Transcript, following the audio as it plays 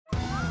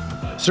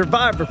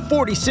Survivor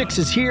 46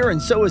 is here, and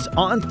so is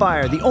On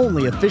Fire, the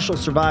only official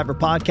Survivor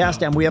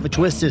podcast, and we have a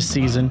twist this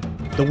season.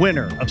 The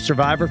winner of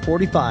Survivor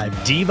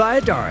 45, Dee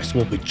Valladares,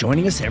 will be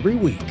joining us every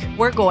week.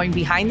 We're going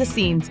behind the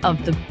scenes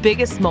of the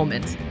biggest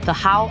moments, the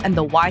how and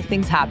the why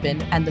things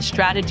happen, and the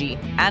strategy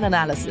and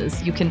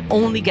analysis you can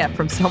only get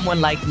from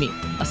someone like me,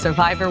 a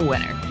Survivor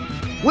winner.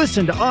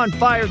 Listen to On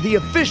Fire, the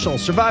official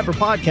Survivor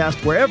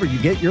podcast, wherever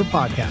you get your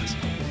podcasts.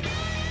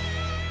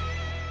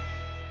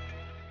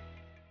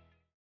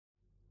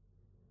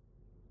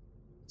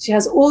 She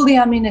has all the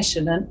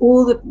ammunition and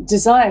all the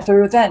desire for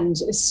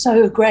revenge is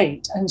so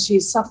great, and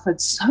she's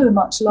suffered so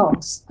much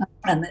loss.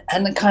 And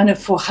kind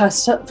of for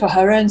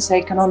her own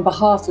sake and on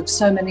behalf of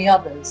so many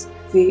others,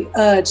 the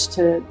urge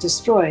to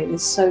destroy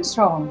is so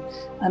strong,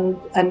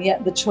 and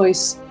yet the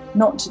choice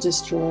not to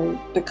destroy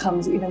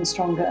becomes even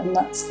stronger, and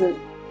that's the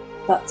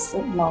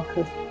mark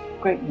of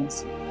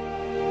greatness.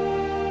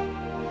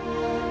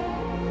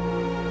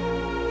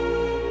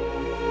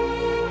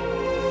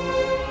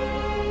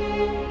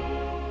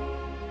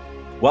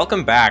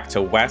 Welcome back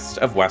to West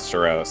of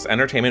Westeros,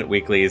 Entertainment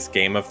Weekly's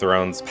Game of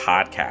Thrones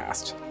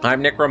podcast.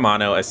 I'm Nick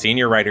Romano, a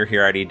senior writer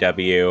here at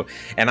EW,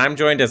 and I'm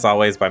joined as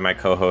always by my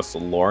co-host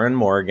Lauren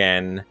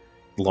Morgan.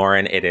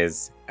 Lauren, it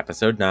is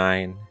episode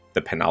 9,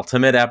 the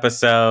penultimate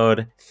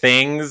episode.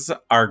 Things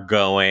are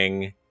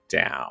going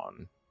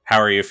down. How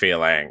are you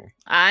feeling?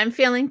 I'm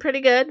feeling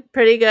pretty good.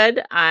 Pretty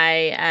good.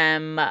 I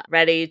am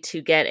ready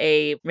to get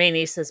a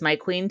Rhaenys is my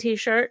queen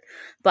t-shirt,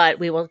 but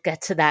we will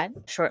get to that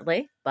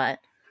shortly. But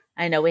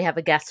I know we have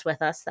a guest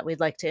with us that we'd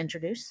like to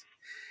introduce.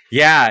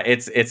 Yeah,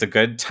 it's a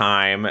good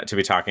time to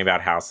be talking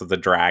about House of the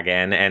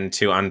Dragon. And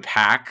to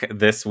unpack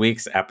this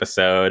week's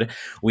episode,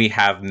 we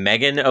have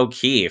Megan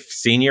O'Keefe,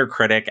 senior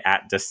critic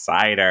at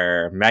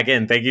Decider.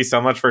 Megan, thank you so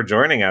much for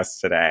joining us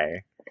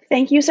today.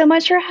 Thank you so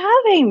much for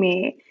having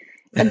me.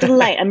 A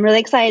delight. I'm really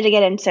excited to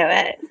get into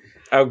it.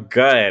 Oh,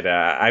 good.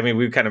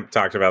 We kind of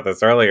talked about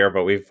this earlier,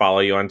 but we follow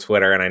you on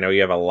Twitter, and I know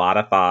you have a lot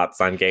of thoughts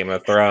on Game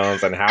of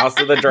Thrones and House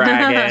of the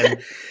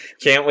Dragon.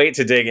 Can't wait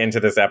to dig into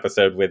this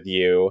episode with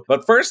you.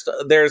 But first,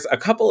 there's a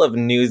couple of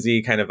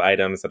newsy kind of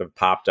items that have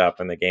popped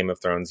up in the Game of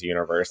Thrones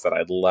universe that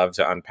I'd love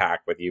to unpack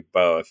with you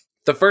both.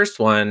 The first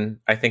one,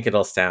 I think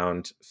it'll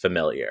sound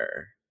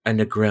familiar. A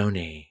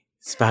Negroni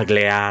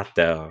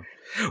Spagliato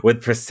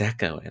with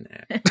Prosecco in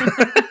it.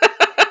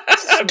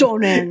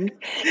 Stunning.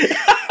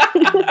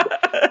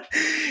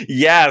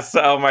 Yes.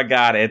 Oh my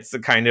God. It's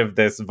kind of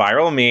this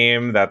viral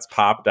meme that's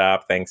popped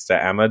up thanks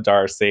to Emma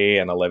Darcy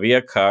and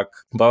Olivia Cook.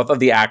 Both of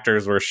the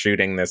actors were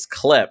shooting this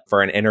clip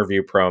for an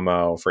interview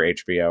promo for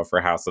HBO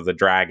for House of the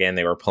Dragon.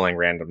 They were pulling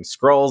random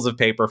scrolls of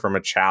paper from a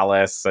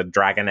chalice, a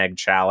dragon egg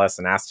chalice,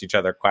 and asked each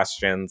other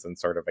questions in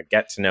sort of a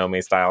get to know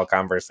me style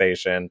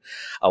conversation.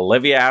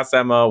 Olivia asks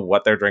Emma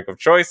what their drink of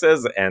choice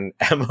is, and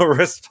Emma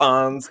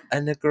responds, a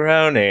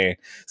Negroni.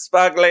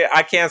 Spugly.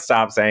 I can't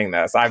stop saying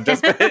this.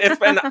 It's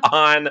been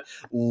on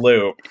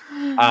loop.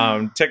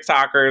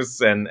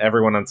 TikTokers and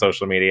everyone on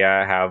social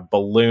media have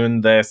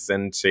ballooned this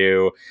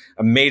into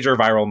a major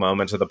viral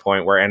moment to the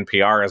point where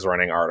NPR is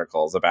running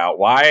articles about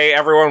why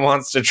everyone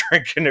wants to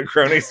drink a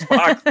Negroni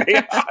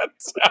Spagliato.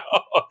 So,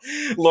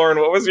 Lauren,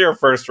 what was your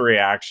first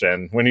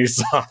reaction when you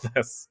saw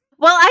this?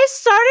 Well, I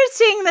started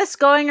seeing this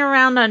going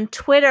around on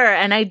Twitter,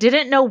 and I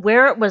didn't know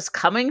where it was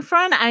coming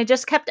from. I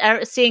just kept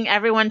seeing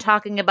everyone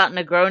talking about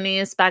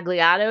Negronis,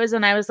 Spagliatos,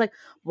 and I was like,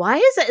 why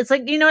is it? It's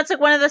like, it's like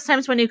one of those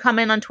times when you come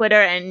in on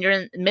Twitter and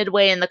you're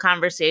midway in the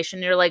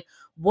conversation, you're like,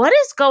 what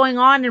is going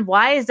on and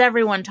why is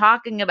everyone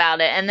talking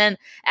about it? And then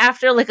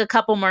after like a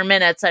couple more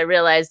minutes, I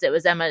realized it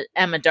was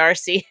Emma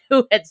Darcy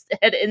who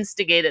had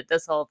instigated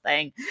this whole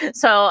thing.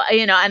 So,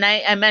 and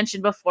I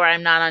mentioned before,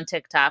 I'm not on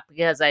TikTok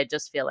because I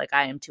just feel like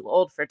I am too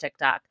old for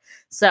TikTok.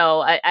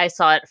 So I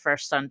saw it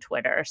first on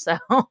Twitter. So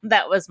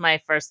that was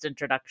my first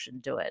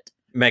introduction to it.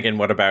 Megan,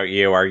 what about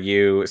you? Are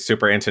you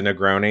super into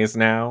Negronis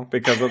now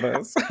because of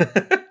this?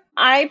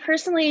 I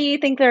personally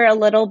think they're a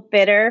little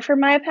bitter for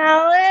my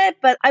palate,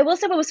 but I will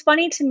say what was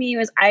funny to me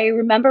was I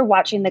remember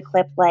watching the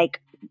clip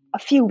like a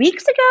few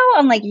weeks ago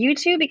on like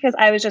YouTube because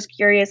I was just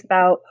curious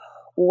about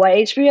what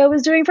HBO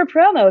was doing for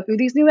promo, who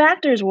these new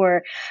actors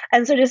were.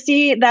 And so to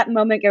see that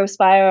moment go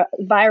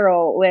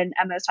viral when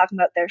Emma was talking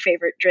about their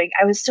favorite drink,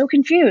 I was so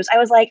confused. I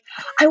was like,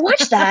 I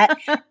watched that.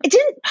 It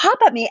didn't pop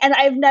at me. And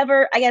I've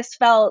never, I guess,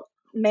 felt,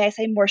 may I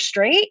say, more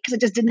straight, because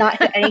it just did not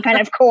hit any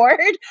kind of chord.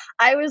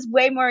 I was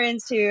way more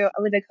into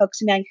Olivia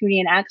Cook's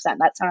Mancunian accent.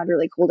 That sounded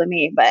really cool to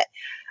me. But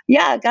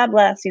yeah, God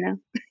bless,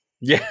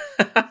 Yeah.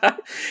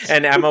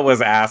 And Emma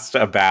was asked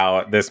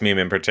about this meme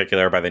in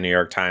particular by the New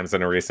York Times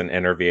in a recent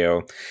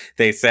interview.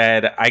 They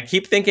said, I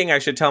keep thinking I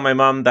should tell my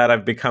mom that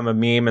I've become a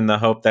meme in the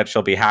hope that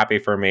she'll be happy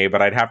for me,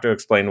 but I'd have to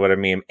explain what a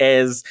meme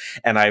is,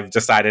 and I've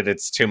decided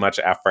it's too much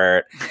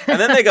effort.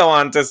 And then they go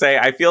on to say,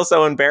 I feel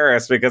so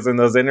embarrassed because in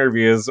those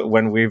interviews,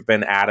 when we've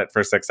been at it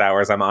for 6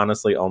 hours, I'm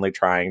honestly only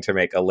trying to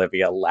make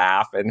Olivia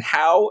laugh. And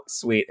how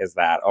sweet is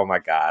that? Oh my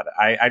God.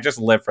 I just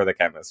live for the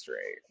chemistry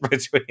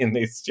between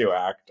these two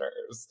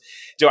actors.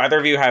 Do either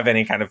of you have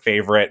any kind of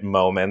favorite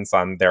moments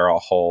on their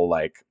whole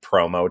like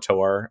promo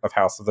tour of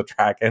House of the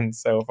Dragon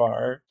so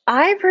far?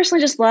 I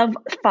personally just love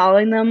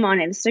following them on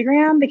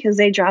Instagram because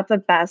they drop the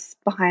best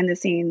behind the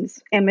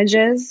scenes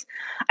images.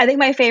 I think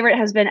my favorite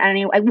has been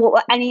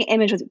any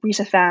image with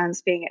Risa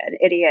Fans being an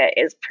idiot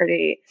is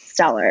pretty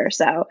stellar.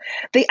 So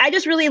I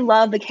just really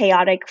love the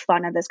chaotic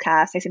fun of this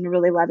cast. They seem to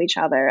really love each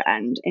other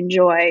and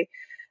enjoy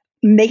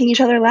making each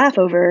other laugh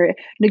over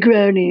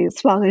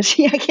Negronis.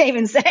 I can't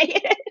even say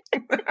it.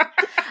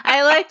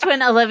 I liked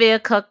when Olivia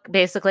Cooke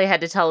basically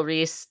had to tell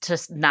Reese to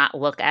not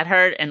look at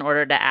her in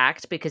order to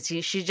act because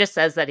she just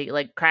says that he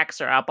like cracks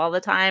her up all the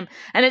time.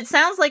 And it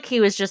sounds like he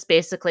was just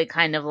basically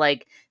kind of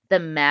like the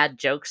mad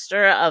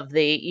jokester of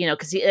the, you know,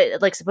 because he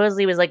like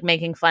supposedly was like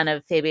making fun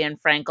of Fabian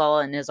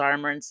Frankel and his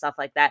armor and stuff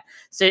like that.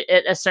 So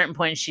at a certain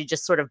point, she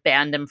just sort of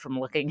banned him from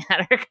looking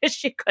at her because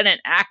she couldn't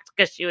act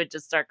because she would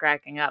just start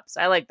cracking up.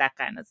 So I like that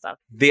kind of stuff.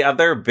 The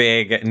other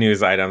big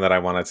news item that I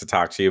wanted to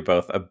talk to you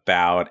both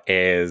about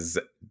is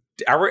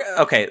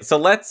so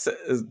let's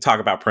talk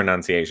about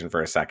pronunciation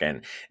for a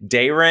second.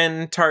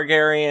 Daeron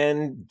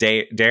Targaryen,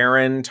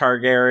 Daeron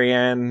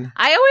Targaryen.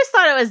 I always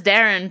thought it was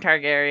Daeron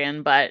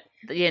Targaryen, but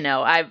you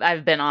know,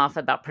 I've been off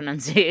about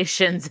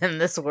pronunciations in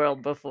this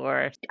world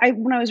before.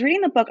 When I was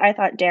reading the book, I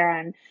thought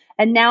Daeron,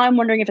 and now I'm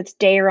wondering if it's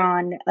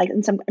Daeron,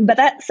 but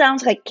that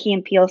sounds like Key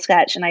and Peele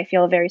sketch, and I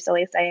feel very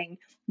silly saying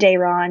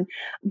Daeron,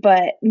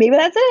 but maybe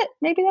that's it.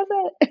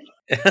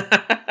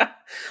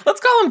 Let's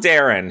call him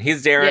Darren.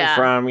 He's Darren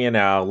from,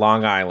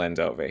 Long Island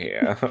over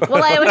here.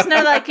 Well, I always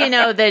know, like,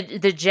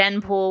 the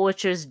Jen pool,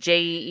 which was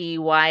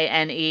Jeyne,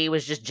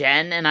 was just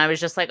Jen. And I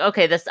was just like,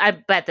 okay, I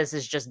bet this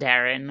is just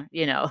Darren,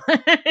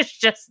 It's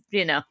just,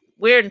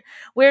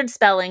 weird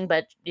spelling,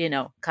 but,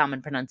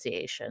 common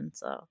pronunciation.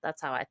 So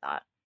that's how I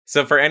thought.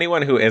 So for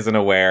anyone who isn't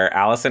aware,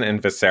 Alicent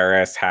and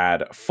Viserys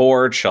had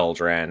 4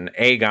 children,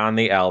 Aegon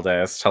the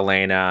eldest,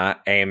 Helaena,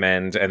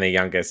 Aemond, and the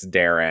youngest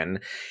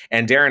Daeron.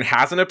 And Daeron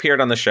hasn't appeared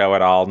on the show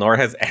at all, nor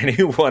has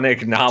anyone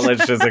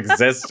acknowledged his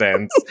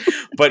existence.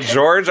 But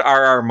George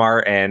R.R.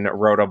 Martin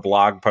wrote a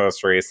blog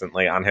post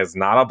recently on his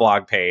Not a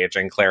Blog page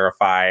and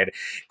clarified,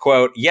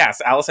 quote,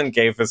 yes, Alicent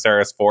gave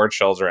Viserys 4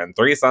 children,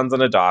 3 sons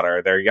and a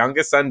daughter. Their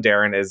youngest son,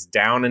 Daeron, is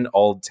down in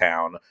Old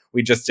Town.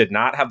 We just did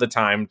not have the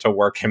time to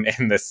work him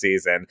in this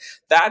season.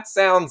 That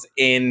sounds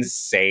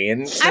insane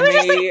to me.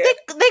 Just like,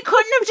 they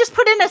couldn't have just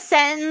put in a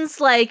sentence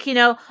like,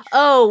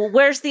 oh,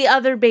 where's the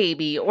other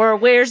baby? Or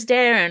where's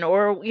Daeron?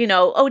 Or,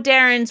 oh,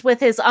 Darren's with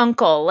his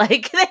uncle.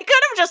 Like, they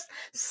could have just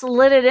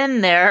slid it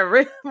in there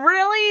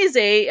real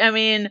easy. I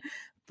mean,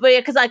 but yeah,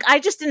 because like I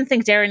just didn't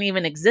think Daeron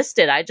even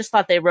existed. I just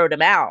thought they wrote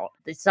him out.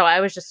 So I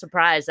was just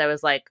surprised. I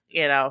was like,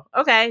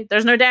 okay,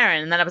 there's no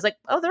Daeron. And then I was like,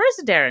 oh, there is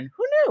a Daeron.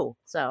 Who knew?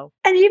 So.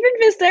 And even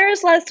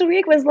Viserys last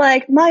week was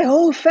like, my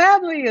whole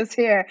family is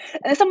here.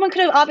 And someone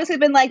could have obviously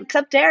been like,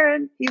 except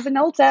Daeron, he's in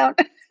Old Town.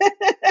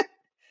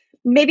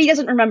 Maybe he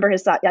doesn't remember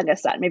his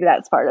youngest son. Maybe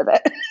that's part of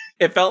it.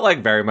 It felt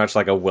like very much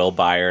like a Will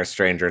Byers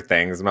Stranger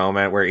Things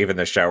moment where even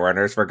the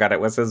showrunners forgot it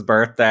was his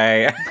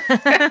birthday.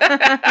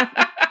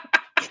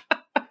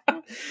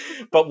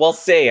 But we'll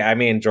see. I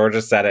mean,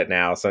 Georgia said it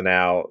now. So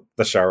now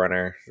the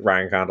showrunner,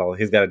 Ryan Condal,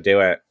 he's got to do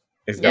it.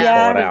 He's got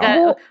to pull it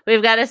out.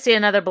 We've got to see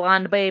another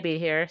blonde baby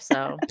here.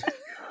 So.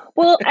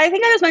 Well, I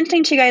think I was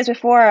mentioning to you guys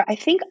before, I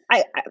think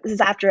this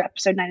is after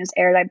episode 9 is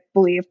aired, I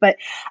believe, but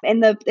in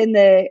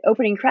the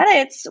opening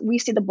credits, we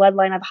see the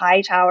bloodline of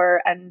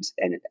Hightower and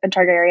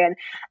Targaryen,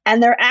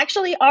 and there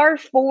actually are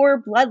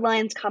 4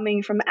 bloodlines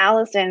coming from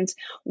Alicent.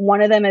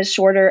 One of them is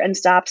shorter and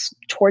stops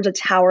towards a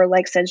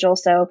tower-like sigil,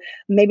 so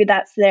maybe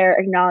that's their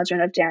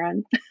acknowledgement of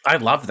Daeron. I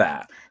love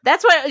that.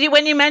 That's what,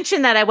 when you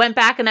mentioned that, I went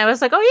back and I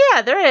was like, oh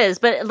yeah, there is.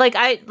 But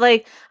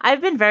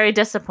I've been very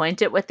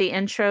disappointed with the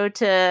intro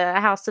to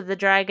House of the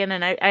Dragon,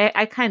 and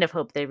I kind of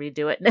hope they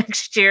redo it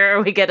next year,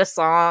 or we get a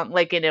song,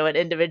 an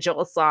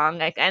individual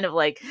song. I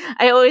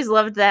always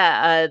loved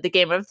that the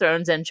Game of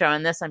Thrones intro,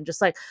 and this I'm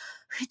just like,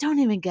 I don't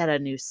even get a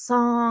new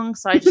song,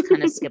 so I just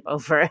kind of skip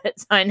over it.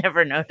 So I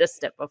never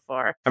noticed it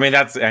before. I mean,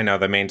 I know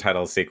the main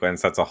title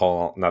sequence, that's a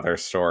whole nother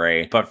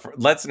story. But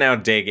let's now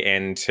dig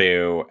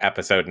into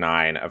episode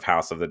 9 of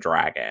House of the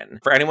Dragon.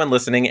 For anyone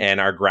listening in,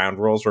 our ground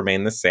rules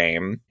remain the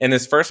same. In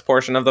this first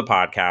portion of the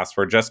podcast,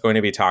 we're just going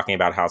to be talking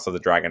about House of the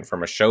Dragon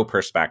from a show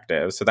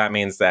perspective. So that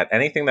means that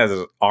anything that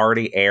has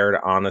already aired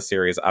on the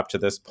series up to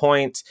this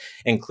point,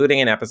 including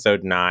in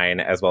episode 9,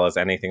 as well as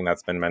anything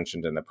that's been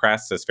mentioned in the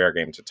press, is fair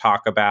game to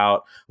talk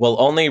about.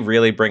 We'll only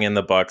really bring in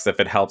the books if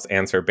it helps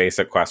answer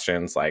basic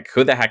questions like,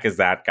 who the heck is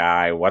that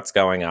guy? What's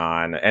going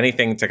on?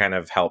 Anything to kind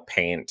of help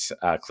paint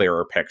a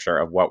clearer picture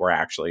of what we're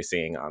actually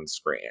seeing on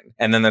screen.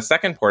 And then the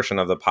second portion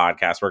of the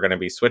podcast, we're going to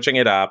be switching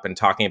it up and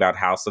talking about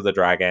House of the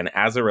Dragon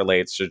as it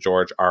relates to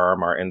George R.R.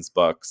 Martin's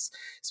books,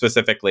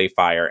 specifically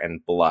Fire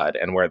and Blood,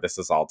 and where this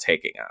is all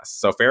taking us.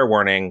 So fair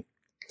warning,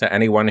 to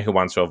anyone who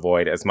wants to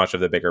avoid as much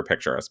of the bigger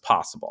picture as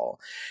possible.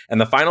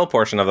 And the final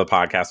portion of the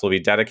podcast will be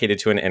dedicated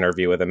to an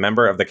interview with a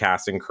member of the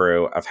cast and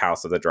crew of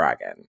House of the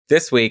Dragon.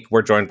 This week,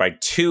 we're joined by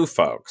two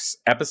folks,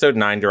 Episode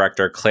 9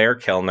 director Claire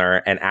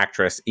Kilner and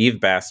actress Eve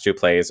Best, who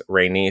plays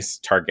Rhaenys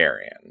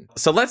Targaryen.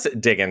 So let's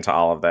dig into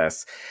all of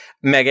this.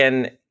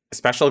 Megan,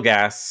 special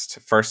guest,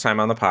 first time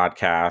on the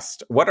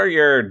podcast. What are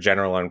your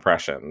general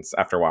impressions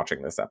after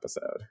watching this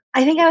episode?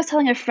 I think I was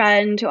telling a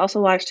friend who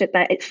also watched it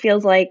that it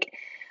feels like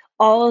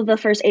all of the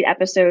first 8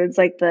 episodes,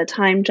 like the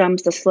time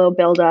jumps, the slow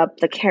build up,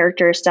 the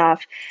character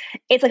stuff,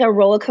 it's like a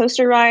roller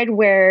coaster ride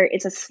where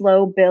it's a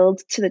slow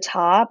build to the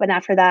top. And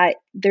after that,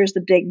 there's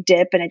the big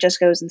dip and it just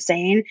goes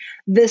insane.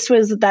 This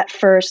was that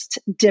first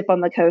dip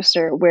on the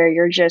coaster where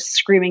you're just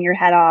screaming your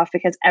head off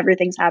because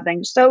everything's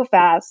happening so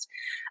fast.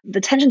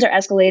 The tensions are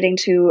escalating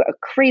to a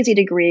crazy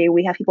degree.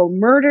 We have people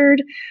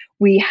murdered.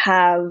 We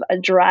have a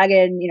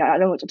dragon, I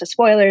don't want to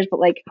spoilers, but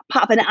like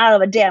popping out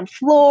of a damn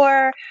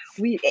floor.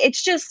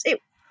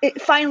 It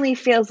finally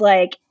feels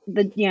like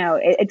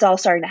it's all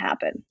starting to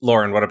happen.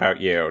 Lauren, what about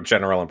you?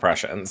 General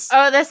impressions?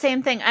 Oh, the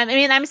same thing. I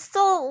mean, I'm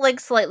still like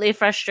slightly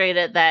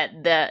frustrated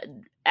that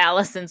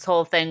Alicent's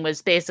whole thing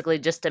was basically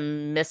just a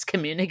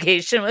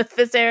miscommunication with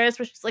Viserys,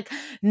 where she's like,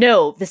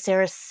 no,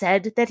 Viserys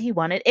said that he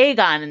wanted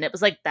Aegon. And it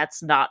was like,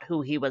 that's not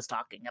who he was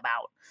talking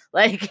about.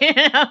 Like,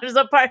 there's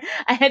a part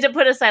I had to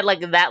put aside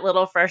like that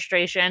little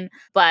frustration.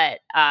 But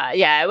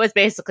it was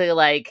basically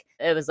like,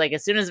 it was like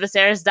as soon as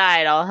Viserys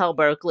died, all hell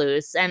broke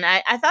loose. And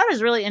I thought it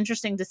was really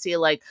interesting to see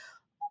like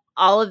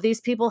all of these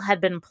people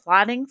had been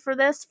plotting for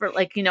this for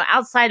like,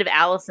 outside of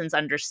Alicent's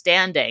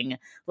understanding,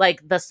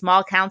 like the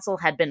small council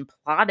had been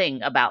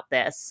plotting about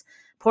this.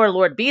 Poor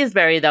Lord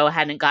Beesbury, though,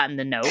 hadn't gotten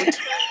the note,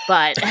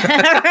 but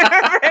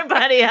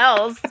everybody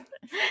else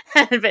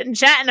had been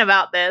chatting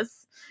about this.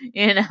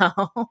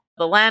 The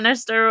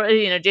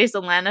Lannister,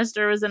 Jason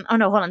Lannister was in. Oh,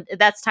 no, hold on.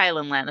 That's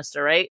Tylan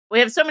Lannister, right? We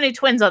have so many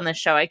twins on this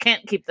show. I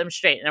can't keep them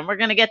straight. And we're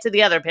going to get to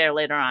the other pair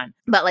later on.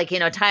 But like,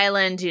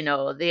 Tylan,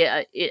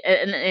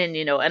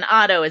 and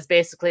Otto is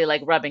basically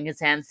like rubbing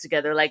his hands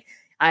together. Like,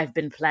 I've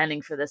been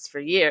planning for this for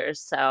years.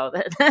 So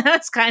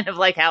that's kind of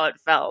like how it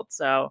felt.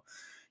 So,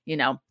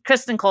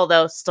 Kristen Cole,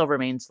 though, still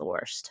remains the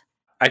worst.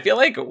 I feel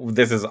like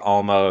this is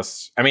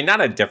almost,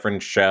 not a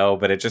different show,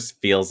 but it just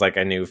feels like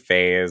a new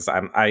phase.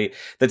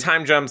 The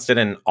time jumps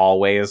didn't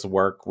always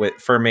work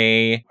for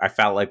me. I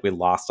felt like we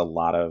lost a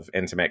lot of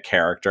intimate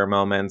character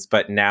moments,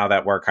 but now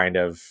that we're kind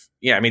of,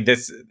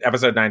 this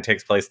episode 9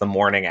 takes place the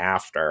morning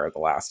after the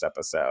last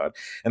episode,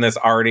 and this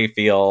already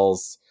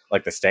feels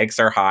like the stakes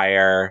are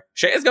higher.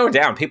 Shit is going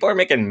down. People are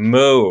making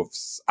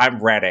moves. I'm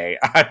ready.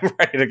 I'm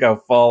ready to go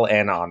full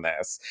in on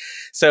this.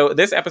 So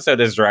this episode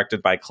is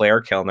directed by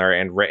Claire Kilner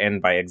and written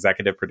by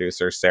executive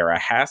producer Sarah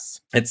Hess.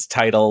 It's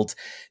titled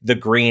The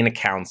Green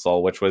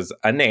Council, which was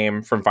a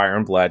name from Fire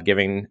and Blood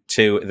given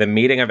to the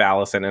meeting of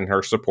Alicent and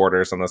her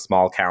supporters on the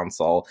small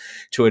council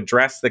to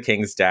address the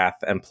king's death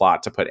and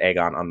plot to put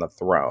Aegon on the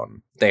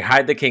throne. They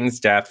hide the king's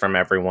death from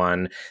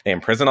everyone. They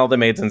imprison all the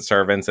maids and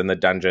servants in the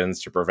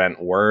dungeons to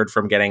prevent word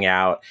from getting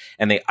out,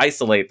 and they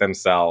isolate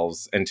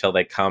themselves until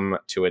they come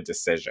to a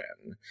decision.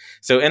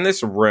 So in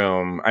this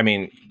room,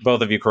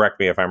 both of you correct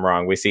me if I'm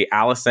wrong, we see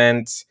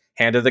Alicent,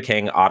 Hand of the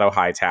King, Otto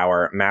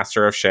Hightower,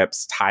 Master of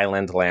Ships,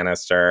 Tylan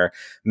Lannister,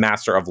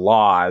 Master of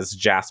Laws,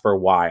 Jasper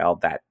Wilde,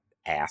 that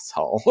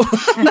asshole.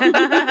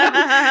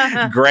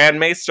 Grand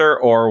Maester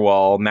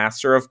Orwell,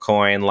 Master of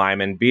Coin,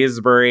 Lyman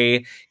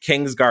Beesbury,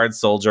 Kingsguard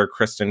soldier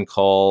Kristen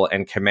Cole,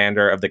 and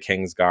Commander of the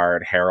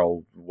Kingsguard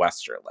Harold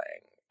Westerling.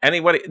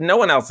 No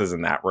one else is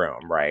in that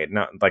room, right?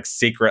 No, like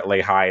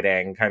secretly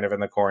hiding kind of in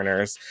the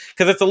corners,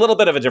 because it's a little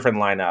bit of a different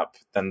lineup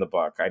than the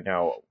book. I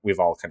know we've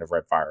all kind of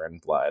read Fire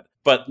and Blood,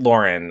 but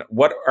Lauren,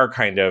 what are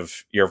kind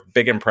of your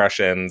big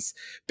impressions,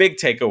 big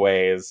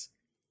takeaways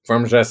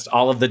from just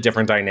all of the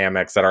different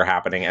dynamics that are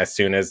happening as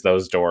soon as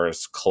those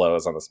doors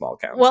close on the small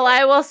council? Well,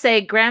 I will say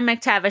Graham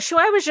McTavish, who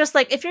I was just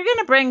like, if you're going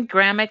to bring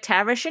Graham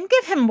McTavish and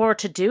give him more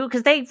to do,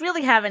 because they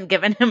really haven't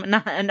given him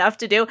enough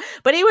to do,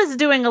 but he was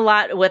doing a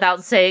lot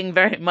without saying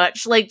very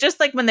much. Like, just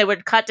like when they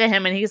would cut to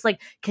him and he's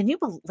like,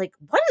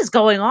 what is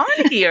going on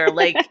here?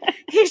 Like,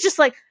 he's just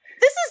like,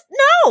 this is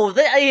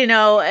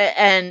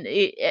and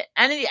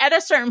at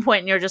a certain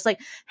point, you're just like,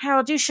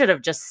 Harold, you should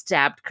have just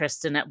stabbed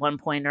Kristen at one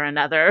point or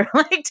another,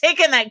 like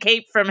taken that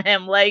cape from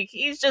him. Like,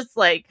 he's just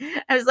like,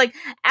 I was like,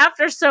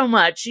 after so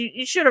much,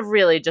 you should have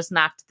really just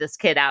knocked this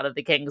kid out of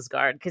the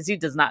Kingsguard because he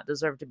does not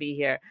deserve to be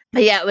here.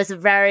 But yeah, it was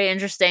very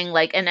interesting.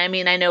 Like, and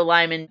I know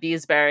Lyman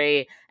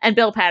Beesbury and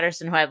Bill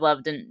Patterson, who I've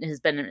loved and has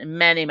been in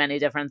many, many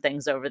different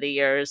things over the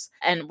years,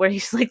 and where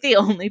he's like the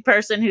only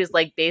person who's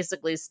like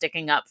basically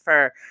sticking up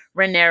for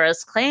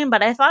Rhaenyra's claim.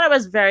 But I thought it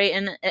was very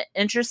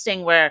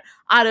interesting where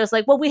Otto's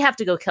like, well, we have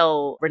to go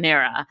kill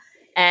Rhaenyra.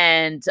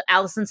 And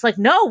Alicent's like,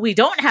 no, we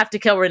don't have to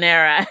kill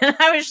Rhaenyra. And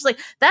I was just like,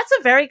 that's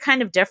a very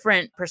kind of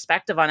different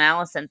perspective on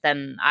Alicent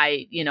than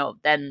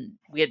than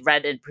we had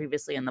read it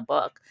previously in the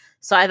book.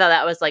 So I thought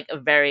that was like a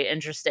very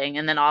interesting.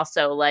 And then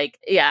also like,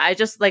 yeah, I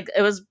just like,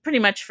 it was pretty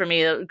much for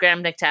me,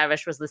 Graham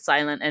McTavish was the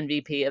silent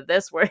MVP of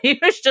this, where he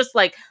was just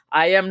like,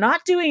 I am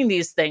not doing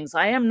these things.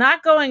 I am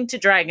not going to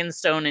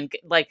Dragonstone and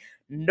like,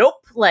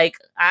 nope. Like,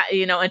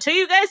 until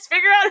you guys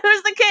figure out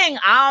who's the king,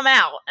 I'm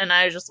out. And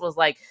I just was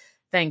like,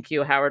 thank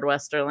you, Howard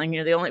Westerling.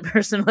 You're the only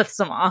person with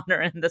some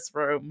honor in this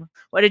room.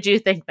 What did you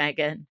think,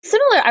 Megan?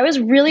 Similar. I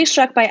was really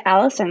struck by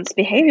Alicent's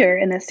behavior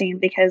in this scene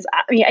because,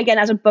 I mean, again,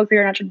 as a book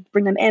reader, not to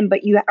bring them in,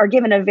 but you are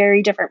given a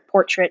very different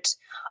portrait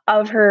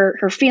of her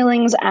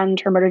feelings and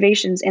her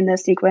motivations in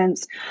this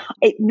sequence.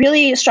 It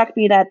really struck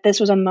me that this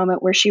was a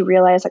moment where she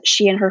realized that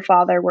she and her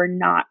father were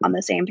not on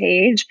the same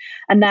page,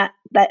 and that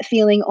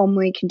feeling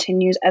only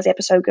continues as the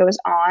episode goes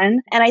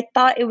on. And I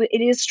thought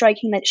it is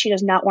striking that she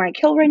does not want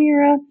to kill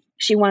Rhaenyra.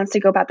 She wants to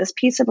go about this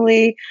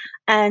peaceably.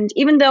 And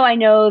even though I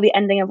know the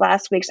ending of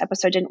last week's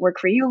episode didn't work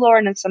for you,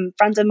 Lauren, and some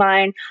friends of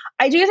mine,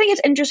 I do think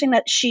it's interesting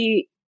that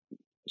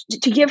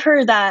to give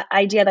her that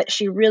idea that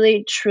she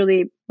really,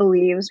 truly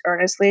believes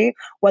earnestly,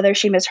 whether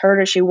she misheard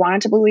or she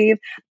wanted to believe,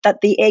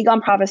 that the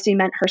Aegon prophecy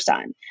meant her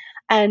son.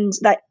 And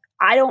that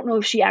I don't know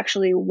if she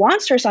actually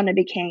wants her son to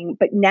be king,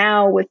 but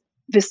now with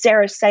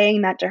Viserys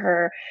saying that to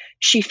her,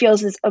 she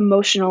feels this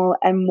emotional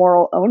and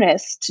moral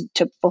onus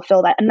to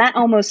fulfill that. And that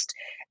almost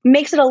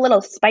makes it a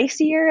little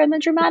spicier in the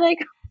dramatic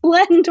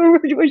blend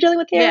we're dealing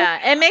with here.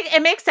 Yeah,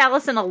 it makes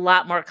Alicent a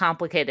lot more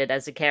complicated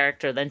as a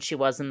character than she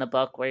was in the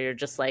book, where you're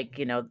just like,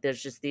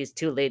 there's just these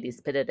two ladies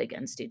pitted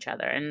against each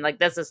other. And like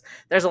there's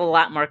a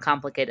lot more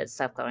complicated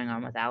stuff going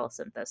on with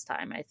Alicent this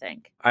time, I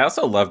think. I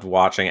also loved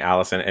watching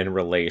Alicent in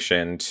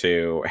relation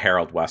to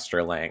Harold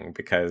Westerling,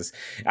 because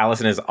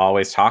Alicent is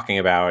always talking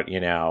about,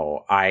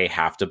 I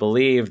have to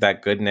believe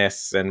that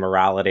goodness and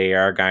morality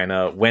are going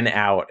to win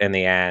out in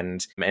the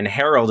end. And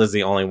Harold is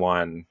the only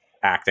one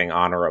acting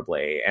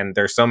honorably. And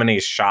there's so many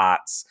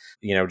shots,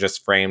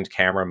 just framed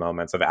camera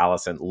moments of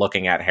Alicent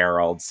looking at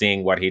Harold,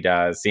 seeing what he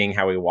does, seeing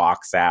how he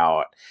walks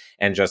out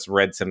and just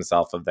rids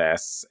himself of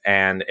this.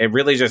 And it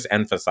really just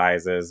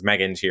emphasizes,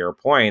 Megan, to your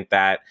point,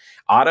 that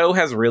Otto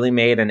has really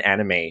made an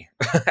enemy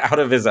out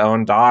of his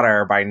own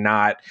daughter by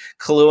not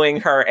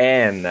cluing her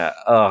in.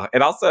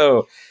 It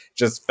also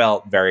just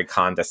felt very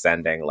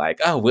condescending, like,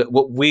 oh,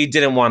 we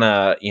didn't want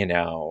to,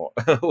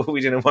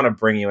 we didn't want to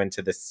bring you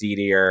into the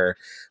seedier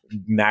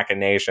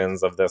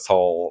machinations of this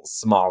whole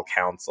small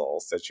council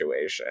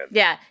situation.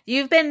 Yeah,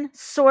 you've been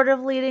sort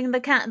of leading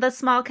the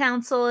small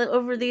council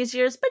over these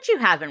years, but you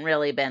haven't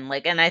really been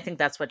like, and I think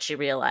that's what she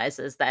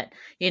realizes, that,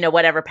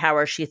 whatever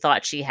power she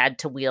thought she had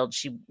to wield,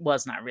 she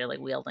was not really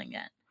wielding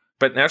it.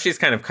 But now she's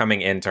kind of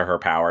coming into her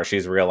power.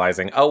 She's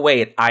realizing, oh,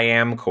 wait, I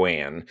am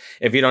queen.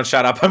 If you don't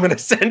shut up, I'm going to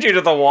send you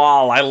to the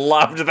wall. I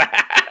loved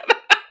that.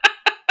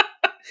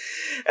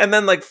 And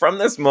then, like, from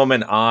this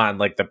moment on,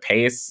 like, the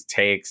pace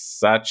takes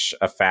such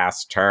a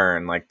fast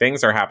turn. Like,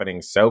 things are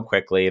happening so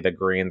quickly. The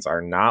Greens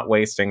are not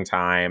wasting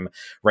time.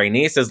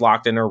 Rhaenys is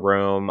locked in her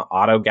room.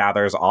 Otto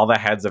gathers all the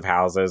heads of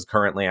houses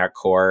currently at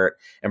court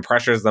and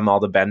pressures them all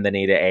to bend the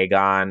knee to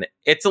Aegon.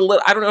 It's a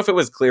little, I don't know if it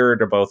was clearer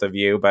to both of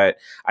you, but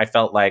I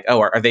felt like,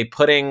 oh, are they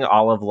putting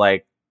all of,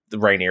 like,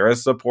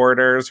 Rhaenyra's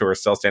supporters who are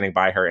still standing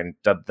by her in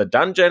the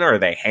dungeon, or are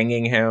they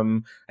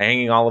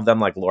hanging all of them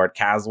like Lord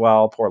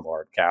Caswell? Poor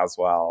Lord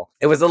Caswell.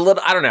 It was a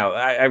little, I don't know.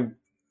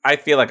 I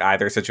feel like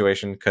either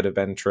situation could have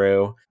been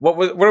true. What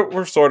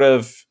were sort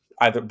of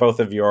either both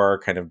of your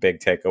kind of big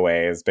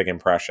takeaways, big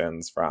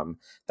impressions from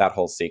that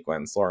whole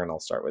sequence? Lauren,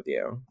 I'll start with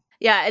you.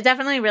 Yeah, it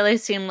definitely really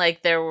seemed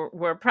like there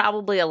were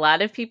probably a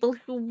lot of people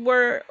who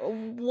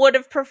would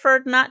have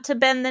preferred not to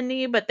bend the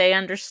knee, but they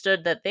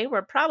understood that they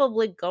were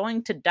probably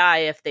going to die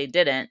if they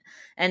didn't.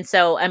 And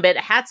so, but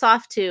hats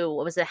off to,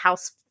 what was it,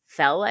 House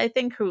Fell, I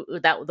think,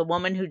 the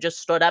woman who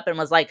just stood up and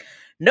was like,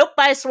 nope,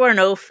 I swore an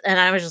oath. And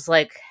I was just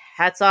like,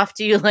 hats off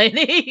to you,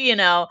 lady,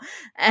 And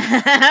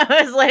I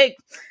was like,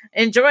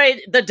 enjoy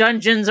the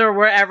dungeons or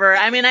wherever.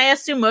 I mean, I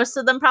assume most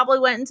of them probably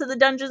went into the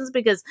dungeons,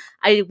 because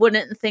I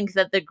wouldn't think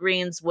that the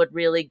Greens would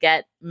really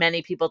get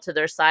many people to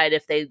their side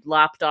if they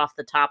lopped off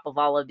the top of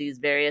all of these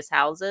various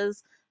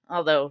houses.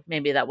 Although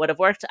maybe that would have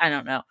worked. I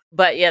don't know.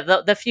 But yeah,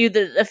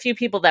 the few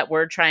people that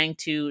were trying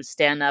to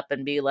stand up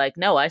and be like,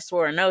 no, I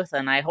swore an oath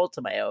and I hold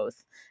to my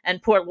oath.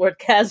 And poor Lord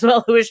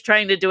Caswell, who was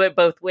trying to do it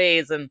both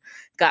ways and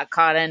got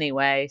caught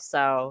anyway.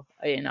 So,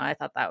 I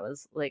thought that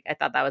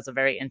was a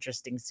very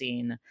interesting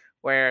scene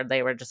where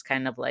they were just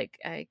kind of like,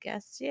 I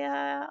guess,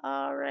 yeah,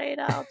 all right,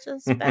 I'll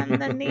just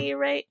bend the knee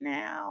right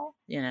now.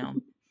 Yeah.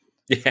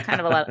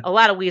 Kind of a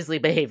lot of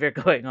Weasley behavior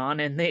going on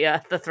in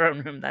the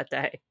throne room that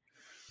day.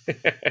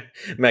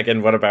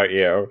 Megan, what about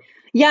you?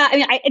 Yeah, I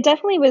mean, it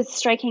definitely was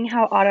striking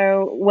how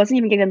Otto wasn't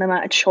even giving them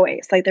a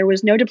choice. Like, there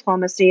was no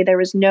diplomacy. There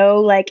was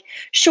no like,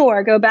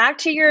 sure, go back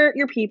to your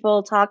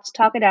people, talk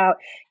it out.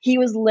 He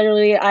was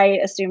literally, I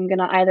assume,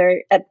 gonna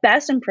either at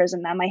best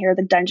imprison them. I hear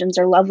the dungeons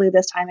are lovely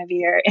this time of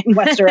year in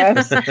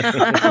Westeros,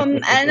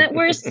 and at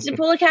worst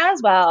pull a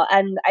Caswell.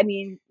 And I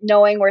mean,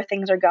 knowing where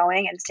things are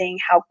going and seeing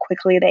how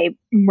quickly they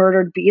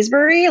murdered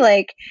Beesbury,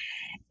 like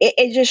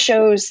it just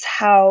shows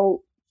how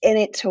in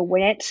it to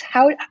win it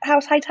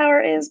House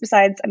Hightower is.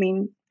 Besides, I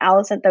mean,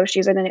 Alicent, though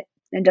she's in it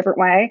in a different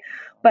way,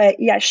 but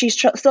yeah, she's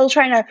still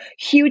trying to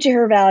hew to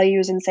her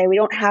values and say we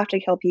don't have to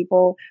kill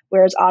people,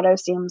 whereas Otto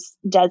seems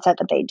dead set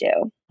that they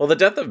do. Well, the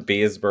death of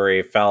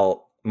Beesbury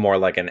felt more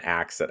like an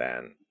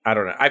accident. I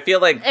don't know. I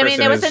feel like I mean,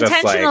 Kristen it was is just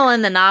intentional like,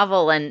 in the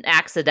novel and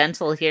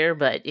accidental here,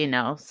 but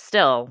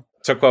still.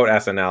 to quote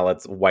SNL,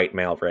 it's white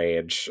male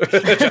rage,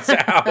 just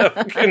out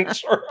of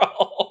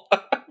control.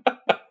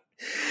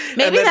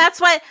 Maybe that's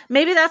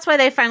why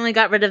they finally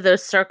got rid of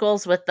those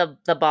circles with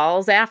the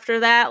balls after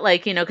that,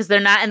 like, because they're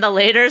not in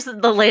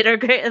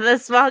the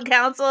small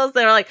councils.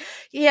 They were like,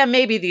 yeah,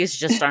 maybe these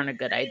just aren't a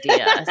good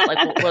idea. It's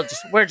like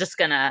we're just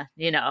gonna,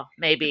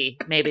 maybe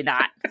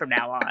not from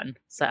now on.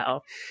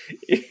 So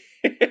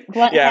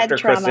after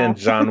Kristen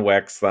John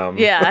Wicks them.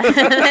 Yeah.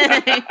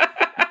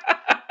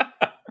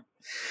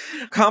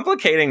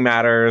 Complicating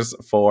matters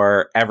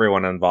for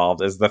everyone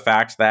involved is the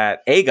fact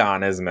that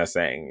Aegon is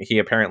missing. He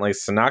apparently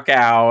snuck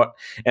out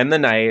in the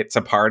night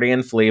to party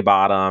in Flea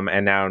Bottom,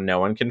 and now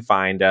no one can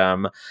find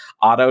him.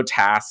 Otto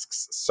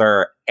tasks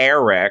Sir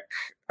Eric,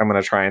 I'm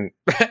going to try and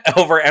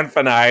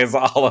overemphasize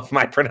all of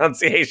my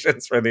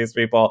pronunciations for these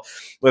people,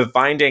 with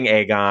finding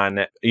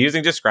Aegon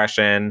using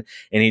discretion,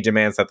 and he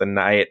demands that the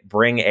knight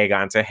bring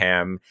Aegon to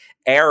him.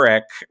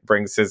 Eric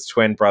brings his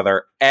twin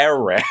brother,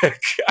 Eric.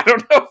 I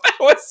don't know if that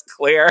was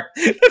clear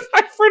in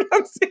my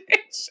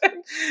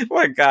pronunciation. Oh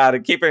my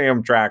God, keeping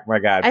him track, my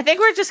God. I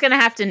think we're just going to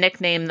have to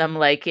nickname them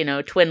like,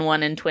 Twin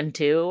 1 and Twin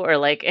 2, or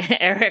like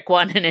Eric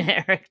 1 and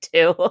Eric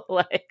 2,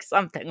 like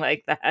something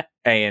like that.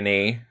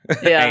 A&E.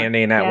 Yeah.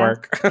 A&E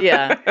Network.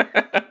 Yeah.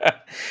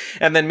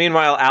 And then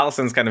meanwhile,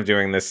 Alicent's kind of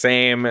doing the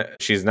same.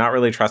 She's not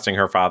really trusting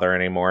her father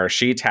anymore.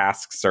 She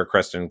tasks Sir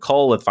Criston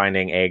Cole with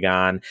finding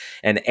Aegon,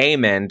 and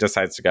Aemon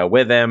decides to go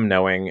with him,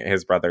 knowing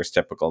his brother's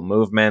typical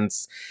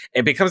movements.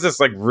 It becomes this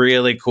like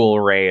really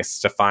cool race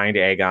to find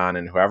Aegon,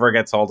 and whoever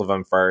gets hold of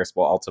him first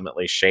will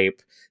ultimately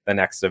shape the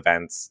next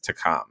events to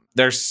come.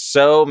 There's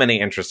so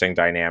many interesting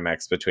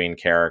dynamics between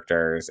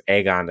characters,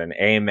 Aegon and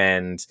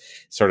Aemond,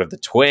 sort of the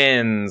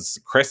twins,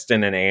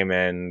 Criston and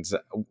Aemond.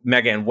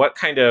 Megan, what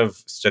kind of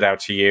stood out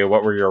to you?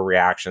 What were your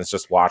reactions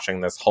just watching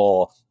this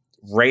whole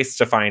race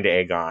to find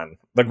Aegon?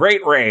 The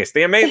great race,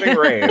 the amazing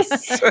race.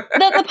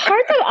 the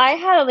part that I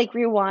had to like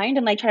rewind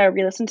and like try to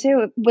re-listen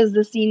to was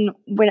the scene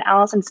when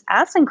Alicent's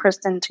asking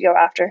Criston to go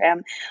after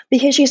him,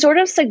 because she sort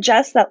of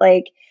suggests that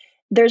like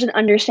there's an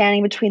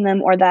understanding between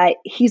them, or that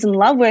he's in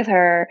love with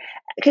her,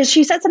 because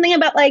she said something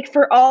about like,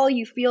 for all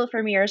you feel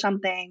for me or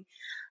something,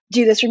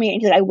 do this for me,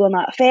 and he said, I will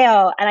not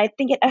fail. And I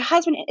think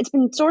it's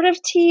been sort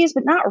of teased,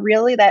 but not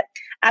really, that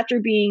after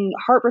being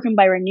heartbroken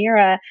by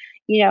Rhaenyra,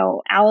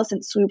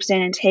 Alicent swoops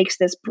in and takes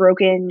this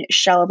broken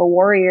shell of a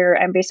warrior,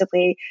 and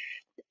basically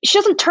she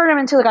doesn't turn him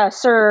into like a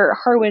Sir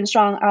Harwin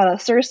Strong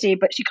Cersei,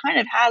 but she kind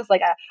of has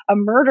like a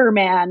murder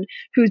man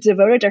who's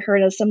devoted to her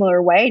in a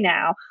similar way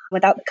now,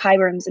 without the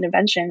Qyburn's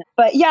intervention.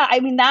 But yeah, I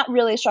mean, that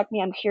really struck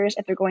me. I'm curious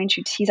if they're going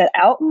to tease that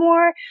out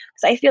more,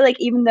 because I feel like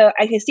even though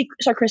I can see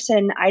Sir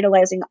Criston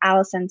idolizing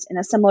Alicent in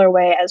a similar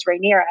way as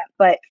Rhaenyra,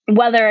 but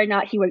whether or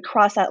not he would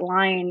cross that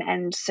line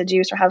and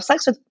seduce or have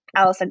sex with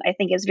Alicent, I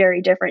think is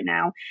very different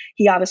now.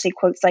 He obviously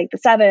quotes like the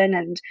Seven,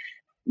 and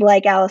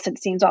like Alicent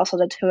seems also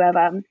to have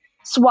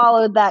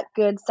swallowed that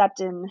good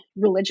Septon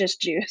religious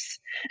juice.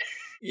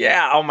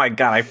 Yeah, oh my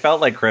God. I felt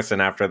like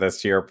Criston, after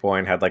this, to your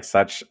point, had like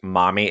such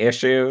mommy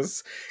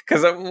issues.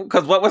 Because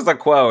what was the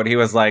quote? He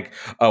was like,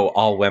 oh,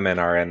 all women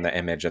are in the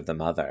image of the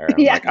mother.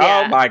 I'm like,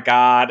 oh my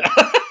God.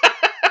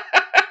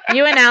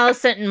 You and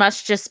Alicent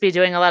must just be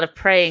doing a lot of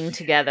praying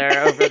together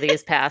over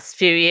these past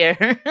few years,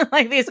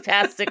 like these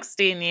past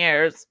 16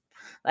 years.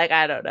 Like,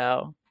 I don't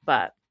know,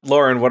 but...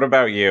 Lauren, what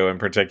about you in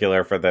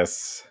particular for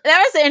this?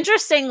 That was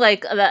interesting.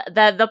 Like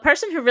the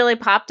person who really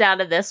popped out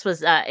of this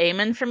was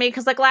Aemon for me,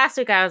 because like last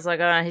week I was like,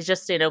 oh, he's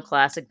just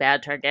classic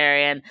bad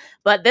Targaryen.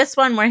 But this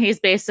one where he's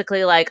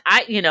basically like,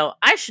 I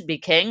should be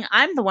king.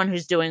 I'm the one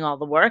who's doing all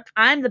the work.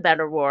 I'm the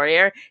better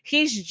warrior.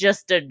 He's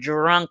just a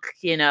drunk,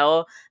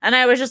 And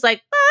I was just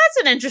like, oh,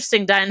 that's an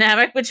interesting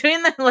dynamic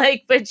between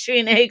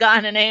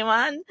Aegon and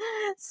Aemon.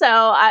 So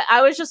I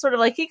was just sort of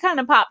like, he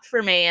kind of popped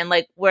for me, and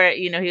like where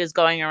he was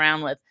going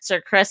around with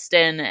Sir Criston,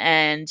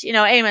 and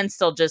Aemon's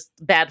still just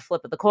bad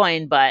flip of the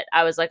coin, but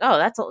I was like, oh,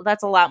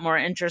 that's a lot more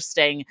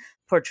interesting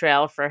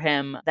portrayal for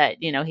him, that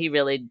he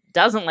really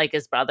doesn't like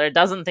his brother,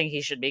 doesn't think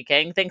he should be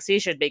king, thinks he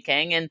should be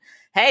king, and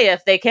hey,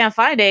 if they can't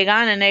find Aegon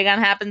and Aegon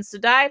happens to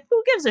die,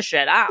 who gives a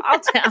shit?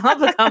 I'll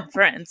become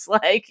prince,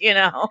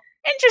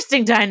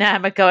 Interesting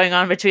dynamic going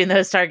on between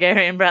those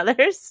Targaryen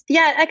brothers.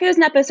 Yeah, it echoes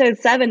in episode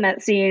 7,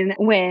 that scene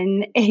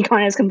when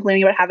Aegon is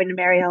complaining about having to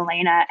marry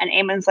Olenna, and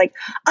Aemon's like,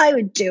 I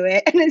would do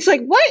it. And it's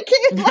like, what,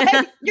 kid?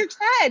 Like, you're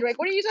 10. Like,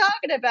 what are you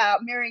talking about,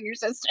 marrying your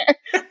sister?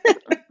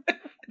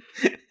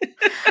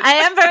 I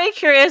am very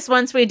curious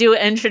once we do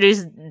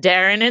introduce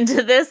Darren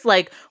into this,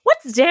 like,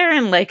 what's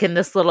Darren like in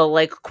this little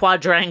like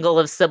quadrangle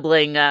of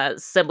sibling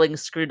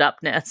screwed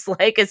upness?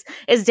 Like, is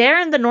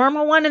Darren the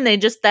normal one and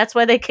that's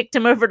why they kicked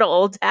him over to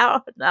Old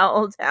Town?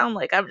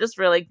 Like, I'm just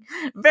really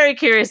very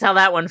curious how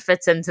that one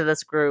fits into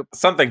this group.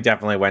 Something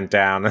definitely went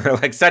down.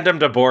 Like, send him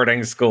to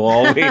boarding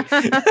school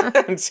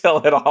until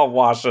it all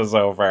washes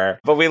over.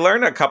 But we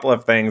learn a couple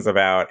of things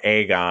about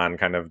Aegon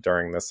kind of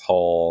during this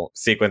whole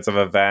sequence of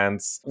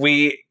events.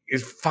 We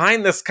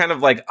find this kind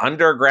of like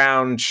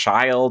underground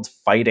child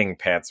fighting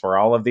pits where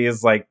all of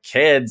these like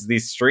kids,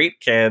 these street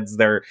kids,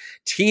 their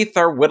teeth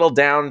are whittled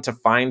down to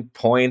find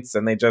points,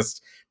 and they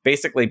just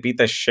basically beat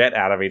the shit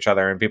out of each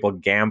other, and people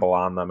gamble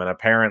on them. And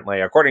apparently,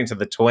 according to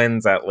the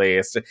twins at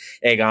least,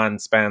 Aegon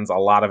spends a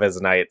lot of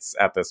his nights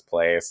at this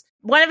place.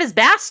 One of his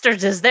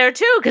bastards is there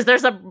too, because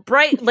there's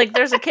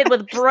a kid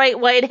with bright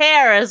white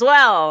hair as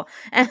well.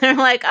 And they're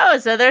like, oh,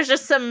 so there's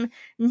just some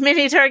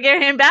mini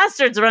Targaryen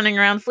bastards running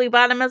around Flea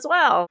Bottom as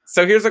well.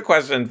 So here's a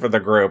question for the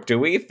group. Do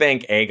we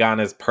think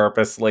Aegon is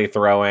purposely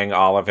throwing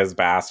all of his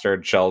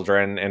bastard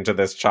children into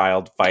this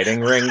child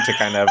fighting ring to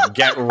kind of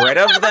get rid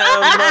of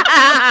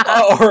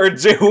them? Or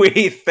do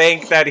we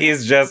think that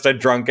he's just a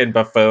drunken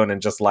buffoon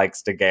and just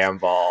likes to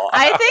gamble?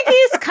 I think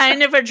he's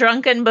kind of a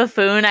drunken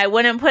buffoon. I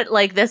wouldn't put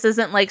like, this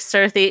isn't like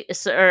Cersei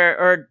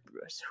or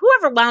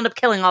whoever wound up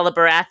killing all the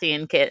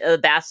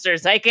Baratheon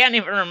bastards. I can't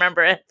even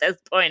remember at this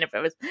point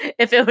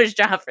if it was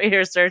Joffrey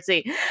or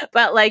Cersei.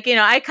 But like,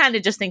 I kind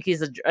of just think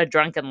he's a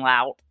drunken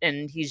lout,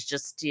 and he's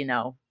just,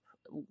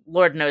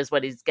 Lord knows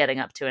what he's getting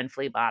up to in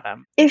Flea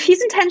Bottom. If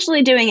he's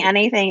intentionally doing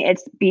anything,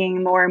 it's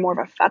being more and more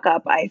of a fuck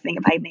up, I think,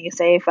 if I may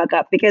say fuck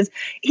up, because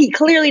he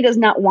clearly does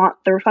not want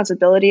the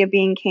responsibility of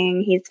being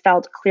king. He's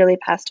felt clearly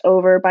passed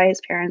over by his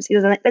parents.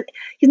 He's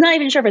not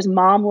even sure if his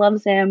mom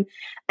loves him.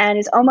 And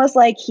it's almost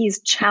like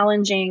he's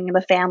challenging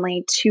the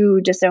family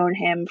to disown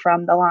him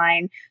from the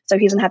line so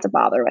he doesn't have to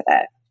bother with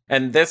it.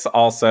 And this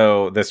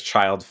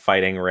child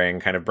fighting ring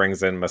kind of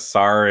brings in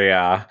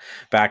Mysaria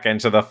back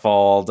into the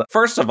fold.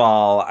 First of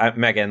all,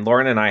 Megan,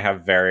 Lauren and I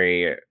have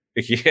very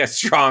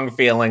strong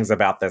feelings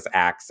about this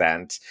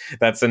accent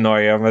that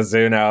Sonoya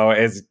Mizuno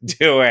is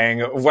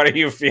doing. What do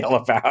you feel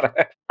about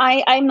it?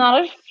 I'm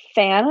not a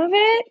fan of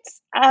it.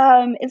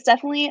 It's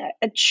definitely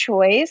a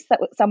choice that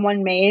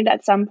someone made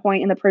at some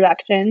point in the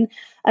production,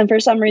 and for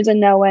some reason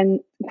no one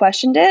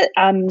questioned it.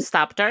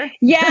 Stopped her?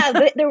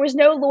 Yeah, there was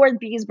no Lord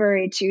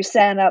Beesbury to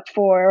stand up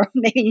for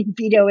maybe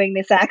vetoing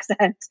this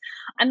accent.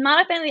 I'm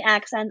not a fan of the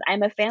accent.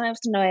 I'm a fan of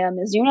Sonoya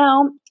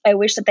Mizuno. I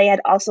wish that they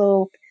had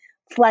also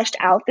fleshed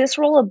out this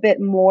role a bit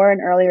more in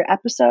earlier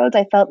episodes.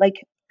 I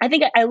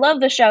think I love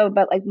the show,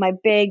 but like my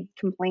big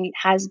complaint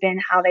has been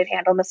how they've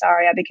handled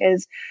Mysaria,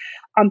 because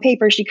on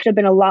paper she could have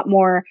been a lot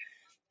more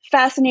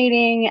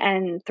fascinating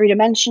and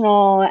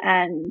three-dimensional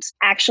and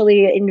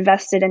actually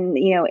invested and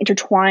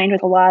intertwined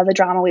with a lot of the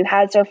drama we've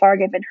had so far,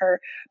 given her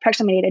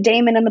proximity to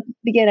Daemon in the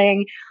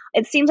beginning.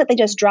 It seems like they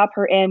just drop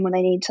her in when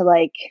they need to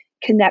like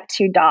connect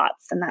two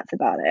dots, and that's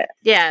about it.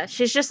 Yeah,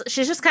 she's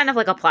just kind of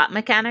like a plot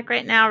mechanic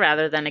right now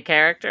rather than a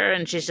character,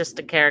 and she's just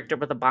a character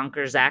with a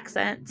bonkers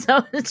accent.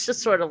 So it's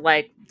just sort of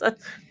like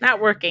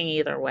not working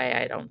either way,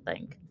 I don't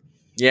think.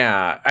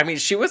 Yeah, I mean,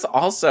 she was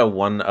also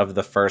one of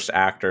the first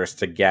actors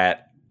to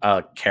get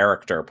a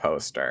character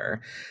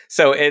poster.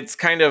 So it's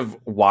kind of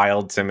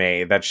wild to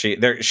me that she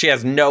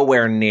has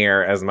nowhere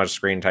near as much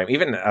screen time,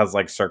 even as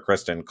like Sir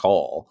Criston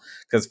Cole,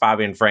 because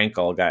Fabian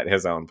Frankel got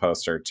his own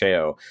poster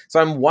too. So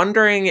I'm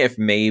wondering if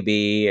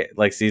maybe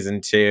like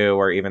season 2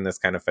 or even this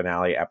kind of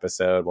finale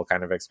episode will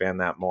kind of expand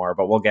that more,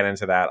 but we'll get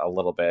into that a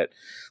little bit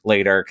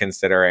later,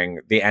 considering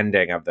the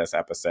ending of this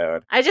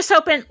episode. I just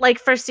hope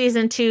for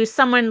season 2,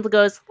 someone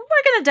goes,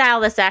 we're going to dial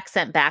this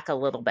accent back a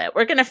little bit.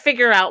 We're going to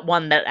figure out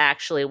one that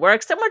actually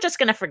works, and we're just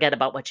going to forget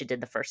about what you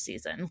did the first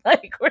season.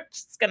 Like, we're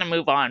just going to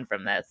move on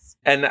from this.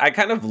 And I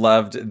kind of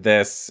loved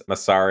this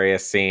Mysaria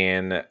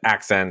scene,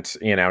 accent,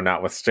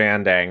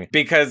 notwithstanding,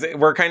 because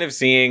we're kind of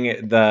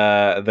seeing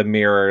the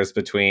mirrors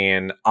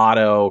between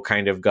Otto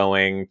kind of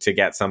going to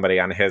get somebody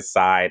on his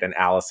side and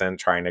Alicent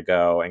trying to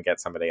go and get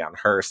somebody on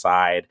her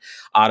side.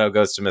 Otto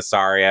goes to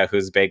Mysaria,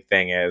 whose big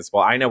thing is,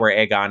 well, I know where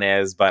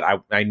Aegon is, but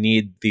I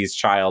need these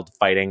child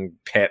fighting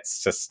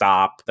pits to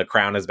stop. The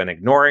Crown has been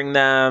ignoring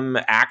them,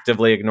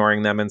 actively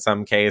ignoring them in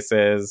some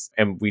cases,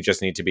 and we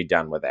just need to be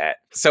done with it.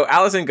 So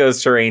Alicent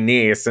goes to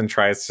Rhaenys and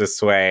tries to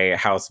sway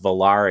House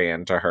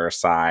Velaryon to her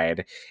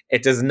side.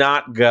 It does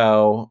not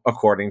go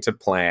according to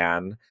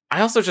plan.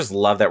 I also just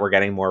love that we're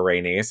getting more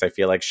Rhaenys. I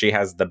feel like she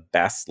has the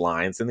best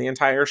lines in the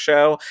entire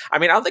show. I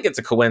mean, I don't think it's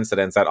a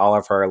coincidence that all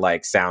of her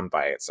like sound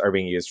bites are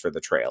being used for the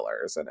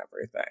trailers and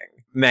everything.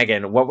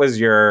 Megan, what was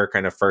your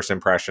kind of first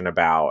impression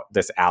about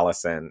this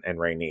Alicent and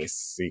Rhaenys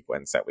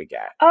sequence that we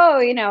get? Oh,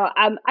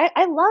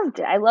 I loved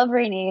it. I love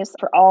Rhaenys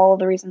for all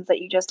the reasons that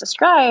you just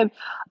described.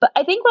 But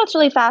I think what's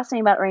really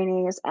fascinating about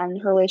Rhaenys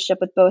and her relationship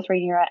with both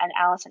Rhaenyra and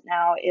Alicent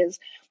now is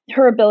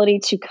her ability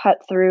to cut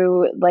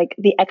through like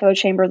the echo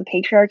chamber of the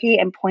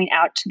patriarchy and point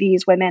out to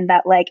these women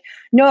that like,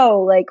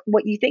 no, like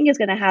what you think is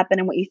going to happen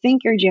and what you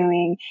think you're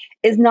doing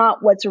is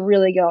not what's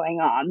really going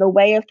on. The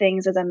way of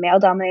things is a male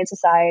dominated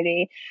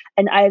society,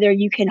 and either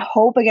you can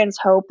hope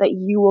against hope that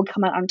you will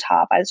come out on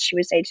top, as she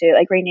would say to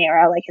like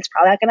Rhaenyra, like it's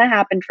probably not going to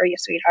happen for you,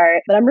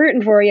 sweetheart, but I'm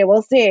rooting for you.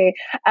 We'll see.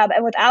 And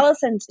with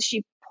Alicent,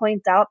 she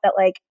points out that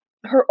like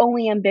her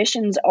only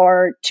ambitions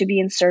are to be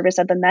in service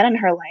of the men in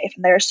her life,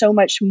 and there's so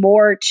much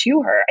more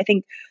to her. I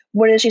think,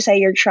 what does she say?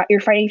 You're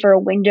fighting for a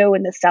window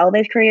in the cell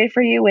they've created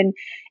for you, and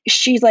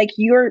she's like,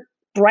 you're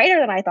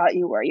brighter than I thought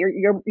you were.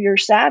 You're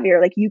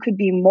savvier. Like you could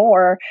be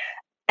more.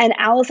 And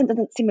Alicent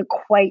doesn't seem to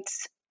quite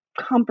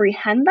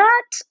comprehend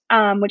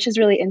that, which is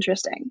really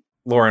interesting.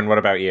 Lauren, what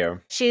about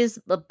you? She's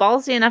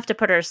ballsy enough to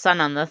put her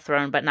son on the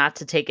throne, but not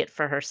to take it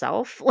for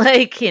herself.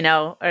 Like,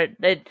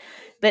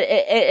 but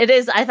it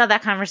is, I thought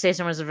that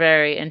conversation was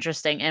very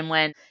interesting. And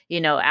when,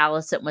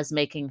 Alicent was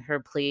making her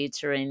plea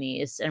to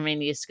Rhaenys, and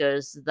Rhaenys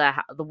goes,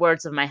 the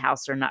words of my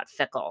house are not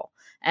fickle.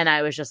 And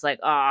I was just like,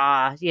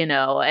 and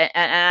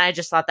I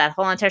just thought that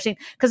whole entire scene,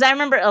 because I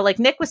remember like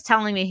Nick was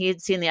telling me he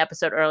had seen the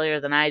episode earlier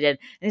than I did.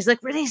 And he's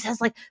like, Rhaenys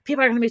says like,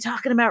 people are going to be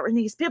talking about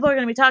Rhaenys. People are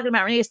going to be talking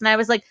about Rhaenys. And I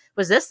was like,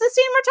 was this the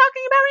scene we're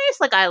talking about Rhaenys?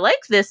 Like, I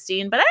like this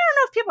scene, but I don't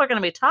know if people are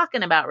going to be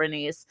talking about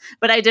Rhaenys.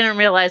 But I didn't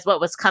realize what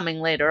was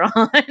coming later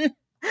on.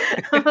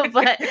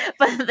 but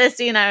this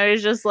scene, I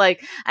was just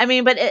like, I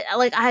mean, but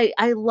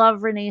I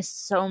love Rhaenys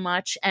so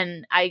much,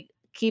 and I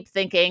keep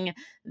thinking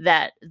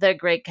that the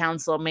Great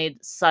Council made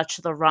such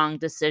the wrong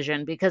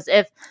decision, because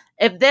if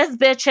this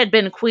bitch had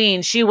been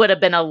queen, she would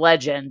have been a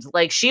legend.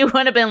 Like she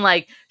would have been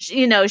like,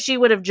 she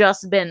would have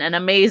just been an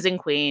amazing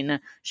queen.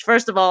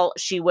 First of all,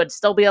 she would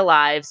still be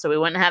alive, so we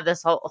wouldn't have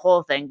this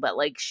whole thing, but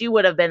like she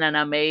would have been an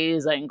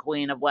amazing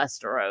queen of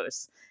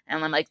Westeros.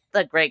 And I'm like,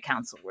 the Great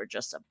Council were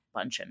just a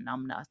bunch of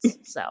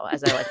numbnuts. So,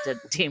 as I like to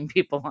deem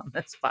people on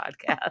this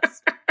podcast.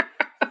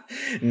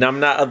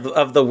 Numbnut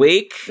of the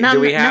week?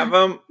 Do we have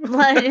them?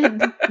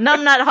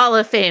 Numbnut Hall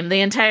of Fame, the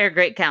entire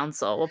Great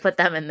Council. We'll put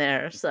them in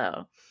there.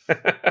 So.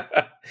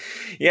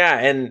 Yeah,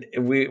 and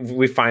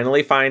we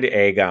finally find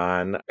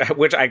Aegon,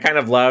 which I kind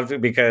of loved,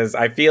 because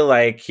I feel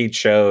like he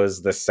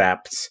chose the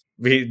Sept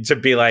to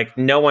be like,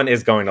 no one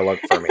is going to look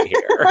for me here.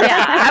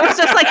 Yeah, I was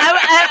just like,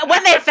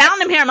 when they found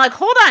him here, I'm like,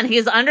 hold on,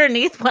 he's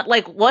underneath. What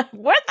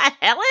the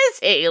hell is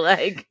he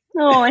like?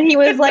 Oh, and he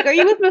was like, are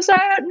you with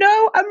Messiah?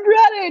 No, I'm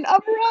running.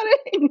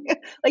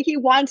 Like he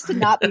wants to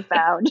not be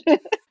found.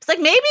 It's like,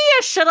 maybe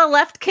you should have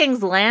left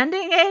King's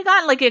Landing,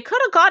 Aegon. Like you could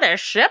have got a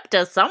ship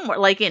to somewhere,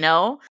 like, He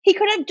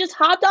could have just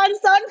hopped on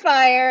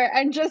Sunfire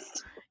and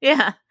just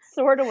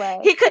soared away.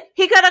 He could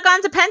have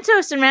gone to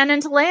Pentos and ran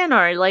into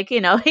Leonor. Like,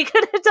 he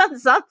could have done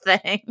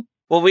something.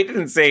 Well, we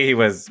didn't say he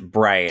was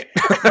bright.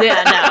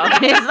 Yeah, no,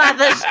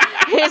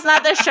 he's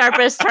not the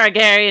sharpest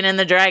Targaryen in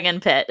the dragon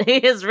pit. He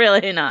is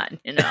really not,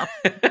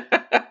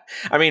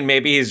 I mean,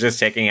 maybe he's just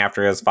taking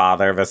after his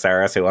father,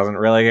 Viserys, who wasn't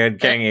really a good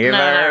king either. No,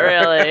 not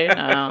really.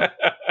 No.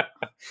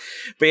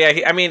 But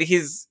yeah,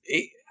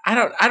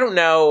 I don't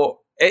know.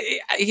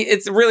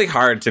 It's really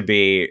hard to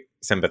be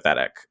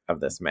sympathetic of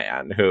this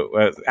man, who,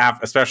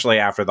 especially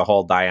after the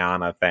whole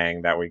Diana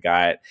thing that we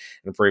got in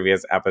the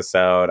previous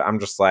episode. I'm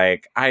just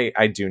like,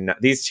 I do not.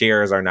 These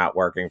tears are not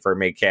working for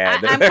me,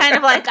 kid. I'm kind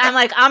of like,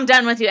 I'm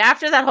done with you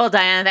after that whole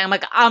Diana thing. I'm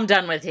like, I'm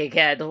done with you,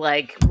 kid.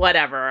 Like,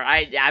 whatever.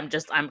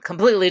 I'm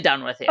completely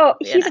done with you. Oh,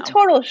 he's a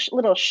total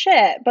little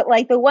shit. But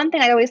like the one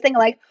thing I always think,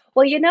 like,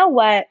 well, you know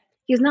what?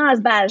 He's not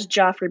as bad as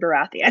Joffrey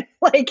Baratheon.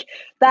 Like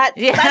that.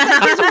 Yeah.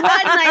 That's one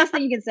nice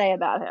thing you can say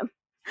about him.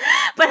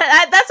 But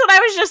that's what I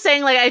was just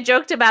saying. Like, I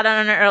joked about it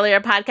on an earlier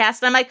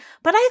podcast, and I'm like,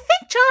 but I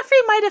think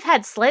Joffrey might have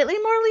had slightly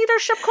more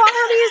leadership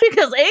qualities,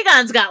 because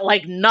Aegon's got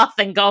like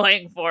nothing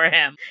going for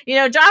him.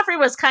 Joffrey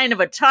was kind of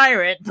a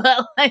tyrant,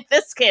 but like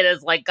this kid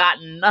has like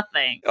gotten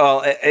nothing.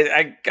 Well,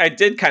 I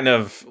did kind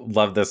of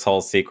love this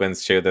whole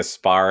sequence too. The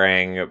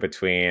sparring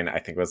between, I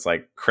think it was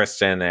like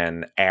Kristen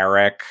and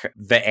Eric,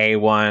 the A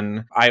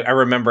one. I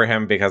remember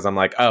him because I'm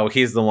like, oh,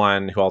 he's the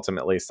one who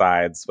ultimately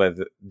sides with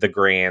the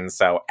Greens.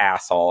 So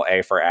asshole,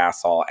 A for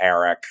asshole,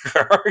 Eric.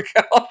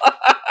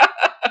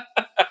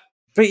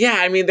 But yeah,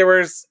 I mean, there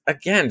was,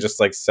 again,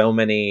 just like so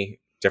many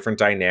different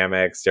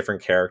dynamics,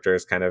 different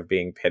characters kind of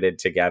being pitted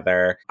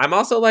together. I'm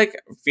also like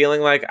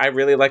feeling like I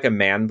really like a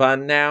man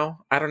bun now.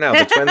 I don't know.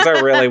 The twins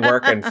are really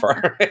working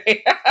for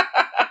me.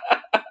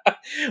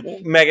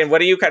 Megan, what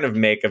do you kind of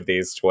make of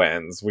these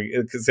twins?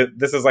 Because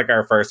this is like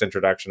our first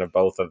introduction of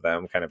both of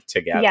them kind of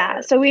together.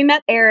 Yeah, so we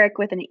met Eric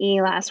with an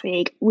E last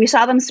week. We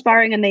saw them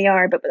sparring in the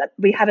yard, but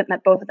we haven't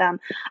met both of them.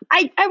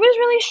 I was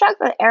really shocked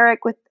that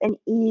Eric with an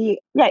E,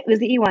 yeah, it was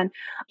the E one,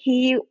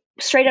 he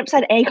straight up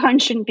said Aegon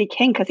shouldn't be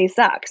king because he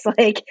sucks.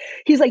 Like,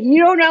 he's like,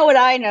 you don't know what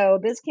I know.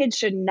 This kid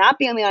should not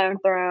be on the Iron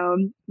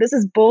Throne. This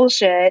is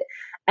bullshit.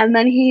 And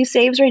then he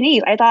saves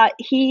Rhaenys. I thought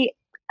he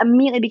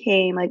immediately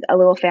became like a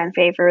little fan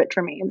favorite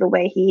for me, the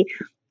way he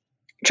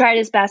tried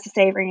his best to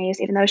save Rhaenys,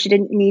 even though she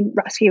didn't need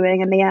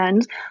rescuing in the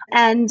end.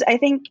 And I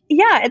think,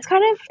 yeah, it's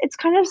kind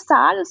of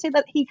sad to say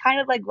that he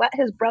kind of like let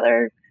his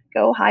brother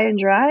go high and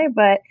dry,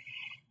 but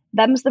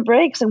them's the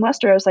breaks in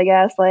Westeros, I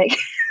guess. Like,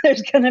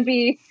 there's gonna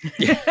be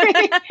you're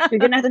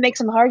gonna have to make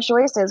some hard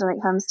choices when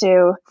it comes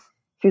to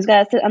who's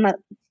got to sit on that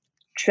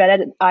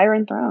dreaded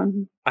Iron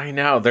Throne. I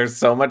know. There's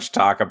so much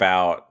talk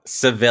about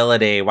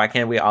civility. Why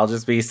can't we all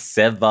just be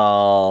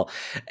civil?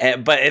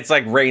 But it's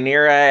like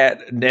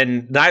Rhaenyra,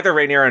 and neither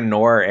Rhaenyra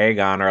nor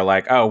Aegon are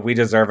like, oh, we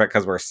deserve it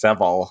because we're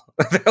civil.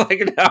 They're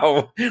like,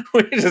 no,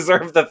 we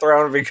deserve the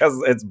throne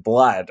because it's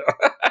blood.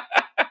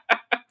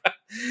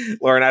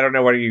 Lauren, I don't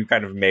know what you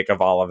kind of make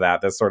of all of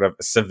that, this sort of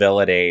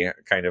civility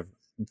kind of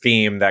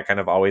theme that kind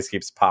of always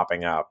keeps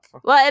popping up.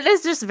 Well, it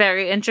is just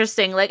very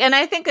interesting. Like, and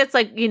I think it's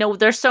like, you know,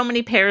 there's so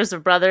many pairs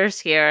of brothers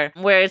here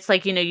where it's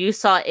like, you know, you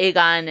saw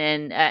Aegon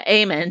and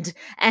Aemond,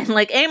 and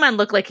like Aemond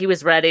looked like he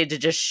was ready to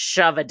just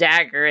shove a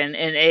dagger in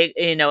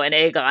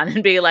Aegon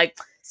and be like,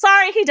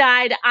 sorry, he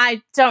died.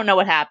 I don't know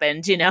what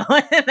happened, you know,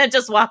 and then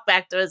just walk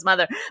back to his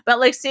mother. But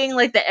like seeing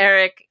like the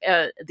Eric,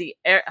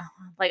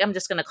 like I'm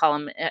just going to call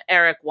him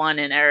Eric 1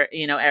 and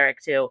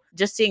Eric 2,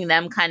 just seeing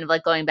them kind of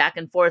like going back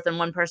and forth, and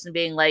one person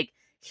being like,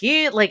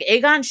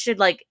 Aegon should,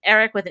 like,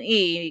 Eric with an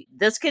E,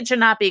 this kid should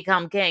not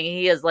become king.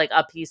 He is like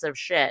a piece of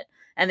shit.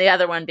 And the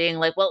other one being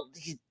like, well,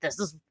 this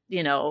is,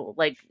 you know,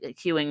 like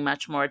hewing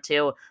much more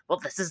to, well,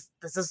 this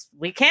is,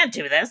 we can't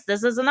do this.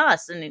 This isn't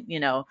us. And, you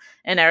know,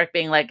 and Eric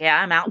being like,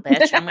 yeah, I'm out,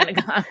 bitch. I'm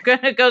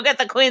gonna go get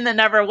the queen that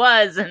never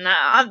was. And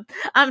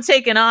I'm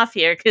taking off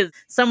here because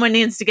someone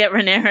needs to get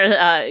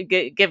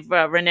Rhaenyra, give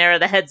Rhaenyra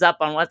the heads up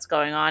on what's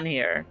going on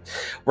here.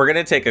 We're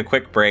going to take a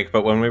quick break,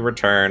 but when we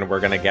return,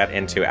 we're going to get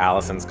into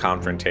Alicent's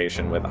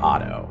confrontation with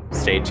Otto.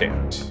 Stay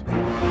tuned.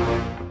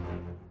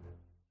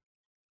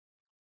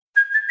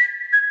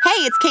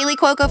 Hey, it's Kaylee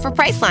Cuoco for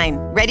Priceline.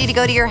 Ready to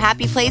go to your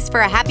happy place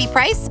for a happy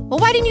price? Well,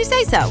 why didn't you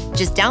say so?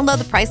 Just download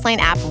the Priceline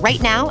app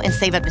right now and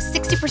save up to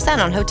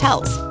 60% on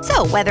hotels.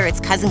 So whether it's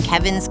Cousin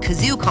Kevin's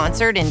Kazoo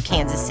Concert in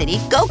Kansas City,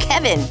 go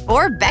Kevin,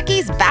 or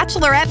Becky's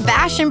Bachelorette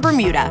Bash in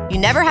Bermuda, you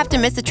never have to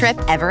miss a trip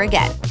ever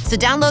again. So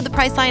download the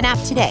Priceline app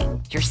today.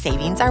 Your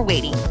savings are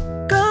waiting.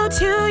 Go to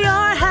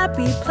your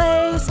happy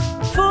place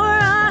for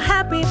a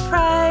happy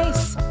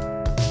price.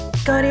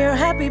 Go to your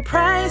happy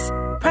price,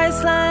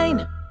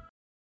 Priceline.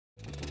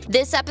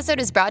 This episode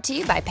is brought to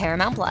you by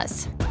Paramount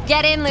Plus.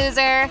 Get in,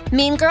 loser!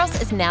 Mean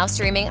Girls is now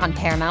streaming on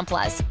Paramount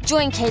Plus.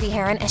 Join Katie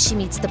Heron as she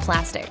meets the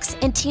plastics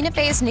in Tina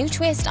Fey's new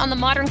twist on the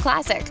modern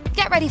classic.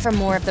 Get ready for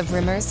more of the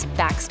rumors,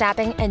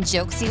 backstabbing, and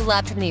jokes you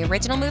loved from the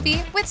original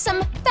movie with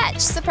some fetch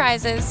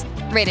surprises.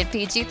 Rated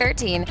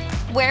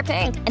PG-13. Wear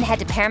pink and head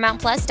to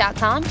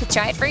ParamountPlus.com to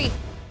try it free.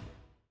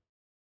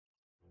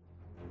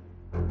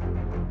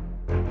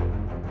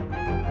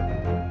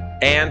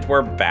 And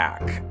we're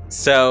back.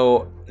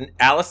 So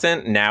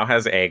Alicent now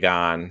has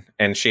Aegon,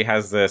 and she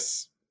has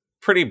this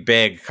pretty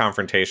big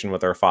confrontation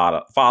with her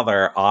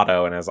father,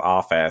 Otto, in his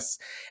office.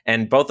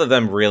 And both of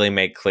them really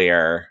make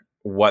clear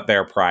what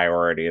their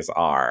priorities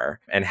are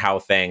and how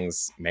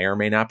things may or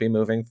may not be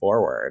moving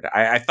forward.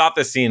 I thought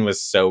the scene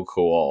was so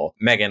cool.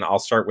 Megan, I'll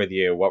start with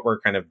you. What were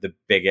kind of the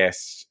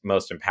biggest,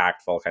 most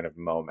impactful kind of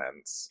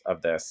moments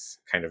of this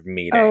kind of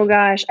meeting? Oh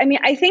gosh. I mean,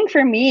 I think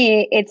for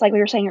me, it's like we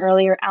were saying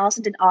earlier,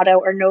 Alicent and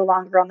Otto are no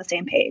longer on the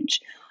same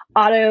page.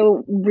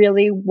 Otto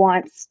really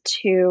wants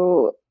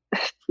to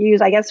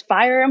use, I guess,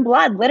 fire and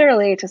blood,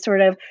 literally, to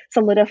sort of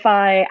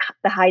solidify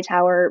the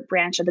Hightower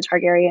branch of the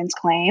Targaryens'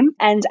 claim.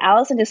 And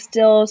Alicent is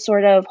still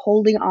sort of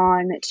holding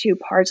on to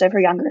parts of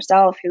her younger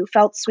self who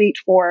felt sweet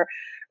for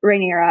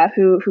Rhaenyra,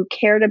 who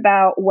cared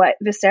about what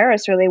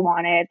Viserys really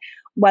wanted.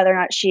 Whether or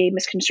not she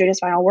misconstrued his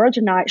final words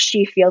or not,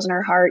 she feels in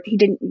her heart he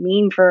didn't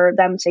mean for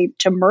them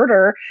to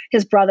murder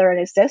his brother and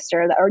his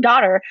sister or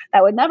daughter.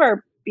 That would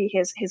never be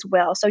his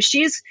will. So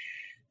she's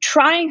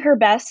trying her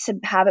best to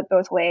have it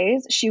both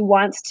ways. She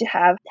wants to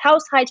have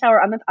House Hightower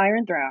on the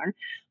Iron Throne,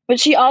 but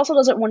she also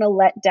doesn't want to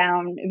let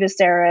down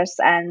Viserys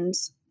and,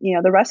 you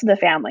know, the rest of the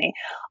family.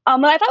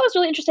 What I thought was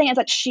really interesting is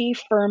that she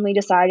firmly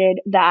decided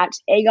that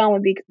Aegon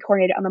would be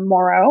coronated on the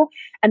morrow,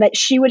 and that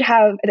he would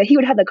have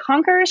the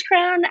Conqueror's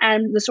crown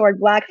and the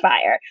sword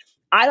Blackfyre.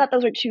 I thought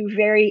those were two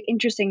very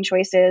interesting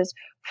choices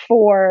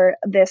for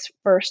this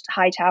first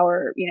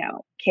Hightower,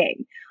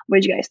 king.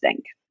 What did you guys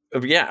think?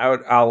 Yeah,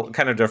 I'll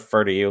kind of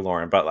defer to you,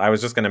 Lauren, but I was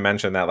just going to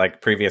mention that,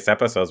 like previous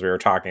episodes, we were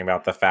talking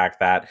about the fact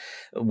that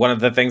one of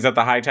the things that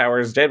the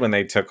Hightowers did when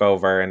they took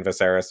over and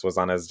Viserys was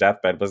on his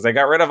deathbed was they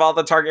got rid of all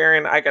the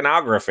Targaryen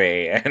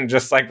iconography and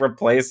just like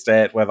replaced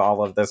it with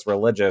all of this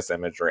religious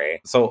imagery.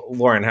 So,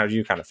 Lauren, how do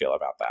you kind of feel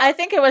about that? I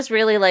think it was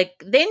really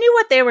like they knew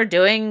what they were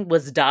doing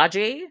was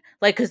dodgy,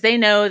 like because they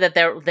know that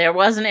there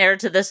was an heir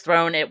to this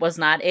throne. It was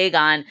not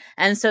Aegon,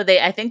 and so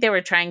I think they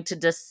were trying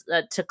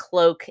to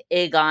cloak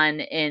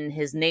Aegon in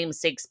his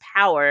namesake's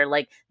power.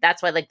 Like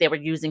that's why like they were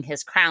using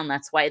his crown.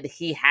 That's why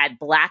he had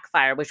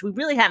Blackfire, which we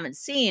really haven't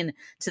seen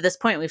to this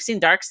point. We've seen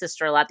Dark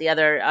Sister a lot, the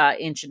other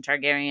ancient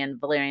Targaryen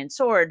Valyrian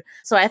sword.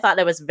 So I thought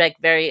it was like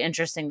very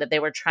interesting that they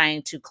were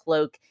trying to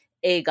cloak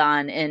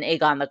Aegon and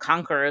Aegon the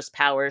Conqueror's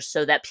powers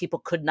so that people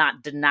could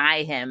not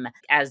deny him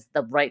as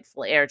the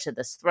rightful heir to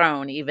this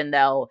throne, even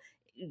though,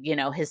 you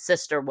know, his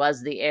sister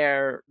was the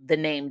heir, the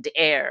named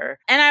heir.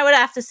 And I would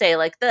have to say,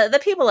 like, the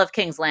people of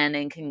King's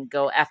Landing can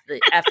go F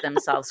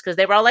themselves, because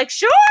they were all like,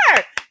 sure,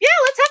 yeah,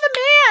 let's have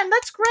a man,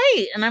 that's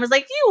great. And I was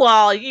like,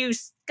 you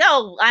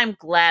go, I'm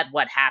glad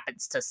what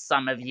happens to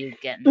some of you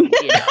getting,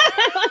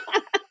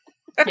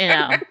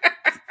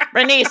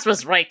 Rhaenys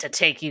was right to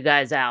take you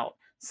guys out,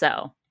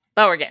 so...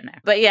 But we're getting there.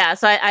 But yeah,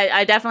 so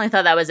I definitely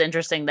thought that was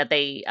interesting that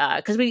they,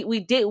 because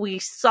we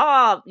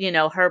saw,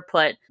 her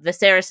put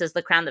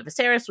the crown that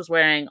Viserys was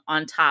wearing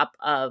on top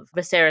of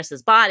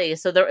Viserys's body.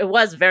 So it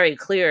was very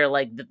clear,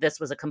 like, that this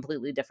was a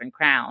completely different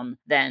crown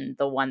than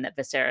the one that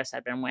Viserys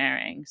had been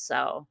wearing.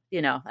 So,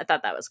 I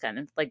thought that was kind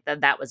of like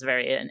that was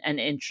very an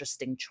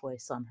interesting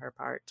choice on her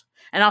part.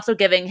 And also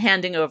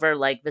handing over,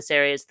 like,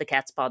 Viserys the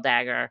cat's paw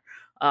dagger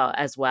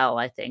as well,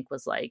 I think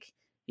was like,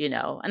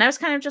 and I was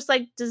kind of just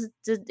like, did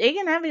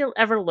Aegon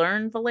ever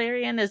learn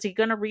Valyrian? Is he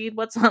going to read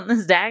what's on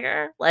this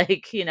dagger?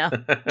 Like,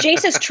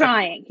 Jace is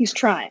trying. He's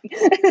trying.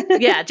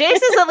 Yeah, Jace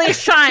is at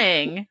least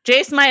trying.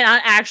 Jace might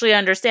not actually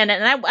understand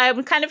it. And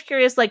I'm kind of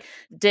curious, like,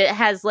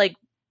 has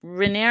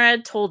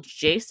Rhaenyra told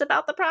Jace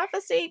about the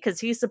prophecy?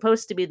 Because he's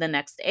supposed to be the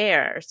next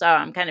heir. So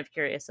I'm kind of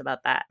curious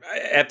about that.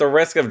 At the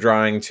risk of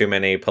drawing too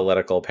many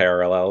political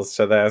parallels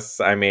to this,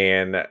 I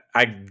mean,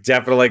 I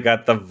definitely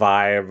got the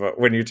vibe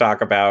when you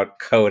talk about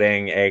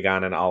coding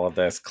Aegon and all of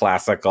this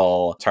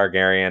classical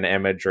Targaryen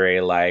imagery,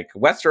 like,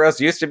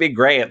 Westeros used to be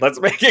great. Let's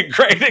make it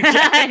great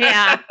again.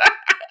 Yeah.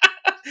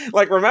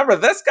 Like, remember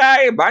this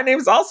guy? My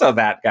name's also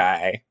that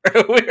guy.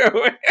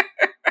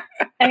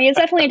 I mean, it's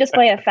definitely a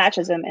display of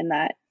fascism in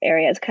that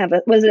area. It's kind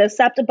of was it a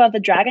sept above the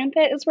Dragon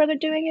Pit is where they're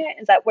doing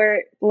it? Is that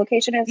where the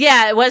location is?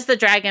 Yeah, it was the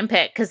Dragon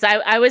Pit, because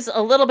I was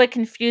a little bit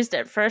confused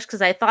at first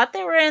because I thought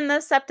they were in the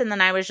sept, and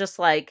then I was just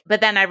like,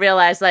 but then I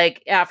realized,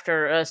 like,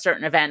 after a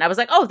certain event, I was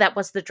like, oh, that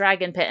was the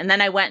Dragon Pit. And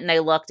then I went and I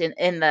looked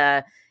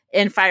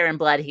in Fire and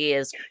Blood, he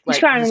is like,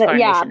 his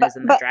coronation is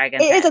in the Dragon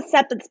Pit. It is a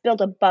sept that's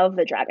built above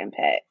the Dragon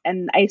Pit,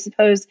 and I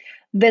suppose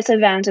this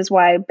event is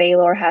why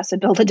Baelor has to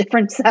build a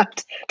different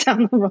sept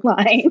down the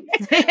line.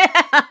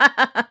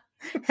 Yeah.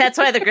 That's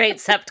why the Great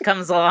Sept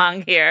comes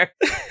along here.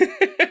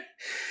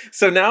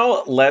 So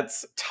now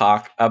let's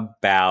talk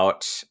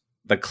about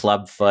the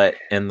clubfoot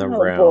in the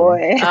room.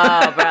 Boy.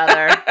 Oh,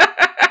 brother.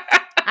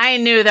 I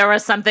knew there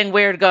was something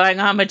weird going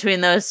on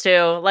between those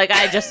two. Like,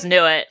 I just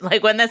knew it.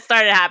 Like, when this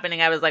started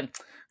happening, I was like,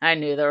 I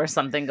knew there was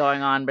something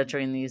going on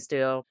between these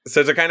two.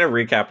 So to kind of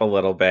recap a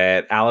little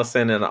bit,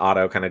 Alicent and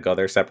Otto kind of go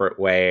their separate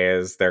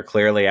ways. They're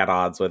clearly at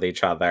odds with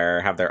each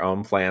other, have their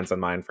own plans in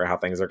mind for how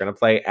things are going to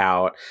play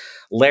out.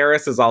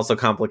 Larys is also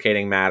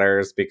complicating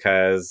matters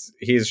because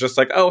he's just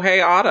like, oh, hey,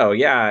 Otto,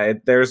 yeah,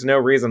 there's no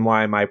reason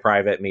why my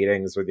private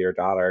meetings with your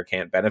daughter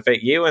can't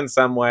benefit you in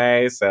some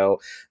way. So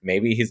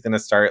maybe he's going to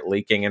start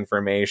leaking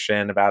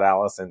information about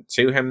Alicent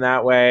to him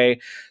that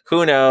way.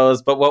 Who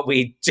knows? But what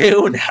we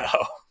do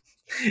know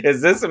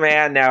is this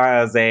man now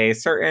has a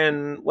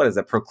certain,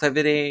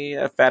 proclivity,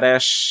 a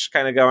fetish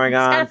kind of going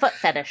on. He's got a foot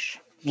fetish.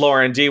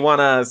 Lauren, do you want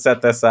to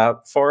set this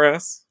up for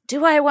us?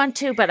 Do I want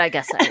to? But I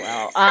guess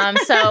I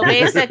will. So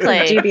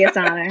basically, dubious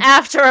honor.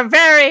 After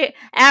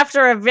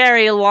a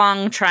very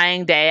long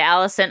trying day,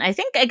 Alicent,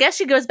 I guess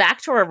she goes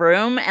back to her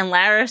room and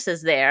Larys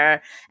is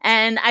there.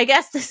 And I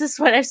guess this is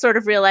what I sort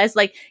of realized,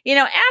 like,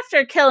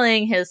 after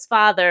killing his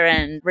father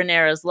and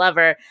Rhaenyra's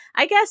lover,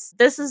 I guess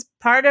this is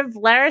part of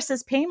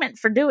Larys's payment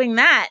for doing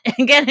that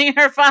and getting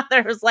her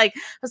father. Was like,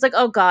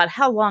 oh God,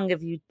 how long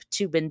have you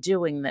two been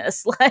doing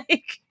this?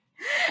 Like.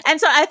 And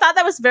so I thought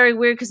that was very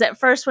weird because at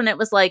first when it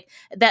was like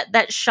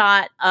that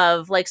shot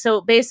of like, so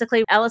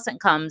basically Alicent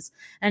comes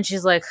and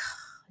she's like,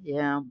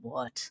 yeah,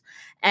 what?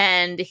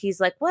 And he's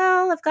like,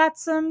 well, I've got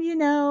some,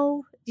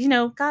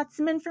 got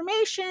some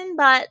information,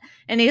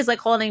 and he's like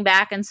holding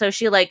back. And so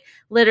she like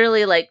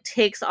literally like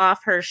takes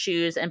off her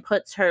shoes and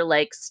puts her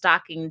like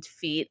stockinged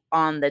feet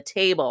on the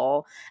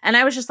table. And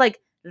I was just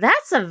like,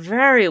 that's a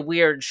very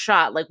weird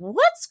shot. Like,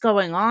 what's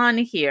going on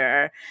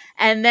here?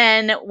 And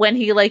then when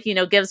he, like, you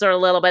know, gives her a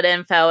little bit of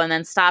info and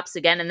then stops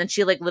again, and then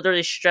she, like,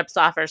 literally strips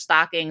off her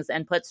stockings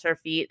and puts her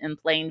feet in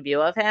plain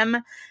view of him.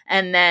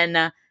 And then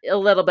a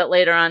little bit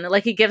later on,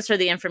 like, he gives her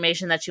the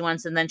information that she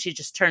wants, and then she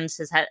just turns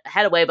his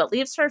head away, but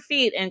leaves her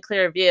feet in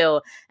clear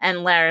view. And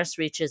Larys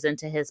reaches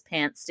into his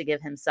pants to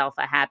give himself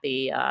a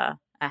happy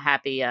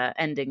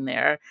ending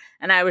there.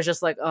 And I was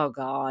just like, oh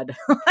God,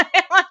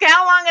 like,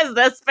 how long has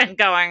this been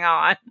going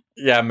on?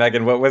 Yeah,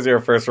 Megan, what was your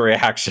first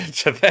reaction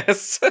to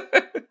this?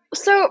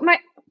 So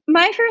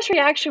my first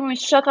reaction when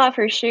she took off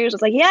her shoes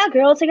was like, yeah,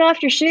 girl, take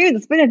off your shoes.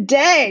 It's been a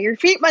day. Your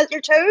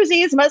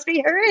toesies must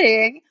be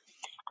hurting.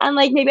 And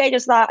like, maybe I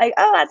just thought like,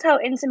 oh, that's how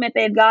intimate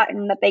they've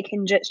gotten,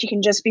 that she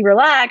can just be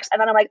relaxed.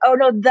 And then I'm like, oh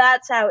no,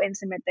 that's how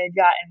intimate they've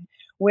gotten,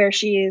 where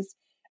she's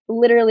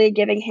literally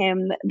giving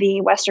him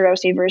the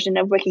Westerosi version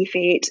of Wiki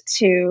Feet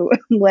to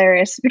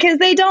Larys, because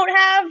they don't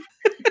have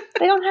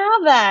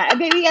that.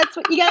 Maybe that's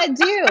what you gotta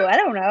do. I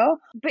don't know.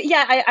 But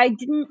yeah, I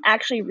didn't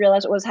actually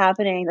realize what was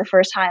happening the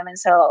first time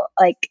until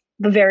like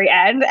the very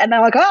end. And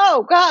I'm like,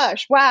 oh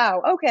gosh,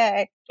 wow,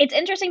 okay. It's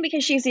interesting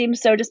because she seems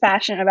so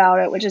dispassionate about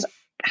it, which is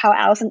how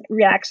Alicent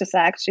reacts to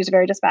sex. She's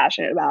very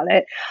dispassionate about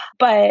it.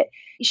 But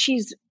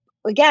she's,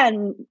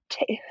 again,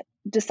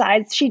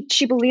 decides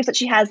she believes that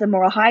she has the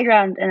moral high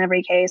ground in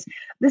every case.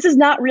 This is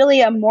not really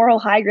a moral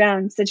high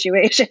ground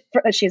situation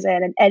that she's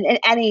in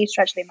any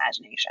stretch of the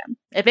imagination.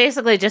 It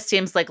basically just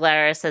seems like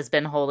Larys has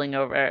been holding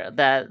over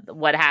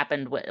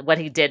what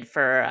he did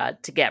for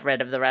to get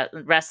rid of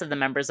the rest of the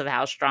members of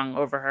House Strong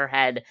over her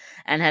head,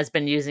 and has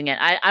been using it.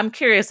 I'm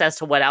curious as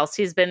to what else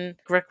he's been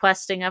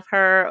requesting of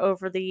her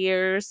over the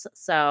years.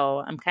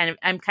 So I'm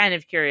kind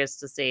of curious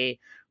to see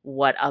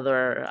what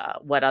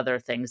other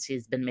things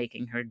he's been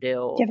making her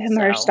do. Give him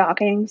her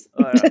stockings.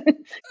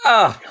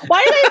 Oh.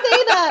 Why did I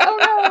say that? Oh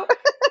no.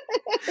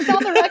 It's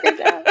on the record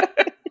now.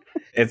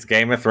 It's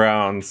Game of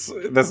Thrones.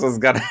 This was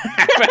gonna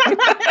happen.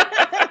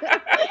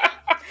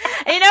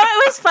 You know,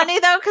 it was funny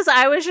though, because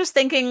I was just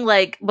thinking,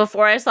 like,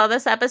 before I saw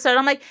this episode,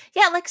 I'm like,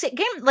 yeah,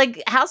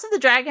 like House of the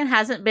Dragon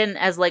hasn't been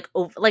as like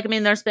I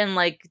mean, there's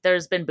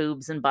been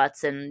boobs and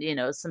butts and, you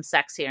know, some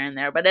sex here and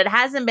there, but it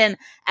hasn't been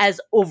as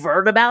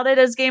overt about it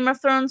as Game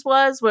of Thrones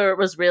was, where it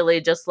was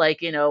really just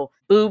like, you know,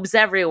 boobs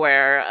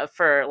everywhere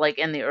for like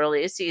in the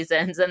early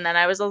seasons. And then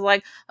I was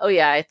like, oh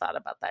yeah, I thought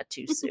about that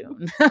too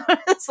soon.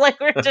 It's like,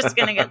 we're just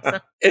gonna get some.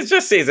 It's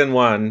just season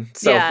 1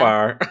 so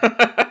far.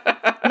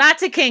 Not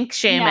to kink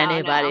shame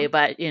anybody,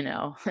 but, you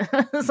know,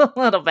 it's a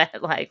little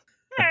bit like,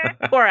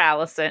 poor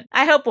Alicent.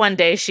 I hope one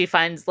day she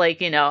finds,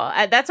 like, you know,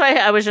 that's why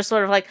I was just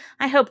sort of like,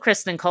 I hope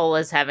Kristen Cole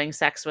is having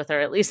sex with her.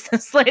 At least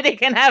this lady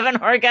can have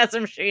an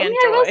orgasm she enjoys.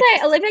 I will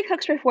say, Olivia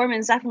Cook's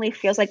performance definitely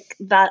feels like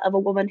that of a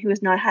woman who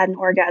has not had an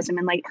orgasm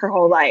in, like, her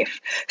whole life.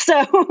 So,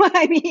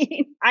 I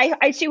mean,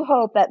 I do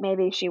hope that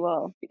maybe she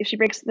will. If she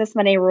breaks this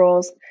many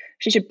rules,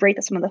 she should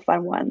break some of the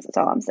fun ones. That's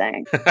all I'm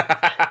saying.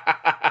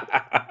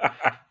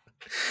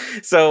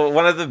 So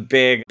one of the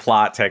big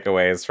plot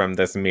takeaways from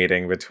this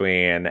meeting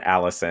between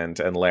Alicent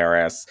and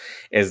Larys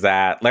is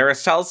that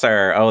Larys tells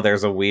her, oh,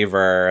 there's a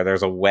weaver,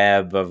 there's a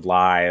web of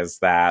lies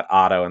that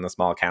Otto and the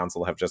Small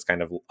Council have just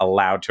kind of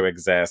allowed to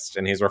exist.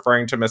 And he's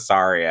referring to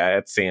Mysaria,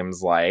 it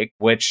seems like,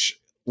 which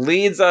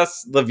leads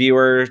us, the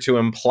viewer, to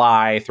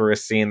imply through a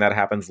scene that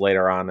happens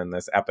later on in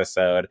this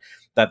episode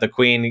that the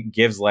Queen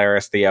gives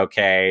Larys the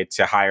okay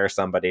to hire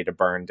somebody to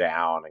burn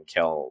down and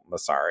kill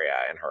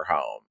Mysaria in her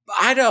home.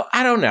 I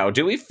don't know.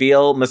 Do we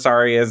feel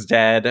Mysaria is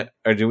dead,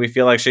 or do we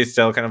feel like she's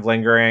still kind of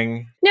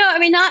lingering? No, I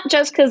mean, not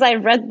just because I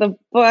read the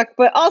book,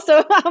 but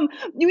also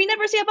we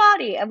never see a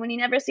body. And when you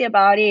never see a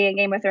body in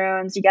Game of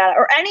Thrones, you gotta,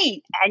 or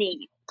any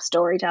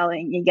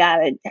storytelling, you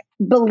gotta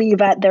believe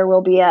that there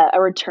will be a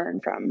return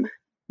from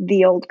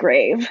the old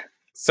grave.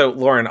 So,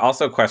 Lauren,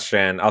 also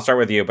question, I'll start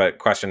with you, but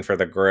question for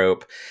the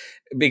group.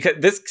 Because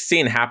this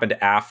scene happened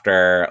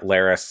after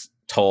Larys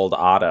told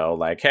Otto,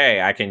 like,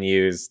 hey, I can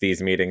use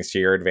these meetings to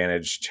your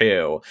advantage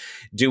too.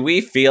 Do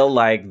we feel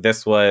like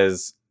this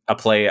was a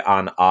play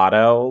on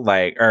Otto,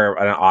 like, or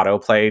an Otto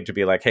play to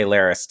be like, hey,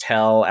 Larys,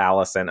 tell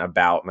Alicent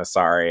about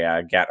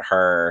Mysaria, get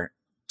her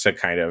to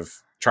kind of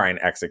try and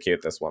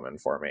execute this woman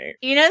for me.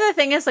 You know, the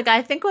thing is, like,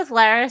 I think with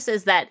Larys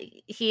is that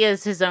he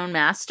is his own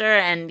master,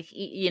 and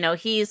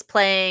he's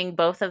playing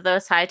both of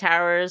those high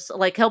towers.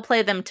 Like, he'll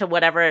play them to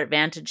whatever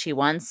advantage he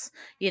wants,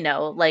 you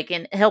know, like,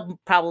 and he'll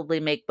probably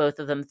make both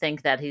of them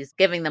think that he's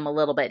giving them a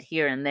little bit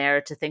here and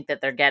there to think that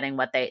they're getting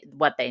what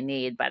they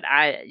need. But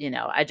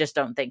I just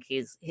don't think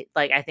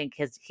I think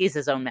he's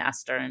his own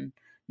master and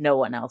no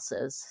one else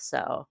is.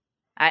 So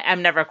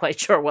I'm never quite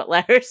sure what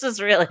Larys is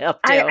really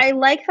up to. I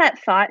like that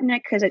thought,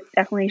 Nick, because it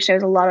definitely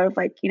shows a lot of,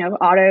 like, you know,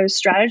 Otto's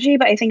strategy.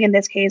 But I think in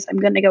this case, I'm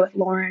going to go with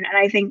Lauren. And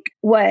I think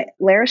what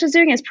Larys is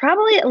doing is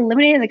probably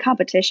eliminating the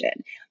competition.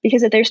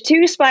 Because if there's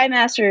 2 spy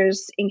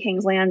masters in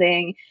King's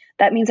Landing,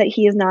 that means that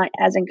he is not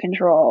as in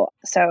control.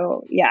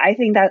 So yeah, I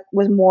think that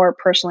was more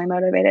personally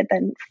motivated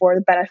than for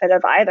the benefit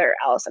of either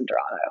Alicent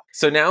Dorado.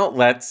 So now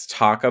let's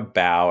talk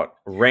about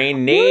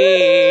Rhaenys,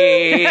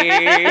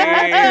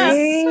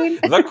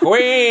 the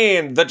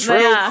queen, the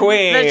true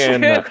queen. The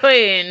true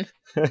queen.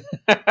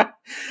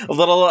 A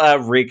little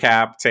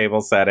recap table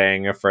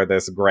setting for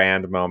this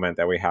grand moment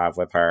that we have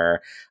with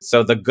her.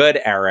 So the good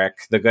Eric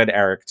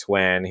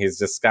twin, he's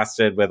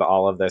disgusted with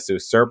all of this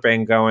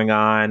usurping going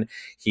on.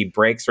 He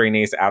breaks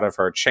Rhaenys out of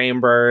her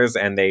chambers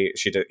and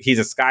he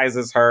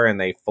disguises her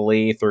and they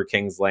flee through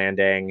King's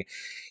Landing.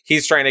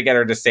 He's trying to get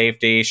her to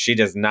safety. She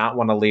does not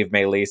want to leave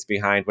Meleys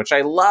behind, which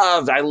I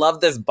loved. I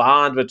love this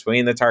bond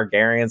between the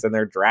Targaryens and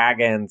their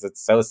dragons.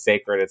 It's so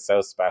sacred. It's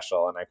so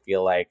special. And I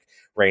feel like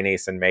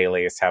Rhaenys and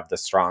Meleys have the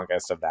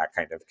strongest of that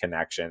kind of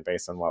connection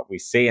based on what we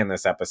see in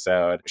this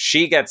episode.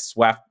 She gets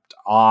swept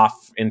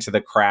off into the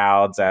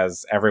crowds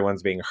as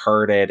everyone's being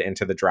herded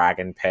into the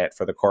dragon pit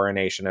for the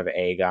coronation of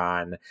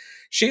Aegon.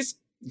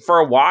 For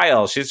a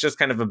while, she's just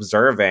kind of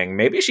observing.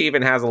 Maybe she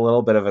even has a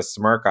little bit of a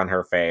smirk on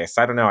her face.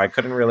 I don't know. I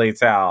couldn't really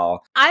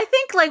tell. I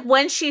think like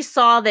when she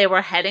saw they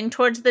were heading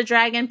towards the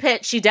dragon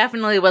pit, she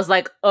definitely was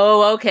like,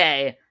 oh,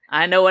 okay.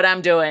 I know what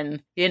I'm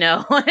doing, you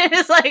know.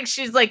 It's like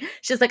she's like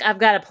I've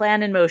got a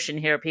plan in motion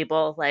here,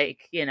 people.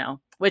 Like, you know,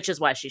 which is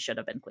why she should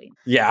have been queen.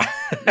 Yeah.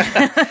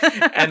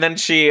 And then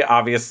she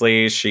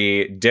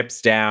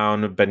dips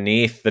down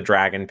beneath the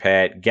dragon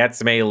pit,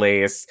 gets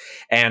Meleys,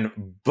 and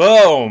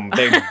boom,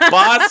 they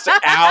bust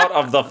out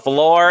of the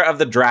floor of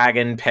the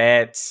dragon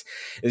pit.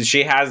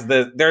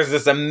 There's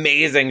this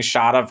amazing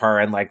shot of her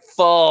in like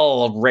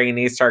full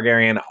Rhaenys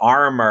Targaryen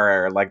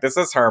armor. Like this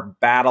is her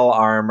battle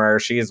armor.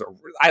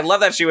 I love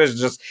that she was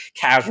just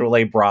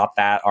casually brought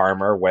that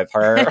armor with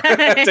her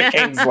to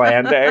King's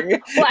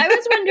Landing. Well, I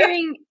was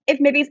wondering if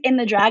maybe it's in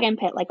the dragon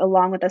pit, like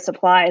along with the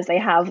supplies, they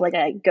have like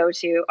a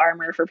go-to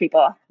armor for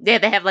people. Yeah,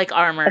 they have like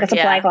armor. Like a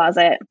supply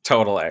closet.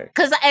 Totally.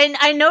 Because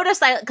I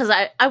noticed that, because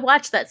I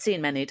watched that scene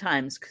many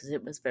times because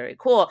it was very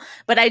cool.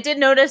 But I did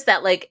notice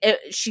that like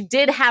she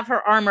did have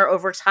her armor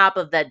over top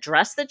of that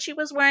dress that she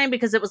was wearing,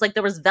 because it was like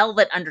there was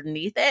velvet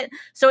underneath it.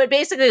 So it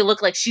basically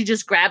looked like she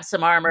just grabbed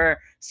some armor,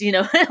 you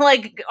know,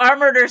 like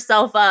armored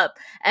herself up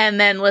and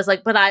then was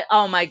like,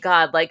 oh my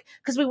God, like,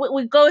 because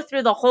we go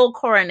through the whole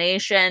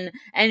coronation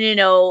and, you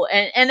know,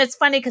 and it's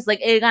funny because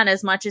like Aegon,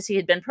 as much as he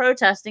had been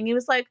protesting, he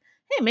was like,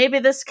 hey, maybe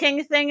this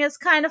king thing is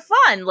kind of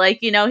fun. Like,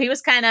 you know, he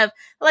was kind of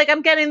like,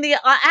 I'm getting the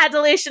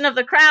adulation of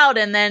the crowd.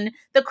 And then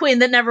the queen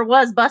that never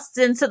was busts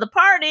into the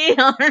party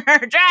on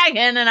her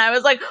dragon. And I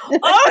was like,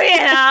 oh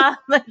yeah,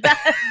 like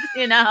that,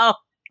 you know.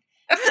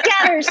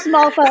 Scatter,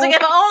 small folk. Like,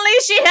 if only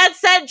she had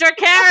said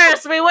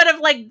Dracarys, we would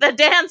have, like, the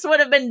dance would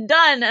have been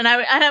done. And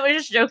I was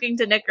just joking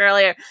to Nick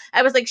earlier.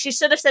 I was like, she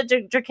should have said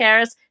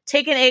Dracarys,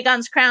 taken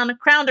Aegon's crown,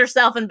 crowned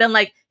herself, and been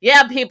like,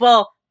 yeah,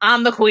 people,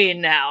 I'm the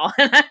queen now.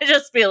 And I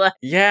just feel like...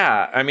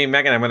 Yeah. I mean,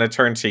 Megan, I'm going to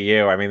turn to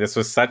you. I mean, this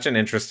was such an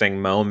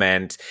interesting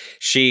moment.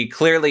 She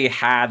clearly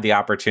had the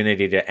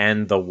opportunity to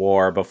end the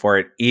war before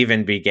it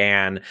even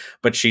began,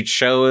 but she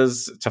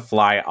chose to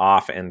fly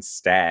off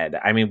instead.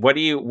 I mean, what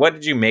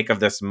did you make of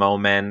this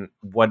moment?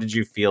 What did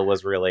you feel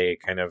was really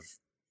kind of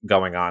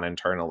going on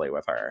internally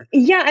with her?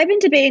 Yeah, I've been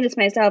debating this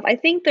myself. I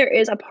think there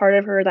is a part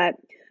of her that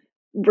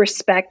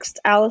respects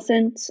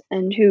Alicent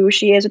and who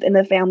she is within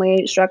the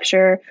family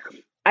structure.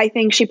 I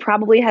think she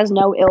probably has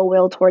no ill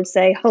will towards,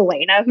 say,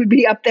 Helena, who'd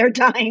be up there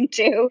dying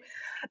too.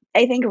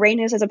 I think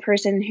Rhaenys is a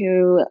person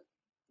who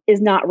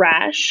is not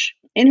rash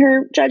in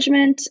her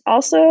judgment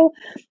also.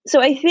 So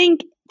I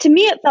think, to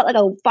me, it felt like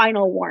a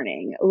final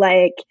warning.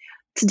 Like,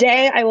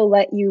 today I will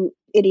let you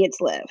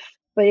idiots live.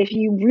 But if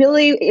you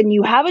really, and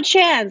you have a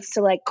chance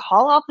to like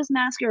call off this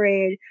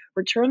masquerade,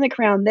 return the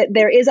crown, that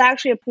there is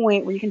actually a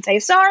point where you can say,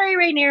 sorry,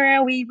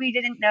 Rhaenyra, we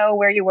didn't know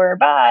where you were,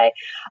 bye.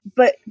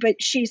 But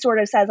she sort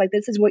of says, like,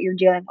 this is what you're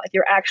dealing with.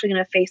 You're actually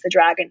going to face the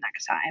dragon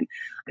next time.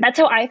 That's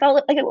how I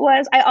felt like it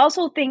was. I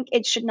also think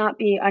it should not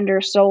be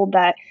undersold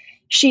that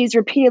she's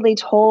repeatedly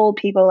told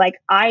people, like,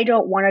 I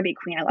don't want to be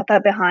queen. I left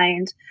that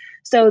behind.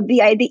 So the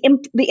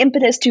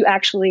impetus to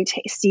actually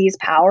seize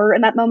power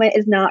in that moment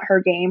is not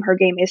her game. Her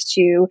game is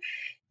to,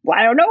 well,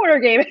 I don't know what her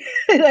game is.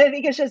 I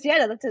think it's just,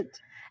 yeah, that's it.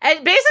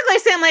 And basically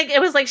saying, like, it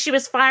was like she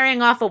was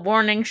firing off a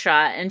warning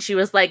shot, and she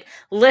was like,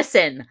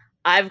 listen,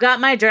 I've got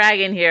my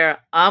dragon here.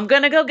 I'm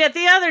going to go get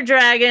the other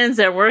dragons,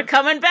 and we're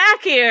coming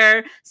back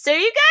here. So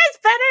you guys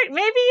better, maybe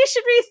you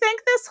should rethink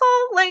this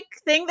whole, like,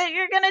 thing that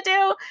you're going to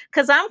do.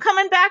 Because I'm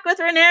coming back with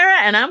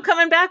Rhaenyra, and I'm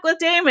coming back with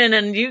Daemon,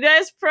 and you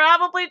guys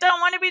probably don't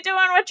want to be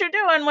doing what you're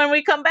doing when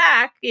we come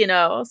back, you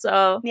know,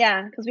 so.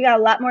 Yeah, because we got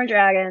a lot more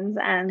dragons.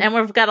 And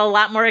we've got a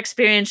lot more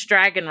experienced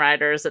dragon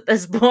riders at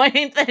this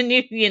point than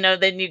you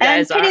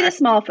guys are. And pity the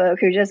small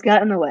folk who just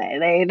got in the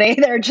way.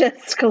 They're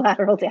just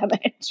collateral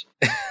damage.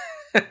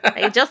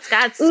 They just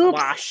got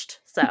squashed.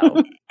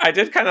 So I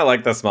did kind of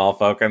like the small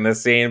folk in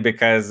this scene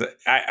because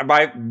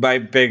my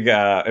big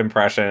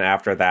impression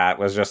after that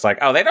was just like,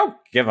 oh, they don't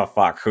give a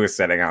fuck who's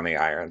sitting on the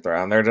Iron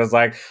Throne. They're just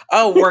like,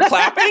 oh, we're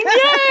clapping?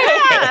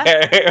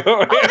 Yay!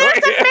 Oh, there's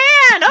a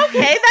man,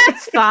 okay,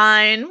 that's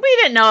fine. We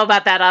didn't know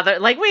about that other,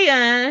 like,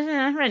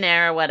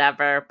 Rhaenyra,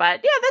 whatever.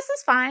 But yeah, this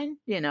is fine,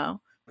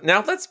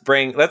 Now let's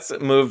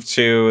move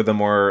to the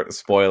more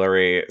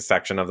spoilery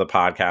section of the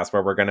podcast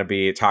where we're going to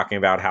be talking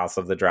about House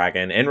of the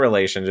Dragon in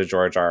relation to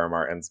George R.R.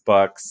 Martin's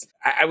books.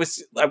 I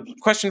was a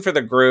question for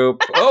the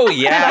group. Oh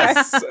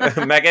yes,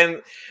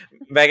 Megan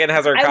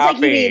has her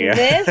copy. Like, you mean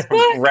this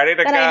book ready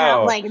to that go. I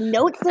have like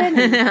notes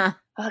in,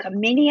 like a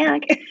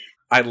maniac.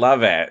 I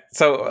love it.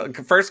 So,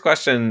 first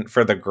question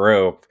for the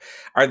group: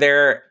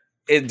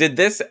 did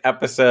this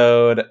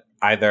episode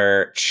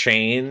either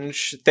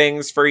change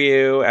things for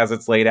you as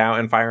it's laid out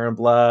in Fire and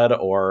Blood,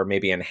 or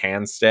maybe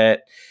enhanced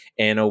it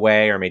in a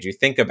way, or made you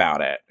think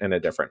about it in a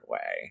different way?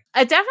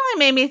 It definitely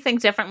made me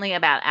think differently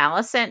about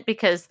Alicent,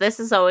 because this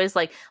is always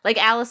like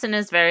Alicent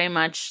is very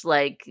much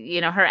like,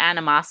 her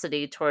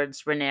animosity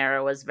towards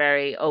Rhaenyra was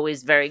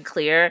always very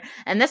clear.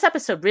 And this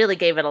episode really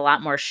gave it a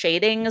lot more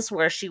shadings,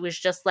 where she was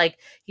just like,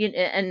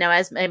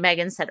 as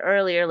Megan said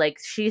earlier, like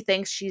she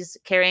thinks she's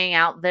carrying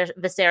out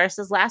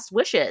Viserys's last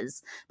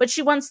wishes, but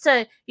she wants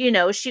to,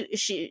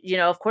 she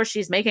of course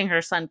she's making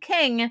her son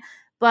king,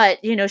 but,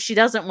 she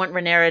doesn't want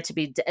Rhaenyra to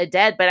be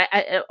dead. But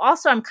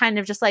I'm kind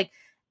of just like,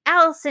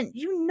 Alicent,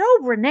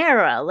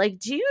 Rhaenyra. Like,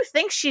 do you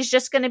think she's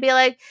just going to be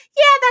like,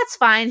 yeah, that's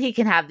fine, he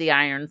can have the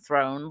Iron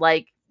Throne?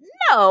 Like,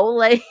 no,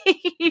 like,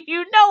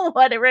 you know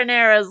what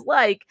Rhaenyra is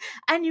like,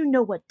 and you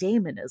know what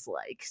Daemon is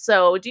like.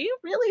 So do you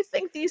really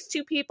think these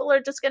two people are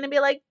just going to be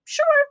like,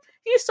 sure,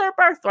 usurp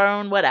our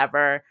throne,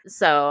 whatever?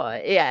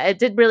 So yeah, it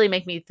did really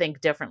make me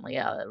think differently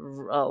a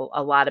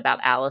lot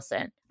about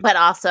Alicent. But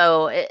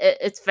also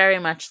it's very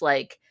much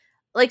like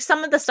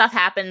some of the stuff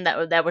happened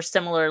that were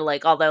similar,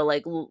 like, although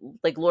like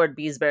Lord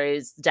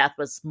Beesbury's death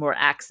was more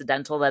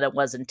accidental than it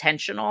was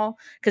intentional,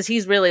 because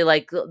he's really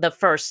like the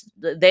first,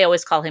 they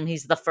always call him,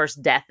 he's the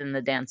first death in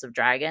the Dance of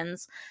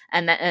Dragons,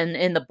 and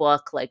in the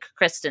book, like,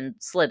 Criston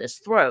slit his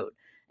throat,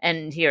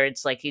 and here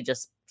it's like he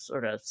just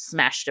sort of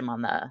smashed him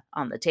on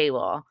the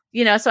table,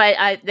 so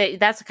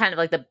that's kind of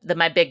like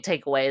my big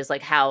takeaway is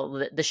like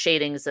how the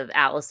shadings of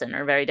Alicent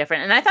are very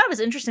different. And I thought it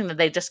was interesting that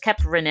they just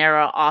kept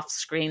Rhaenyra off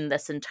screen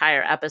this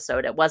entire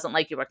episode. It wasn't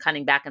like you were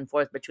cutting back and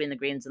forth between the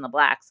greens and the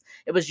blacks.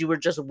 It was, you were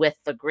just with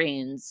the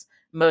greens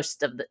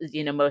most of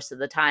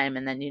the time,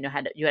 and then you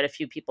had a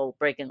few people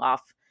breaking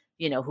off,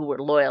 who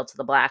were loyal to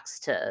the blacks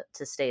to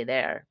stay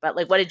there. But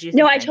like, what did you think?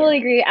 No, I totally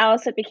agree.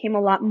 Alicent became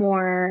a lot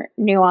more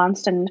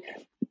nuanced and,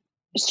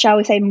 shall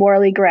we say,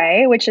 morally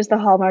gray, which is the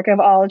hallmark of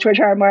all George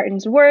R.R.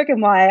 Martin's work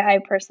and why I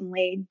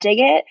personally dig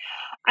it.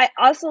 I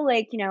also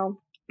like,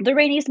 the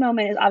Rhaenys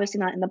moment is obviously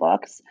not in the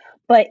books,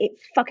 but it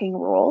fucking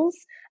rules.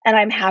 And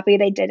I'm happy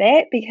they did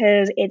it,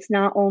 because it's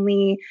not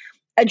only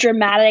a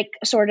dramatic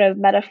sort of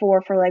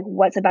metaphor for like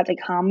what's about to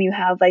come. You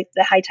have like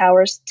the High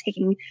Towers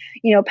taking,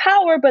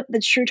 power, but the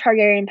true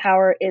Targaryen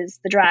power is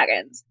the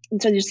dragons.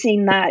 And so just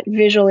seeing that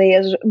visually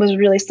was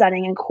really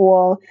stunning and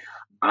cool.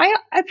 I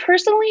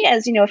personally,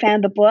 as a fan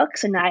of the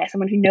books, and as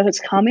someone who knows it's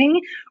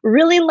coming,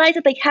 really like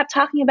that they kept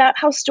talking about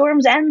how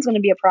Storm's End is going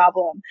to be a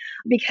problem,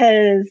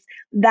 because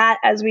that,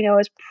 as we know,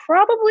 is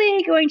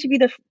probably going to be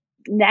the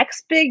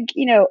next big,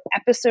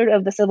 episode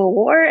of the Civil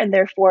War, and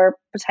therefore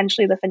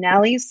potentially the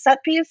finale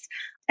set piece.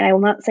 And I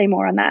will not say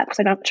more on that, because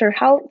I'm not sure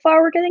how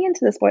far we're getting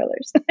into the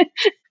spoilers.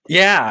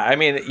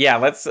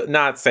 Let's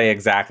not say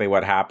exactly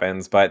what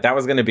happens, but that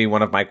was going to be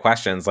one of my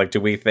questions. Like,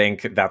 do we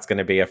think that's going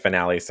to be a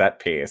finale set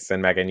piece?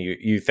 And Megan,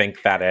 you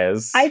think that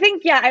is? I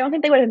think, I don't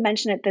think they would have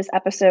mentioned it this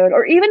episode,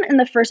 or even in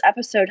the first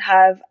episode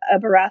have a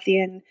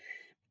Baratheon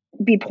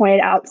be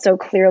pointed out so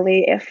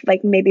clearly, if like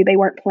maybe they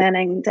weren't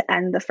planning to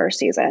end the first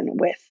season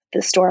with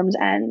the Storm's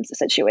End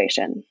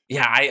situation.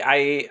 Yeah,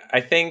 I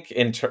think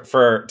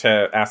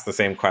to ask the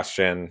same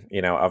question,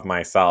 of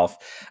myself,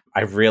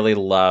 I really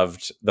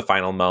loved the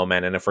final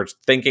moment. And if we're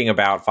thinking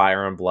about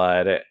Fire and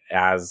Blood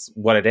as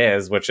what it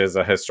is, which is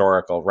a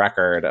historical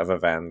record of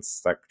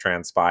events that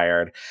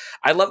transpired,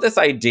 I love this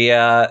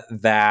idea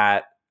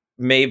that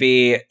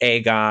maybe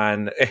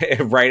Aegon,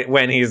 right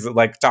when he's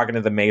like talking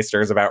to the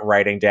maesters about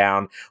writing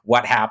down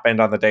what happened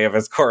on the day of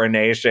his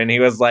coronation,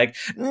 he was like,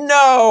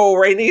 "No,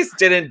 Rhaenys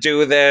didn't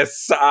do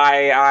this.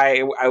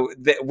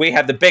 We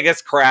had the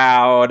biggest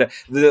crowd.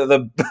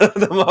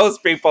 The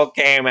most people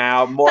came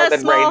out, more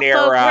than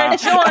Rhaenyra.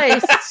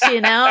 Rejoiced,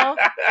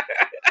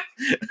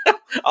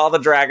 All the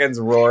dragons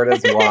roared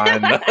as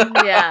one."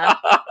 Yeah.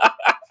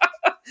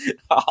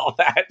 All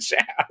that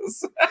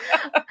jazz.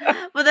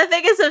 But the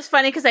thing is, it's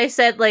funny because I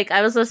said, like,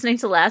 I was listening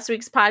to last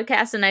week's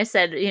podcast and I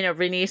said,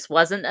 Rhaenys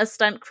wasn't a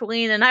stunt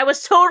queen, and I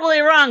was totally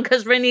wrong,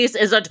 because Rhaenys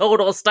is a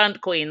total stunt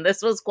queen.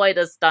 This was quite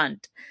a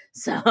stunt.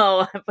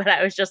 So, but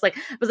I was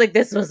like,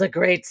 this was a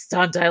great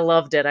stunt. I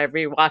loved it. I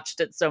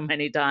rewatched it so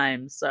many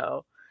times.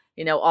 So,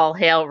 all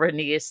hail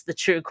Rhaenys, the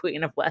true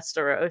queen of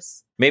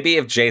Westeros. Maybe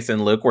if Jace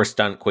and Luke were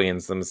stunt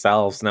queens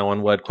themselves, no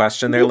one would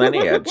question their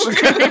lineage.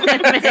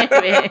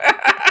 Maybe.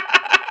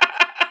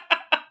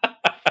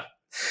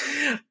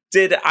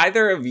 Did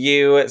either of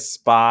you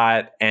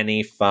spot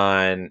any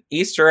fun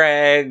Easter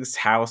eggs,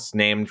 house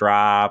name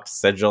drops,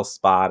 sigil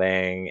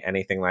spotting,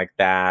 anything like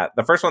that?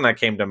 The first one that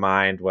came to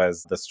mind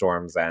was the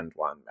Storm's End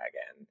one,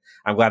 Megan.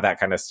 I'm glad that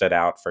kind of stood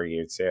out for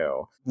you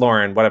too.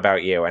 Lauren, what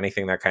about you?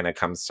 Anything that kind of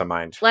comes to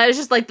mind? Well, I was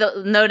just like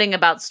noting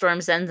about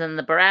Storm's End and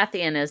the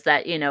Baratheon is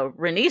that,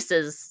 Rhaenys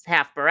is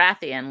half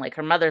Baratheon, like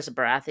her mother's a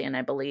Baratheon,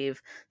 I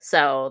believe.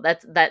 So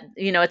that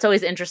it's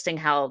always interesting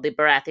how the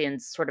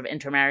Baratheons sort of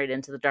intermarried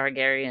into the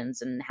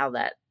Targaryens and how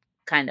that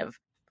kind of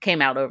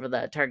came out over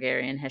the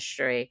Targaryen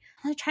history.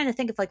 I'm trying to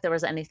think if like there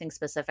was anything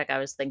specific I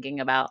was thinking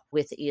about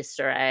with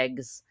Easter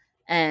eggs.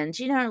 And,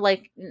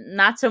 like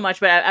not so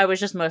much, but I was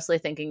just mostly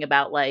thinking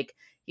about like,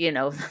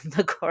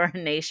 the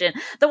coronation.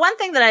 The one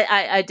thing that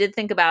I did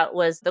think about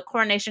was the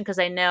coronation, because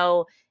I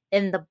know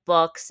in the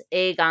books,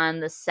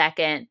 Aegon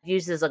II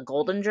uses a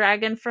golden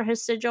dragon for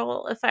his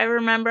sigil, if I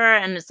remember.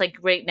 And it's like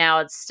right now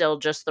it's still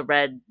just the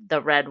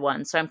red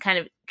one. So I'm kind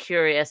of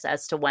curious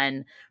as to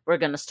when we're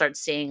going to start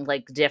seeing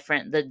like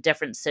the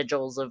different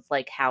sigils of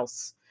like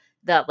house,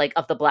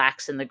 of the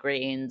blacks and the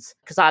greens,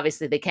 because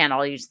obviously they can't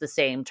all use the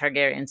same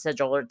Targaryen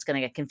sigil or it's going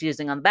to get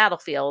confusing on the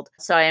battlefield.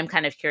 So I am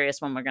kind of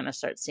curious when we're going to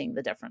start seeing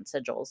the different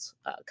sigils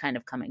kind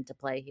of coming to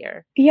play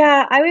here.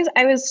 Yeah, I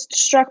was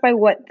struck by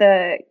what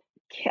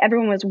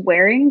everyone was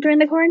wearing during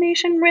the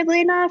coronation, weirdly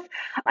enough.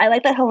 I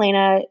like that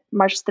Helaena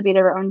marches to the beat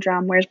of her own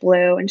drum, wears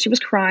blue, and she was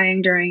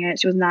crying during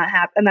it. She was not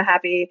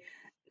happy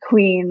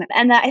queen.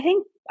 And that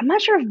I'm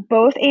not sure if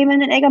both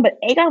Aemon and Aegon, but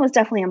Aegon was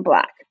definitely in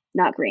black,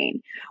 not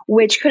green,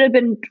 which could have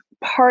been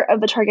part of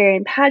the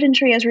Targaryen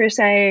pageantry, as we were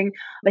saying,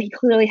 but he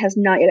clearly has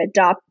not yet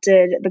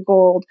adopted the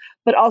gold.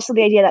 But also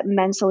the idea that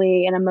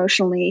mentally and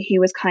emotionally he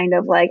was kind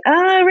of like,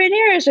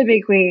 Rhaenyra should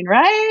be queen,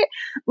 right?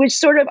 Which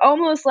sort of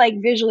almost like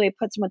visually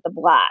puts him with the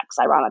blacks,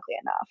 ironically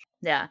enough.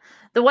 Yeah.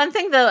 The one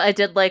thing though I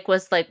did like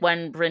was like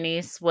when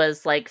Rhaenys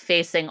was like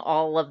facing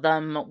all of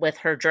them with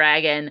her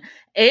dragon,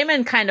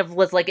 Aemon kind of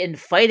was like in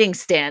fighting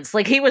stance.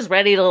 Like he was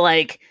ready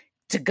to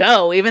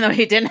go, even though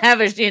he didn't have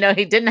he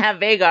didn't have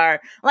Vhagar.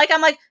 Like, I'm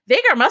like,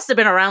 Vhagar must have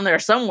been around there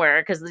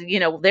somewhere because,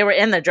 they were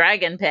in the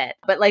dragon pit.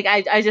 But like,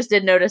 I just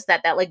did notice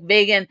that like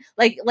Vagan,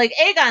 like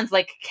Aegon's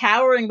like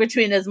cowering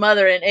between his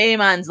mother and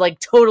Aemon's like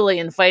totally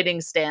in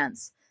fighting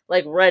stance,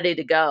 like ready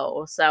to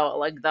go. So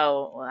like,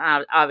 though,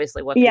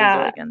 obviously what can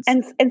you do against?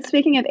 And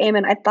speaking of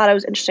Aemon, I thought it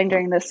was interesting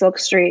during the Silk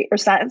Street or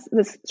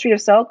the Street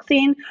of Silk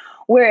scene,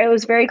 where it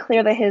was very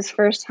clear that his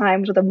first time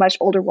was with a much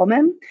older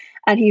woman.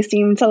 And he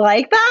seemed to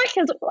like that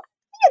because,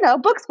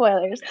 book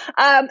spoilers.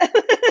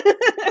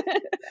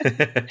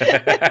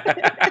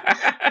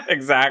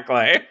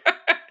 Exactly.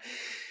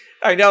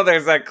 I know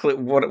there's that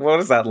what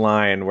is that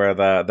line where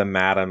the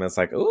madam is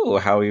like, "Ooh,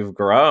 how you've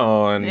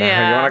grown.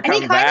 Yeah. You want to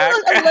come back?"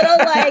 And he kind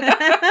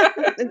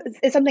of looks a little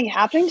like, is something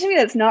happening to me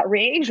that's not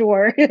rage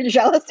or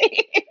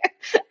jealousy?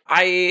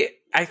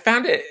 I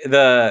found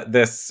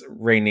this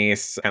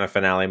Rhaenys kind of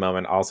finale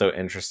moment also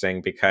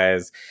interesting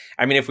because,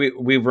 I mean, if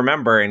we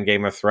remember in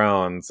Game of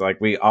Thrones,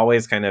 like we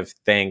always kind of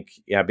think,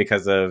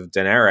 because of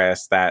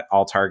Daenerys, that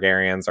all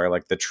Targaryens are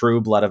like the true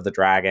blood of the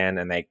dragon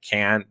and they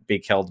can't be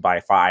killed by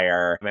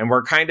fire. And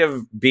we're kind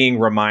of being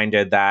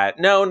reminded that,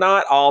 no,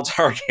 not all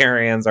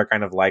Targaryens are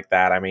kind of like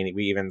that. I mean,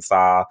 we even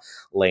saw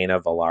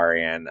Laena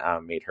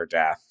Velaryon meet her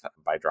death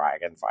by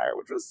dragon fire,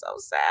 which was so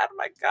sad.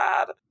 My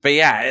God. But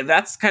yeah,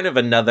 that's kind of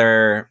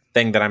another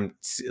thing that I'm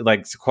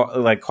like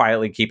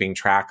quietly keeping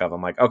track of.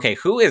 I'm like, okay,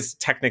 who is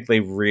technically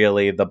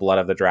really the blood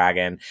of the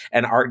dragon?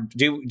 And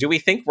do we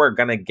think we're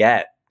gonna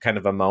get kind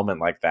of a moment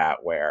like that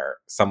where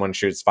someone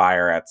shoots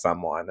fire at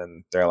someone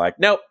and they're like,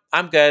 nope,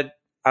 I'm good,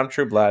 I'm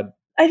true blood?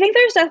 I think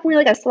there's definitely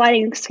like a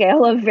sliding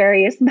scale of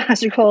various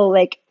magical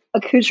like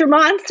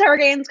accoutrements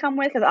Targaryens come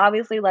with, because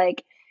obviously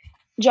like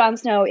Jon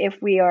Snow,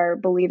 if we are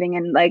believing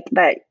in like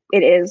that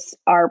it is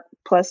R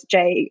plus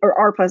J or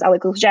R plus L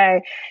equals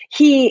J,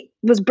 he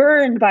was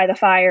burned by the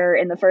fire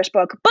in the first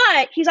book,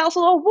 but he's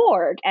also a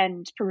ward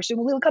and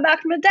presumably will come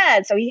back from the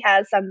dead. So he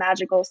has some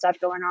magical stuff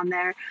going on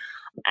there.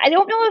 I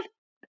don't know if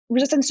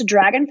resistance to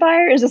dragon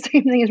fire is the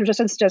same thing as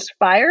resistance to just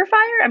fire.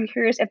 I'm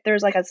curious if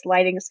there's like a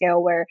sliding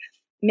scale where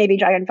maybe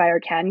dragon fire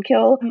can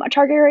kill a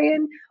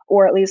Targaryen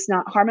or at least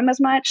not harm him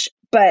as much.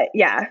 But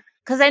yeah.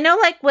 Because I know,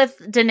 like with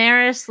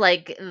Daenerys,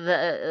 like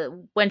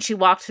when she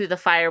walked through the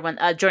fire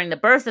during the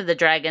birth of the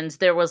dragons,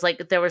 there was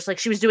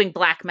she was doing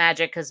black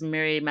magic because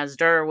Mirri Maz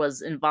Duur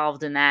was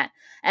involved in that,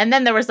 and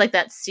then there was like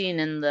that scene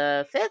in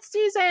the 5th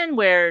season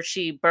where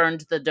she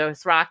burned the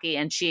Dothraki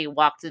and she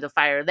walked through the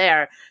fire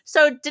there.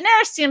 So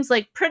Daenerys seems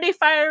like pretty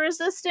fire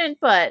resistant,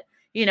 but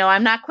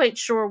I'm not quite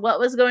sure what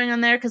was going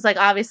on there because, like,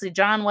 obviously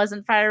Jon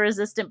wasn't fire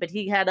resistant, but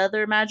he had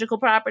other magical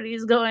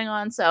properties going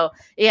on. So,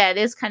 yeah, it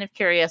is kind of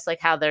curious,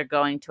 like, how they're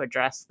going to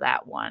address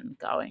that one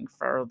going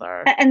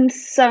further. And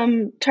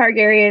some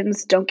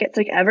Targaryens don't get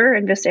sick ever,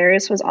 and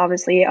Viserys was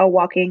obviously a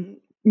walking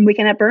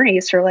Weekend at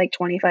Bernie's for, like,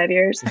 25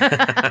 years. So,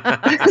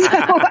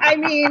 I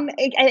mean,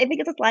 I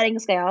think it's a sliding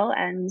scale,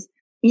 and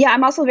Yeah,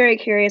 I'm also very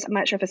curious. I'm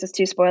not sure if this is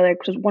too spoiler,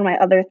 because one of my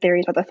other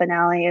theories about the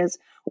finale is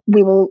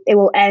it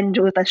will end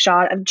with a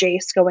shot of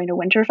Jace going to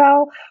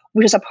Winterfell,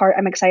 which is a part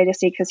I'm excited to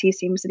see because he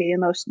seems to be the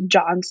most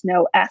Jon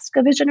Snow-esque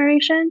of his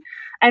generation.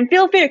 And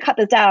feel free to cut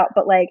this out,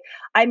 but like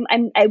I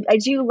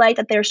do like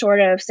that they're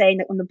sort of saying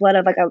that when the blood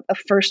of like the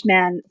first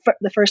man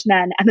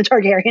and the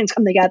Targaryens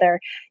come together,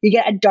 you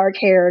get a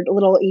dark-haired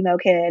little emo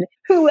kid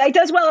who like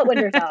does well at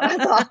Winterfell.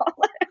 That's all.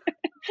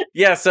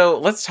 Yeah, so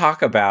let's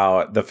talk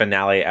about the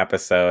finale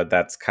episode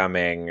that's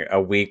coming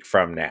a week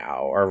from now,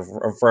 or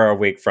for a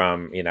week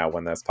from,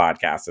 when this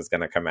podcast is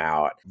going to come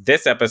out.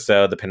 This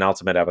episode, the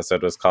penultimate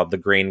episode, was called The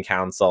Green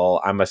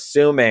Council. I'm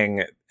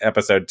assuming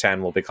episode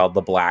 10 will be called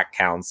The Black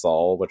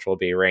Council, which will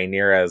be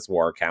Rhaenyra's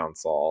war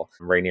council.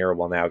 Rhaenyra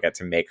will now get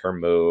to make her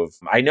move.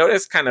 I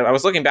noticed I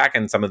was looking back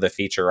in some of the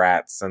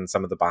featurettes and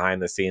some of the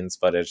behind the scenes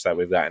footage that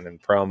we've gotten in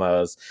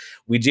promos.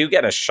 We do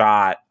get a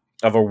shot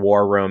of a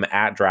war room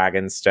at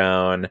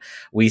Dragonstone.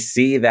 We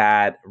see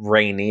that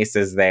Rhaenys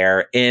is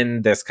there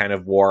in this kind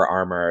of war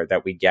armor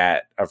that we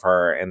get of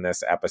her in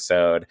this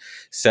episode.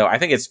 So I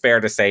think it's fair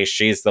to say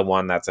she's the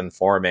one that's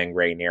informing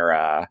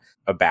Rhaenyra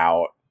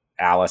about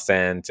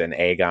Alicent and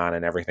Aegon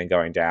and everything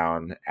going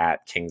down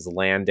at King's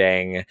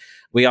Landing.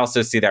 We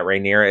also see that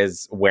Rhaenyra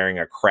is wearing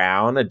a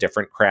crown, a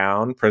different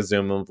crown,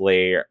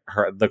 presumably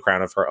the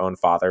crown of her own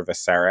father,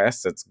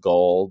 Viserys. It's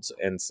gold,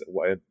 and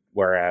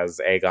whereas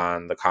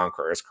Aegon the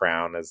Conqueror's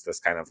crown is this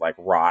kind of like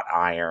wrought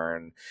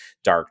iron,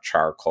 dark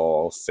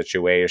charcoal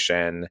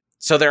situation.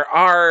 So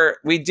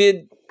we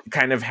did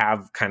kind of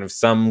have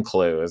some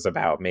clues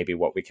about maybe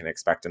what we can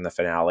expect in the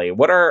finale.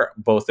 What are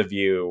both of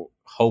you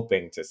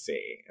hoping to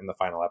see in the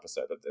final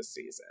episode of this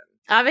season?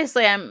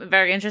 Obviously, I'm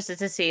very interested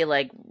to see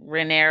like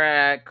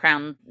Rhaenyra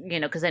crowned,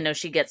 because I know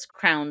she gets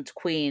crowned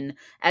queen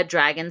at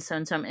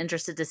Dragonstone. So I'm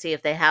interested to see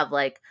if they have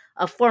like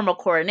a formal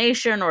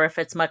coronation or if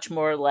it's much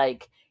more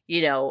like,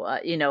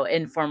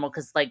 informal,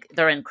 because like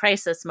they're in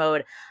crisis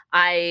mode.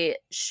 I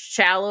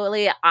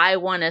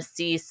want to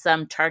see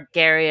some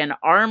Targaryen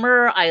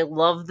armor. I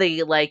love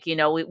the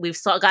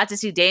we've got to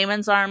see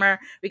Daemon's armor.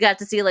 We got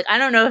to see I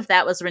don't know if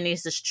that was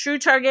Rhaenys' true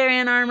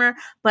Targaryen armor,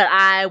 but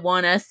I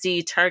want to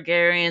see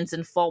Targaryens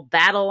in full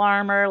battle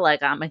armor.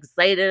 I'm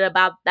excited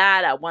about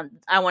that. I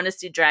want to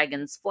see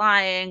dragons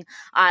flying.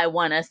 I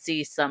want to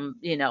see some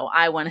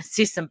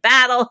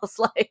battles.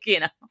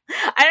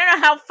 I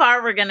don't know how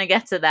far we're gonna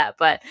get to that,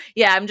 but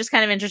yeah, I'm just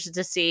kind of interested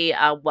to see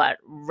what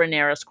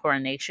Rhaenyra's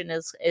coronation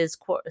is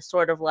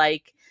sort of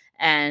like,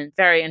 and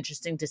very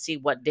interesting to see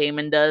what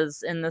Daemon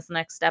does in this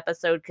next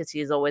episode, because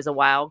he's always a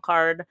wild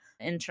card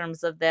in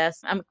terms of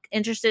this. I'm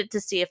interested to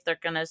see if they're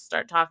going to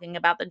start talking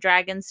about the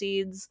dragon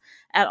seeds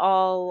at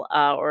all,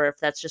 or if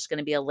that's just going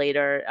to be a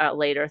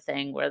later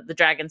thing where the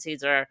dragon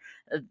seeds are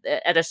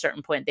at a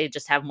certain point, they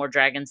just have more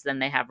dragons than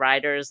they have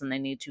riders, and they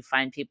need to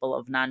find people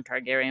of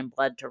non-Targaryen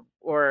blood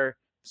or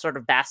sort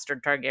of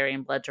bastard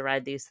Targaryen blood to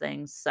ride these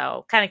things.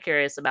 So kind of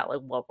curious about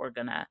what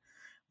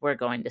we're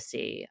going to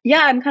see.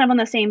 Yeah, I'm kind of on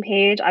the same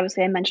page.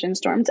 Obviously, I mentioned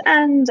Storm's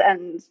End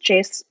and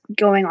Jace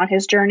going on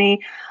his journey,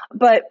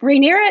 but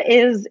Rhaenyra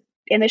is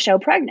in the show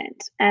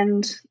pregnant,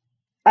 and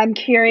I'm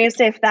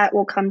curious if that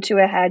will come to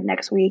a head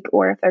next week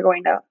or if they're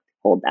going to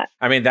hold that.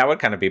 I mean, that would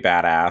kind of be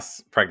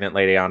badass. Pregnant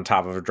lady on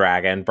top of a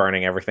dragon,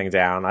 burning everything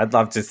down. I'd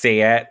love to see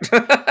it.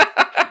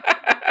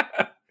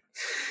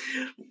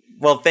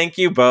 Well, thank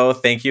you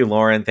both. Thank you,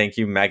 Lauren. Thank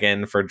you,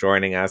 Megan, for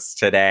joining us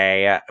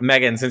today.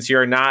 Megan, since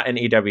you're not an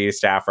EW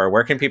staffer,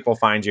 where can people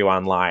find you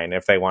online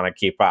if they want to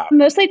keep up?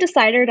 Mostly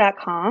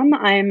Decider.com.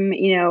 I'm,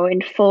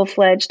 in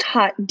full-fledged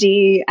hot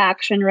D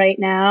action right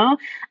now.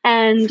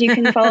 And you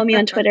can follow me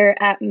on Twitter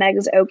at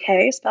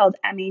MegsOK, spelled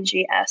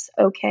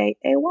MEGSOKAY.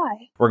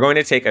 We're going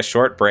to take a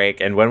short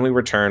break, and when we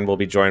return, we'll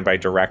be joined by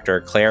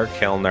director Claire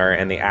Kilner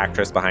and the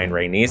actress behind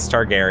Rhaenys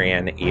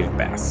Targaryen, Eve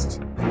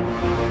Best.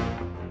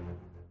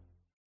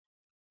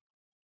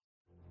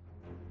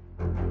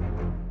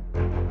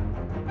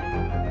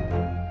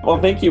 Well,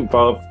 thank you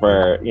both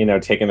for,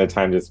 taking the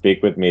time to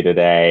speak with me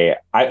today.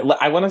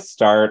 I want to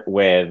start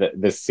with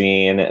the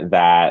scene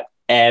that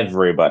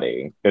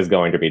everybody is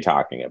going to be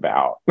talking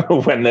about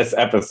when this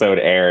episode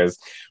airs,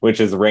 which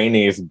is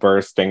Rhaenys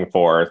bursting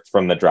forth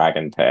from the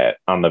dragon pit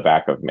on the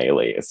back of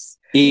Meleys.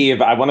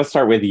 Eve, I want to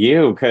start with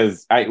you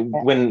because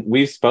when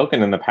we've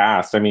spoken in the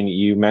past,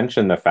 you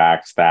mentioned the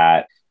fact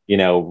that,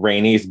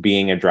 Rhaenys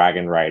being a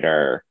dragon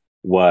rider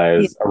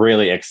was a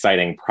really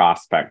exciting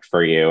prospect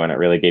for you, and it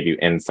really gave you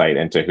insight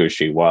into who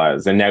she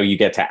was. And now you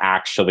get to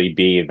actually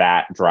be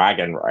that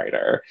dragon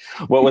rider.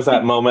 What was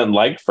that moment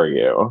like for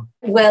you?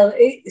 Well,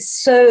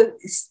 it's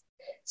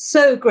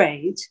so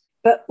great,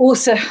 but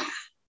also,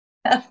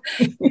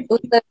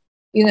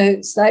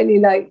 slightly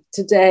like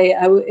today,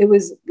 it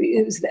was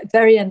the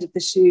very end of the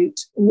shoot.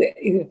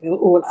 We were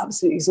all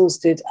absolutely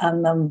exhausted,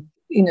 and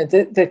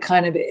the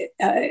kind of,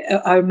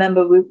 I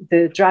remember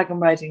the dragon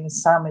riding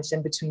was sandwiched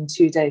in between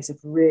 2 days of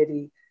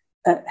really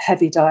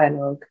heavy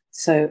dialogue.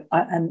 So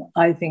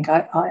I think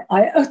I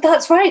oh,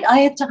 that's right.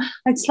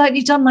 I'd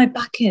slightly done my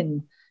back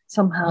in.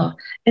 somehow.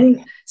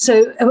 And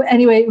so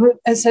anyway,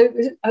 so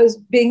I was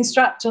being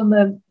strapped on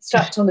the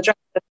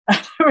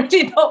dragon,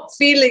 really not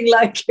feeling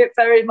like it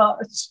very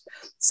much,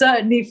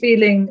 certainly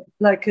feeling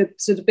like a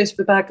sort of bit of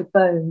a bag of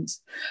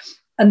bones.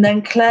 And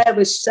then Claire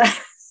was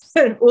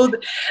all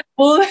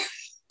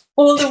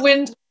the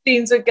wind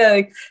machines were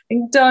going,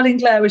 and darling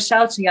Claire was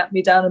shouting at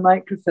me down a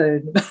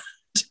microphone.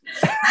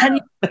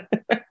 And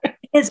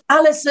it's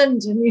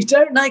Alicent, and you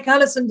don't like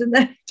Alicent, and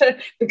then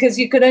because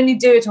you could only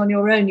do it on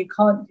your own.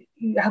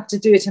 You have to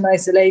do it in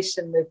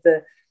isolation with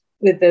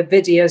the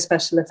video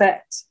special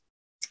effects.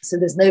 So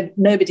there's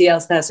nobody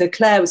else there. So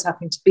Claire was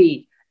having to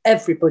be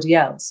everybody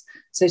else.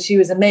 So she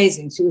was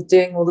amazing. She was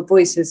doing all the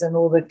voices and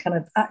all the kind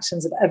of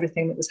actions of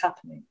everything that was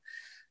happening.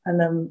 And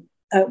then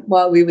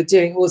while we were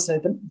doing also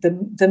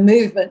the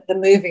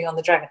moving on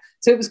the dragon.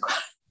 So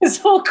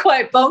it's all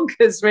quite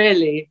bonkers,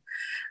 really.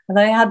 And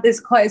I had this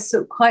quite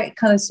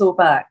kind of sore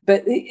back.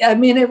 But I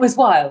mean, it was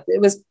wild. It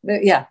was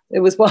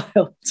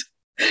wild.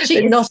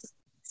 Sorry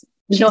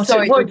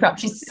to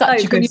interrupt. She's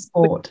such a good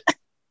sport.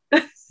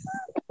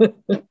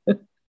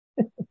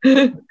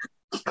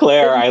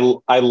 Claire,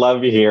 I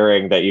love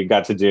hearing that you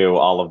got to do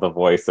all of the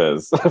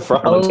voices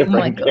from the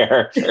different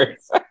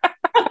characters.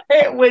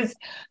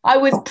 I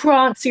was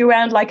prancing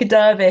around like a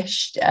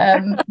dervish.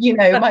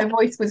 My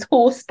voice was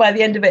hoarse by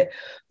the end of it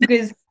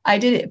because I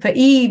did it for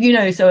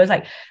Eve, so I was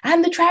like,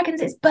 and the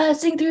dragons, it's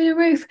bursting through the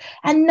roof.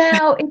 And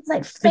now it's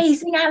like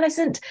facing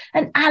Alicent,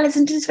 and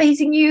Alicent is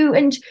facing you.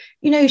 And,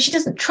 she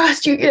doesn't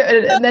trust you.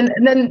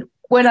 And then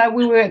when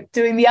we were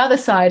doing the other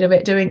side of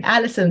it, doing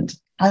Alicent,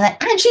 I was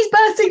like, and she's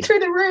bursting through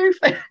the roof.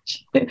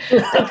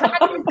 The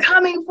dragon is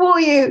coming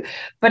for you.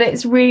 But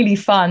it's really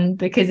fun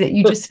because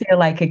you just feel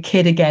like a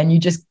kid again. You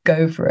just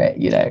go for it,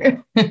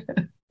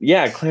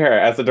 Yeah, Claire,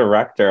 as a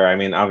director, I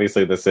mean,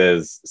 obviously this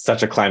is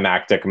such a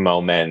climactic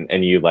moment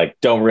and you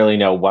don't really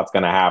know what's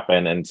going to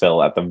happen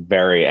until at the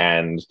very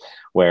end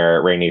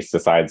where Rhaenys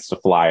decides to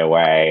fly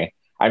away.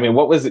 I mean,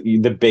 what was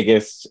the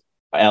biggest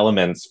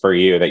elements for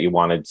you that you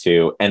wanted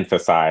to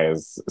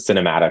emphasize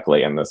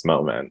cinematically in this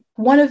moment?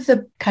 One of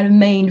the kind of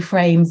main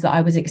frames that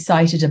I was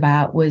excited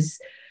about was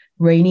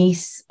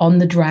Rhaenys on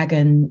the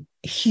dragon,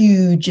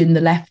 huge in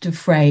the left of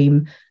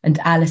frame, and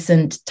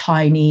Alicent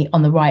tiny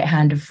on the right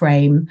hand of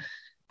frame.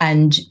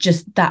 And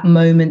just that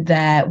moment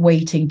there,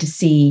 waiting to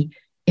see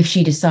if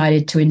she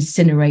decided to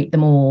incinerate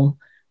them all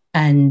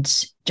and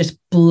just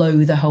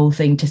blow the whole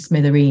thing to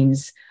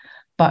smithereens.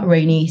 But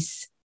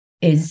Rhaenys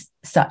is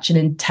such an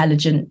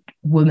intelligent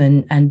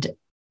woman and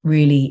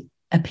really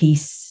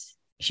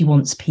she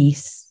wants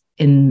peace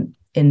in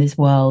this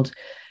world,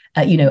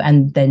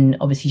 and then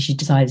obviously she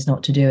decides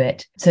not to do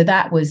it. So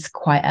that was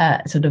quite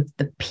a sort of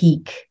the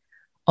peak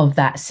of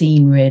that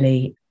scene,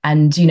 really.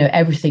 And,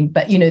 everything,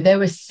 but, there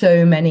were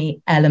so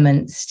many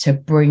elements to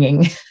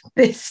bringing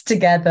this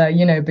together,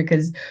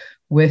 because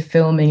we're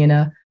filming in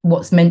a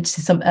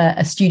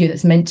studio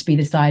that's meant to be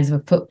the size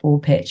of a football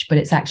pitch, but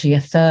it's actually a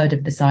third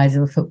of the size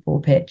of a football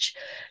pitch.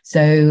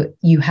 So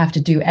you have to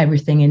do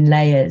everything in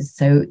layers.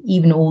 So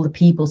even all the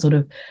people sort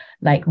of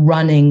like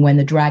running when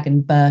the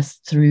dragon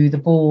bursts through the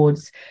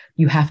boards,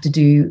 you have to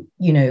do,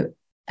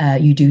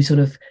 you do sort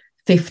of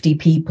 50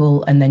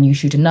 people, and then you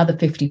shoot another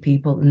 50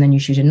 people, and then you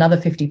shoot another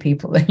 50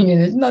 people, and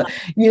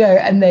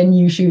and then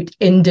you shoot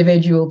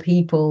individual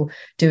people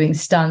doing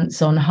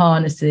stunts on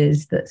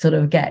harnesses that sort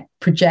of get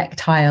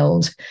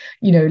projectiled,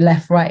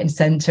 left, right, and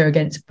center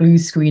against blue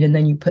screen, and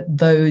then you put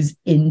those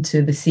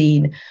into the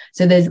scene.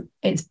 So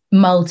it's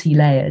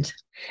multi-layered.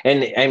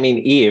 And I mean,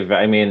 Eve,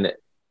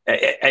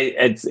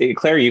 it's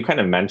Claire, you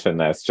kind of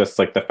mentioned this, just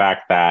like the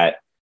fact that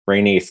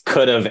Rhaenys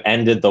could have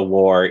ended the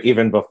war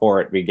even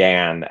before it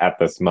began at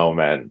this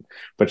moment,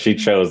 but she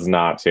chose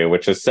not to,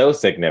 which is so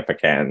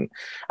significant.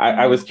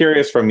 I was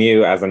curious from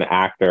you as an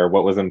actor,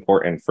 what was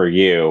important for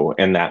you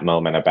in that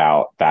moment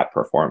about that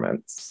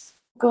performance?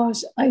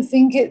 Gosh, I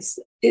think it's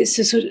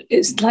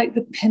like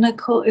the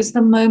pinnacle, is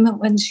the moment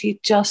when she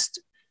just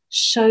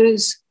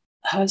shows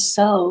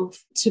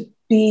herself to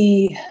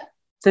be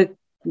the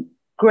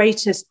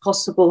greatest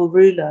possible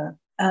ruler,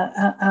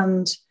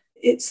 and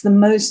it's the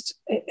most,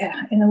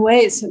 in a way,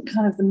 it's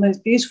kind of the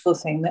most beautiful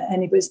thing that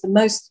it's the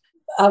most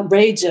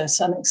outrageous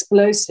and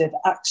explosive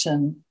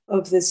action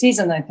of the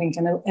season, I think,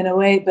 in a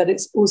way, but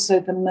it's also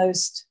the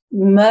most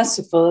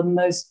merciful and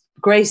most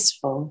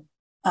graceful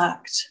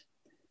act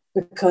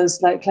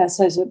because, like Claire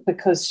says,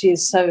 because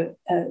she's so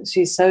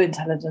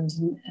intelligent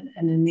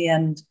and in the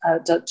end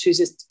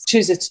chooses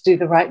to do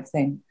the right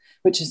thing,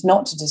 which is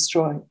not to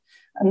destroy.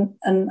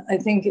 And I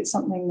think it's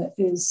something that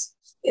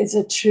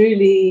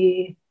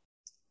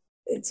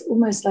it's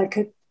almost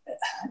like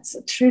it's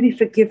a truly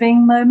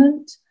forgiving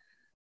moment,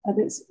 and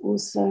it's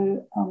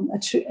also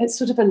it's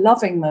sort of a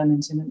loving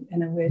moment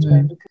in a weird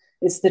way, because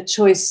it's the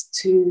choice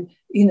to,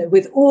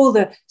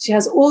 she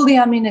has all the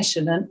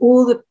ammunition and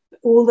all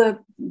the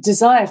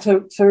desire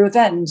for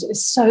revenge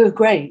is so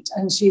great,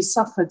 and she's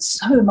suffered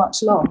so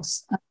much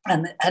loss,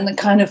 and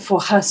kind of for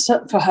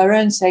her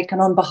own sake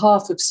and on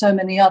behalf of so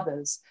many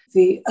others,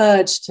 the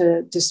urge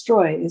to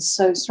destroy is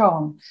so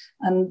strong,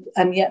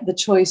 and yet the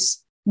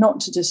choice not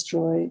to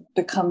destroy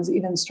becomes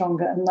even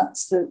stronger, and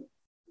that's the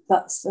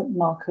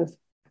mark of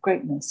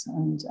greatness.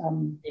 And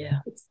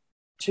it's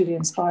truly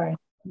inspiring.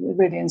 A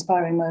really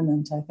inspiring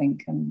moment, I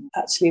think, and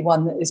actually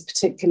one that is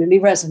particularly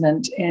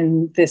resonant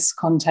in this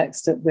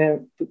context that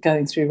we're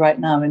going through right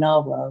now in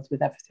our world,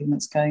 with everything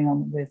that's going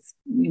on with,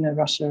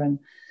 Russia and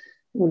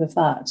all of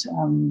that.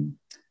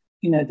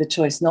 The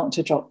choice not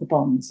to drop the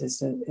bombs is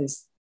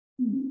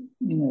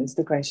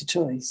the greater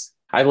choice.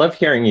 I love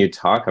hearing you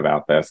talk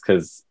about this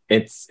because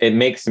it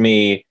makes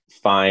me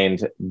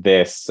find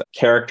this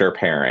character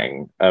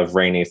pairing of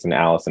Rhaenys and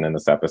Alicent in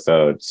this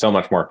episode so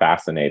much more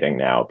fascinating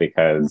now,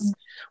 because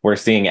we're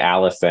seeing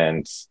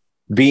Alicent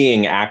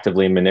being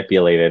actively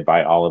manipulated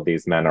by all of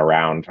these men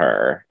around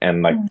her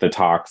and like the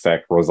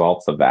toxic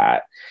results of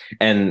that.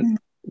 And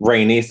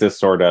Rhaenys is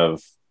sort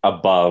of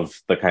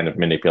above the kind of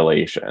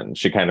manipulation.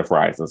 She kind of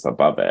rises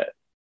above it.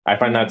 I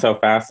find that so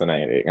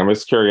fascinating. I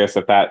was curious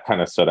if that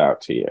kind of stood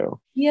out to you.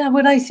 Yeah,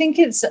 well, I think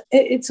it's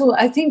all.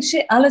 I think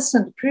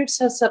Alicent proves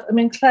herself. I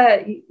mean,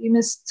 Claire, you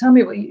must tell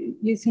me what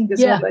you think as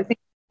well. But I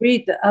think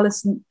read that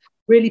Alicent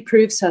really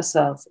proves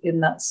herself in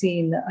that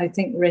scene. I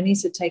think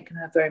Rhaenys had taken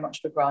her very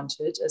much for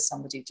granted as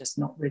somebody just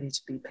not really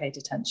to be paid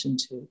attention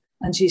to,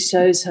 and she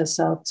shows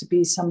herself to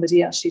be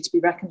somebody actually to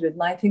be reckoned with.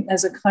 And I think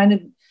there's a kind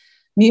of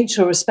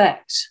mutual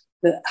respect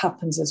that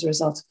happens as a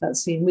result of that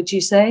scene. Would you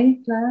say,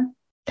 Claire?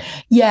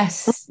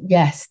 Yes,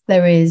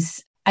 there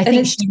is. I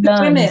think it's two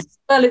women.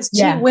 Well, it's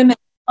two women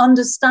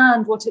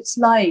understand what it's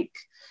like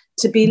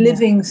to be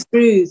living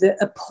through the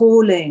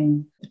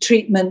appalling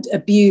treatment,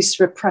 abuse,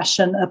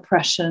 repression,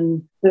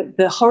 oppression,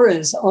 the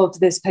horrors of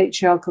this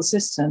patriarchal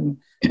system.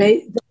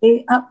 They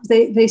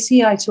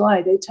see eye to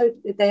eye.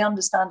 They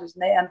understand it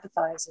and they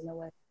empathize in a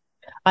way.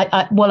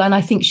 And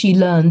I think she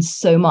learns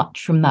so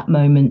much from that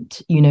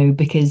moment,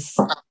 because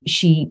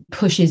she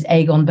pushes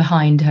Aegon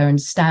behind her and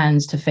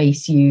stands to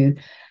face you,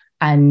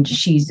 and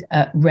she's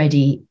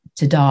ready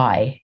to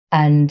die.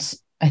 And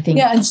I think,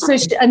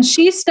 and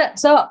she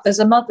steps up as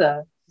a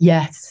mother.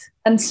 Yes,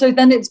 and so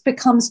then it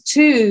becomes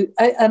two,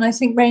 and I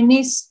think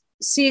Rhaenys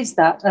sees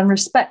that and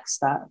respects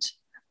that,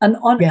 and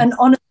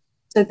honors.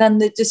 So then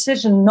the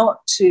decision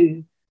not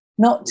to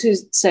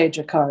say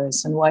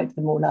Dracarys and wipe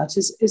them all out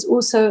is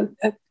also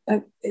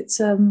it's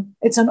an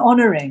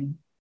honoring,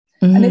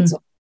 and it's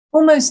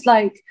almost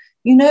like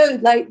in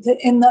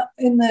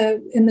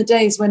the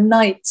days when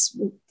knights,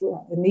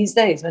 in these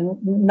days when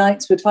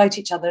knights would fight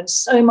each other, and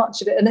so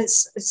much of it, and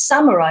it's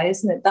samurai,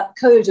 isn't it? That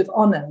code of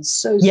honor is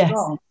so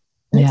strong,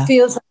 and it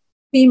feels like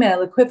a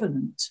female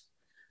equivalent.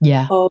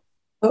 Of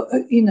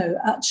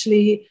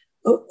actually,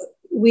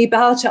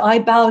 I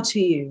bow to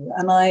you,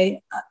 and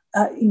I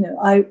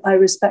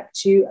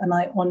respect you, and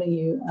I honor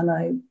you, and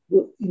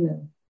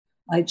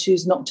I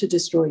choose not to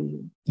destroy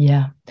you.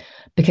 Yeah,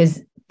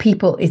 because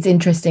it's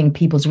interesting,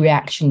 people's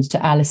reactions to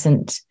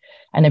Alicent,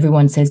 and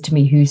everyone says to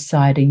me, whose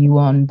side are you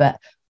on? But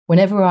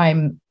whenever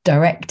I'm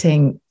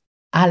directing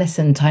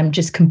Alicent, I'm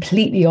just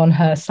completely on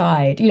her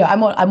side.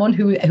 I'm on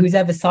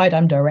whoever side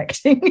I'm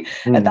directing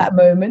at that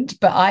moment.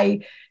 But I,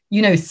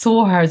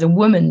 saw her as a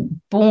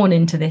woman born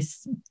into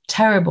this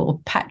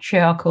terrible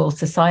patriarchal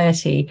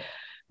society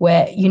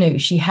where,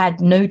 she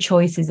had no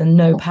choices and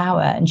no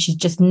power, and she's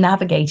just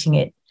navigating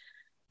it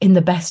in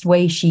the best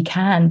way she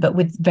can, but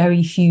with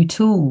very few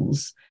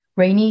tools.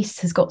 Rhaenys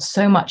has got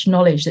so much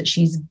knowledge that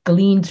she's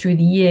gleaned through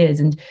the years,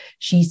 and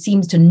she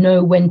seems to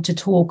know when to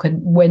talk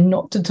and when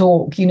not to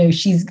talk.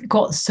 She's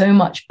got so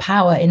much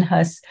power in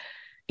her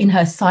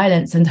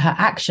silence and her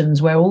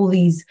actions, where all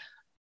these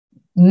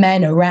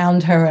men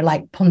around her are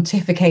like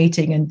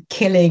pontificating and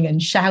killing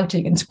and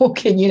shouting and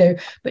talking,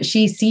 but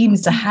she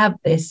seems to have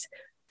this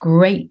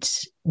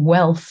great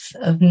wealth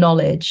of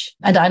knowledge.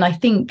 And I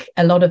think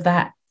a lot of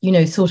that,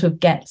 sort of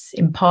gets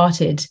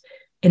imparted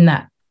in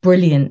that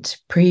brilliant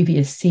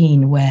previous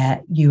scene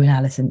where you and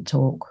Alicent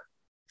talk.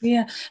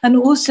 Yeah. And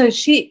also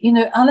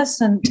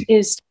Alicent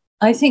is,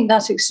 I think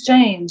that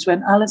exchange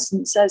when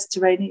Alicent says to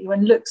Rhaenys,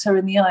 when looks her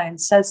in the eye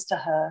and says to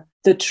her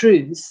the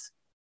truth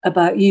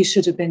about you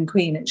should have been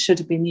queen, it should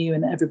have been you,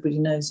 and everybody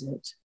knows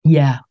it.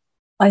 Yeah.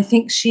 I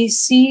think she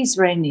sees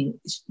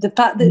Rhaenys. The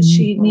fact that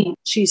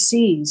she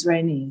sees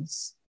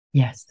Rhaenys.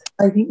 Yes.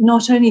 I think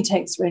not only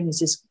takes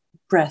Rhaenys'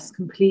 breath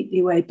completely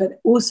away, but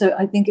also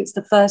I think it's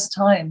the first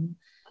time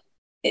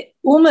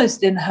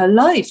almost in her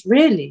life,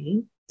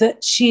 really,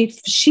 that she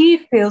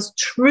feels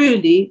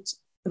truly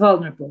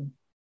vulnerable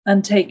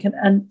and taken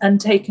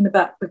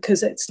aback,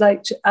 because it's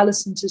like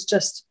Alicent has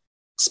just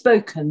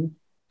spoken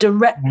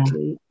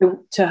directly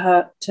to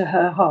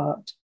her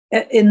heart.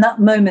 In that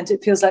moment,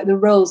 it feels like the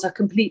roles are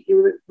completely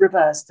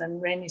reversed,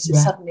 and Rhaenys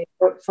is suddenly,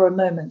 for a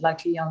moment,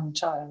 like a young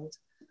child.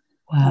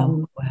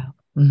 Wow.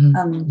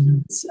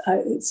 And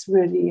it's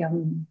really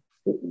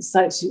it's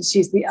like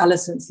she's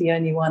Alicent's the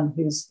only one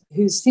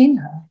who's seen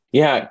her.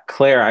 Yeah,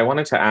 Claire, I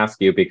wanted to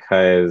ask you,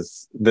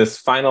 because this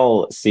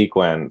final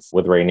sequence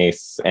with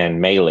Rhaenys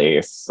and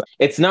Meleys,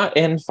 it's not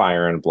in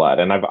Fire and Blood.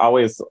 And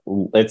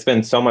it's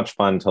been so much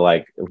fun to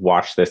like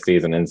watch this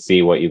season and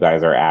see what you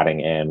guys are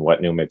adding in,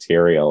 what new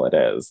material it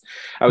is.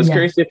 I was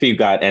curious if you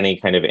got any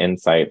kind of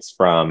insights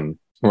from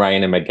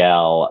Ryan and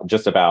Miguel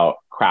just about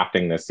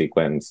crafting this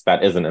sequence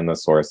that isn't in the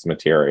source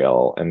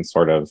material and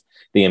sort of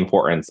the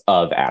importance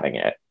of adding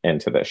it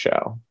into the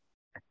show.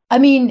 I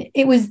mean,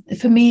 it was,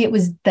 for me, it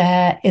was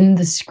there in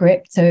the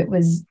script. So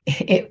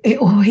it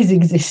always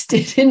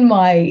existed in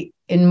my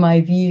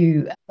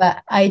view.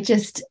 But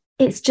it's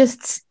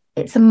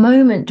a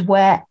moment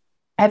where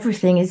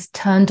everything is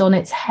turned on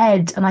its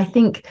head. And I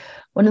think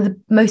one of the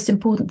most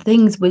important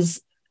things was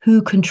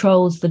who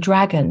controls the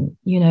dragon,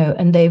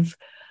 and they've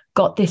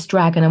got this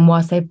dragon. And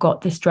whilst they've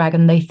got this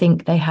dragon, they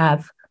think they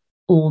have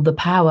all the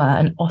power.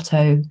 And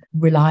Otto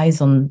relies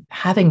on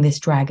having this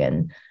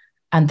dragon.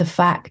 And the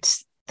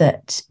fact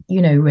that,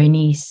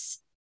 Rhaenys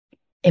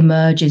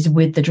emerges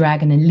with the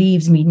dragon and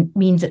leaves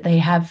means that they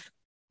have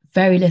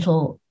very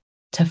little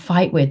to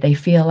fight with. They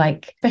feel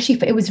like, especially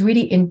if it was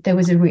there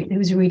was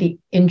a really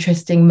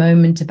interesting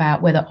moment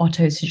about whether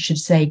Otto should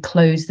say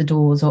close the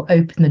doors or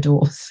open the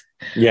doors.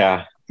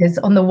 Yeah. Because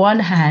on the one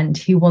hand,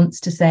 he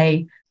wants to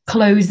say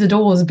close the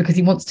doors because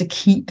he wants to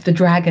keep the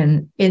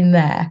dragon in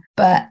there,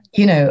 but,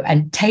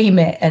 and tame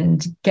it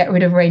and get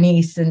rid of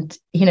Rhaenys and,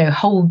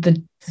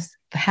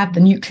 have the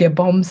nuclear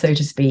bomb, so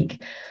to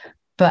speak.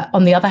 But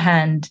on the other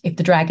hand, if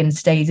the dragon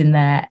stays in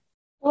there,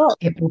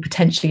 it will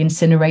potentially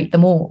incinerate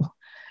them all.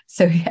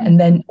 So, and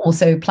then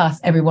also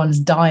plus everyone's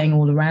dying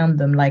all around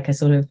them, like a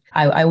sort of,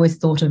 I always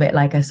thought of it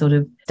like a sort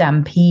of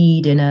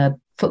stampede in a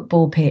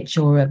football pitch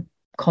or a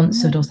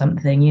concert or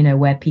something,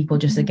 where people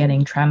just are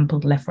getting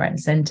trampled left, right, and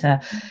center.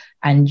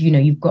 And,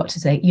 you've got to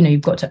say, you've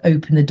got to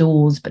open the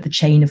doors, but the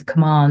chain of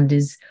command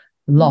is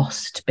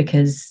lost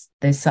because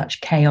there's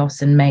such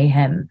chaos and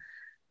mayhem.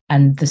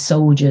 And the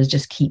soldiers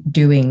just keep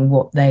doing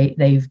what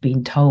they've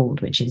been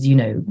told, which is,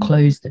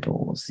 close the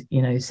doors,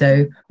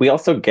 so. We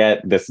also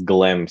get this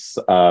glimpse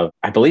of,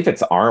 I believe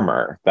it's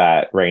armor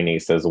that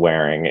Rhaenys is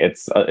wearing.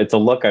 It's a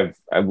look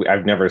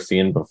I've never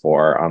seen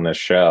before on this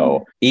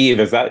show. Eve,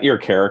 is that your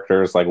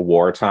character's like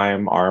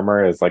wartime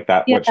armor? Is like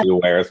that what she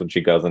wears when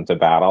she goes into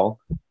battle?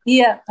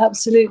 Yeah,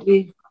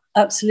 absolutely.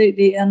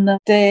 Absolutely. And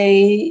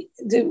Ryan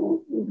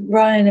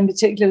in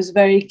particular was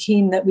very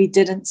keen that we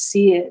didn't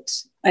see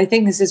it. I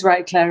think this is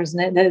right, Claire, isn't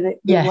it?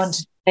 They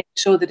wanted to make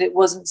sure that it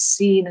wasn't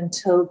seen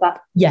until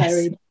that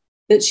period.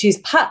 That she's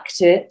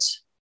packed it.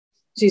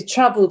 She's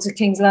travelled to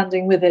King's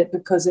Landing with it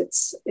because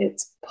it's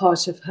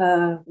part of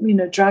her,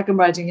 dragon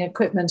riding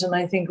equipment. And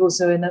I think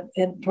also in a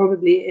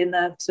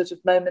sort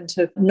of moment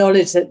of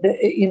knowledge that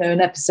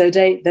in episode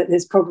 8 that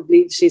there's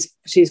probably she's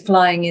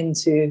flying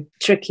into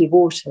tricky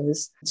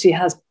waters. She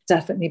has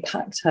definitely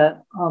packed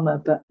her armour,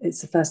 but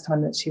it's the first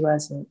time that she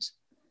wears it.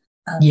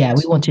 We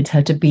wanted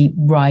her to be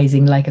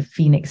rising like a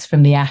phoenix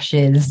from the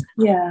ashes.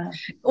 Yeah.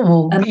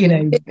 Or,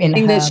 in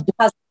her...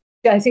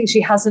 I think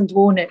she hasn't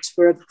worn it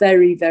for a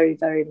very, very,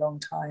 very long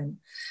time.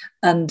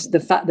 And the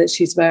fact that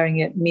she's wearing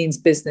it means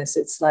business.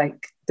 It's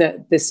like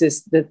that this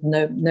is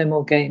no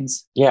more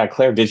games. Yeah,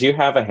 Claire, did you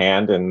have a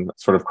hand in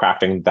sort of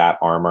crafting that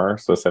armor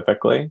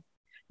specifically?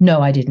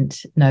 No, I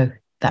didn't. No,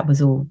 that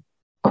was all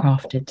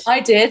crafted. I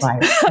did. By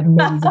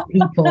amazing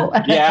people.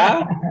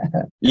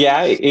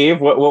 Yeah,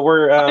 Eve, what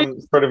were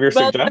sort of your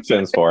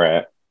suggestions for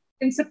it?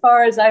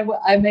 Insofar as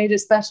I made a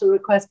special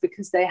request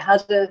because they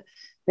had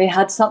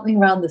something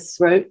around the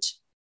throat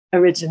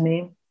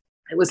originally.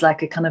 It was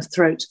like a kind of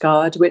throat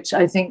guard, which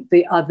I think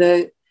the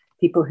other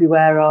people who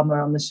wear armor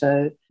on the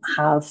show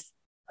have.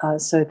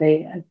 So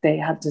they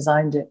had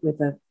designed it with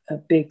a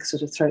big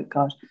sort of throat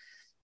guard.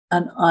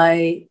 And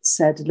I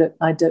said, look,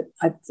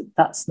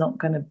 that's not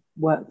going to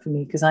work for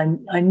me because I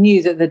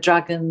knew that the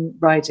dragon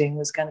riding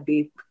was going to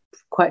be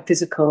quite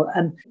physical,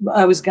 and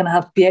I was going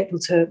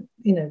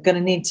to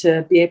need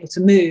to be able to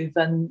move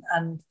and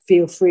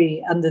feel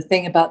free. And the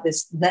thing about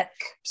this neck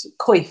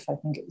coif, I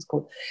think it was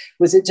called,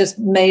 was it just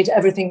made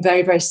everything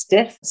very, very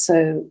stiff.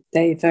 So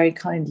they very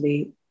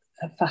kindly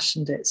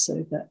fashioned it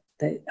so that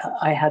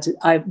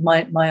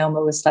my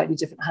armor was slightly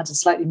different, had a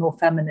slightly more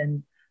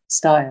feminine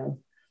style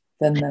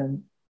than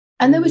the.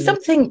 And there was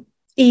something,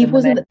 Eve,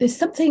 wasn't there? There's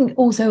something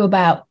also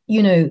about,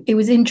 it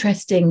was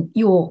interesting,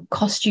 your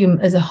costume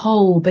as a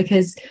whole,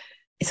 because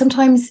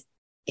sometimes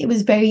it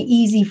was very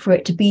easy for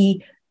it to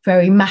be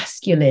very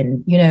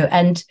masculine,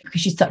 and because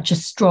she's such a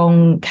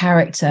strong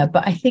character.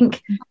 But I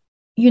think,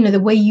 the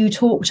way you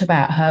talked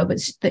about her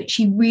was that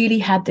she really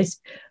had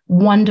this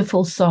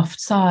wonderful soft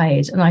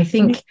side. And I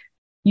think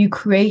you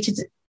created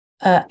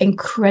an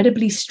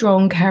incredibly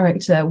strong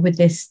character with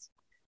this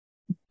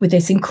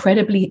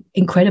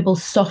incredible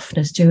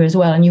softness to her as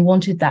well, and you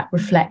wanted that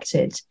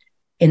reflected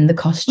in the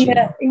costume.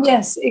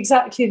 Yes,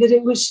 exactly.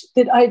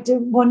 That I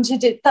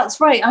wanted it.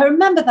 That's right. I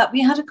remember that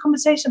we had a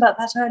conversation about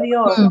that early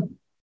on.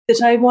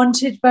 that I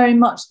wanted very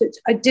much, that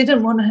I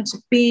didn't want her to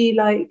be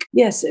like,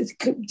 yes,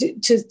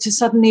 to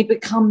suddenly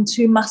become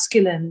too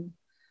masculine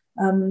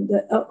on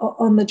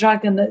the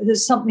dragon.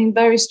 There's something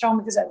very strong,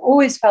 because I've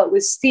always felt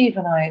with Steve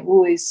and I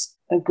always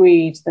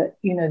agreed that,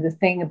 you know, the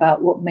thing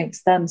about what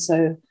makes them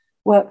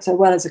work so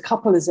well as a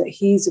couple is that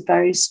he's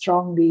very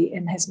strongly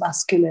in his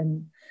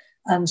masculine,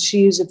 and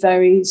she's a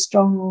very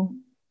strong,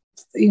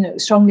 you know,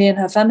 strongly in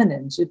her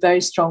feminine. She's a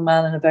very strong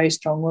man and a very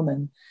strong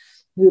woman,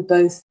 who are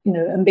both, you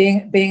know, and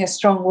being a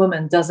strong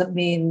woman doesn't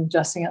mean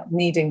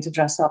needing to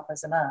dress up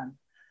as a man.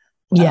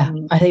 Yeah,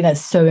 I think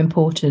that's so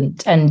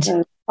important. And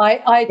so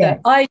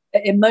I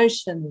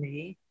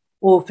emotionally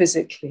or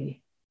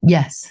physically.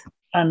 Yes.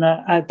 And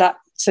that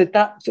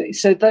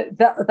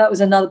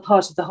was another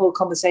part of the whole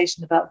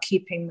conversation about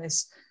keeping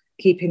this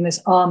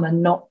armor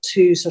not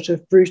too sort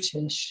of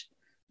brutish,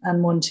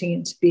 and wanting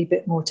it to be a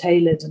bit more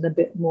tailored and a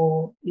bit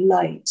more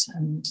light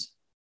and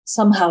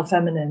somehow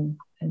feminine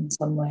in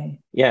some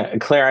way. Yeah,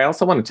 Claire, I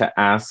also wanted to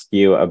ask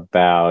you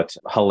about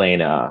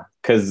Helena,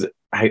 because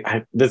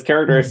this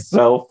character is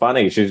so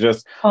funny. She's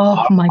just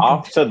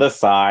off to the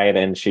side,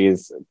 and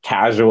she's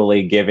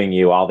casually giving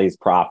you all these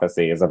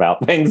prophecies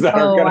about things that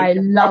are going to... I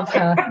love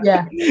her.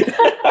 Yeah.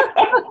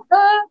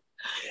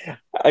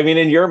 I mean,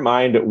 in your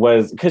mind,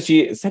 because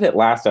she said it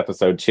last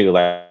episode too,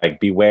 like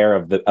beware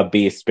of a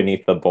beast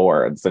beneath the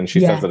boards. And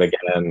she says it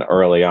again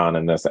early on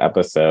in this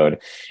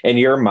episode. In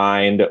your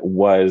mind,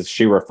 was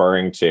she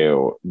referring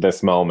to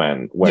this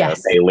moment where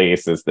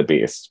Elise is the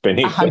beast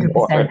beneath 100%. The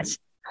boards?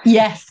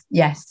 Yes.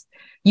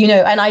 You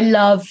know, and I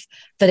love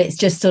that it's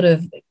just sort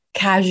of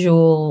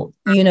casual,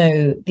 you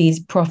know, these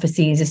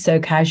prophecies are so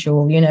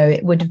casual, you know,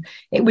 it would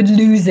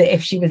lose it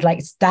if she was like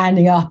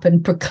standing up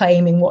and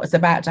proclaiming what's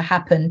about to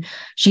happen.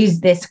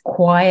 She's this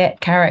quiet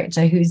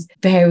character who's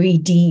very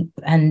deep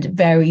and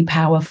very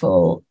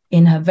powerful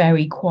in her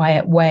very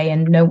quiet way,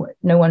 and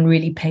no one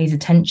really pays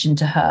attention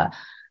to her,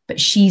 but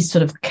she's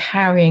sort of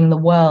carrying the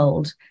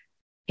world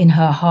in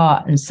her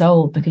heart and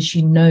soul, because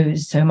she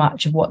knows so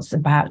much of what's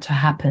about to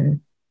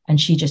happen, and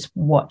she just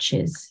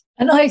watches.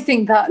 And I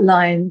think that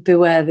line,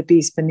 beware the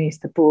beast beneath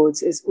the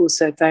boards, is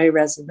also very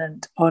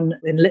resonant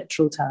in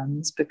literal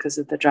terms because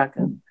of the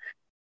dragon,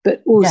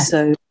 but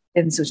also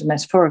in sort of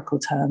metaphorical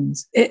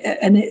terms.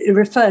 It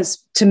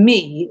refers to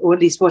me, or at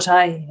least what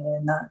I hear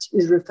in that,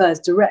 refers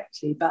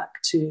directly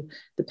back to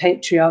the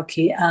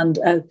patriarchy and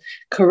a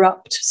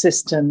corrupt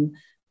system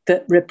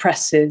that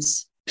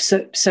represses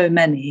so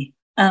many.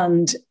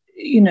 And,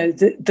 you know,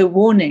 the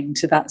warning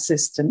to that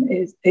system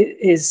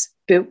is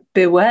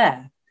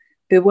beware.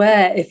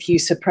 Beware if you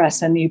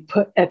suppress and you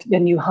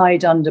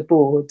hide under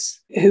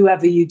boards,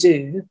 whoever you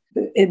do,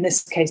 in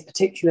this case,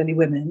 particularly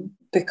women,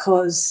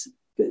 because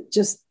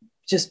just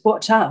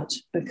watch out,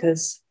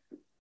 because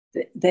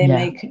they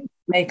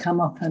may come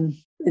up and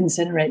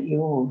incinerate you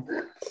all.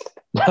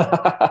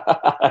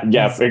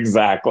 Yes,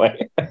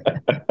 exactly.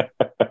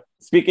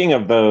 Speaking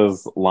of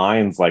those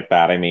lines like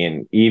that, I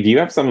mean, Eve, you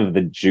have some of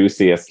the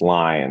juiciest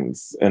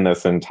lines in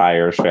this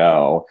entire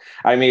show.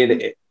 I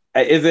mean,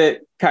 is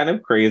it kind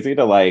of crazy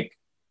to like,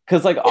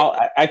 because like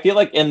I feel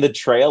like in the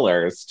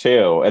trailers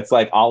too, it's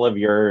like all of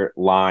your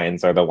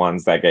lines are the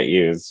ones that get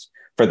used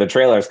for the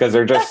trailers because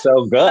they're just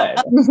so good.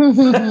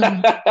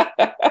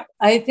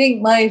 I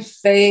think I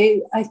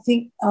do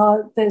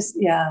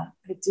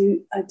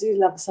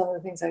love some of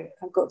the things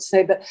I've got to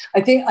say, but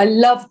I think I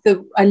love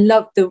the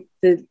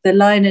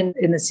line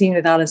in the scene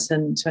with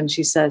Alicent when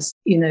she says,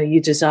 you know, you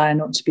desire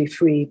not to be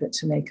free, but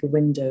to make a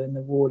window in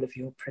the wall of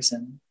your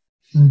prison.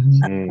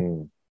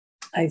 Mm-hmm.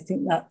 I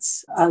think that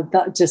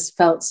just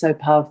felt so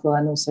powerful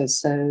and also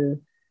so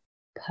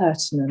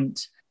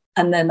pertinent.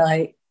 And then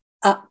I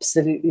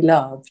absolutely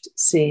loved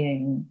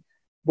seeing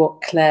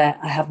what Claire,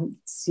 I haven't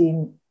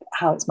seen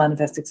how it's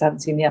manifested because I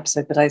haven't seen the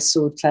episode, but I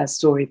saw Claire's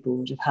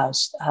storyboard of how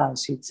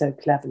she'd so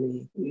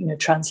cleverly, you know,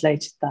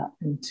 translated that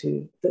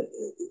into the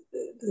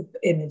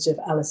image of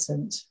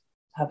Alicent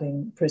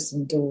having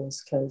prison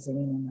doors closing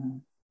in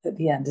on her at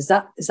the end. Is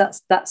that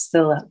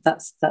still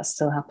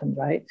happened,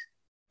 right?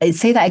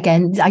 Say that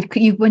again.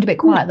 You went a bit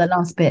quiet the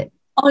last bit.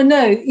 Oh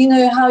no, you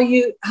know how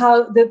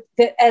the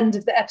end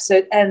of the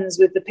episode ends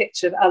with the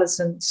picture of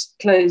Alicent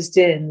closed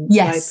in.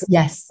 Yes.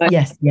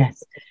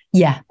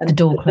 Yeah, and the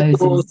door closes.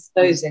 The door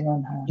closing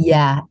on her.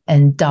 Yeah,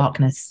 and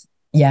darkness.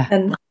 Yeah.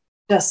 And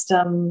just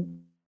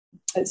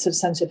it sort of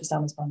sent us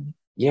down the spine.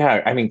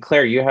 Yeah, I mean,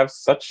 Claire, you have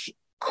such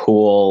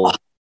cool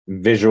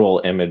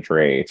visual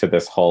imagery to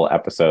this whole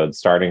episode,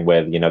 starting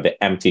with, you know,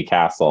 the empty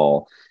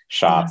castle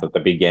shots at the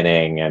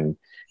beginning and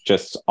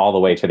just all the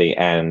way to the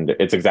end.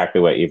 It's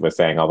exactly what Eve was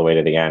saying, all the way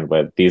to the end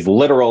with these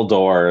literal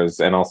doors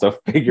and also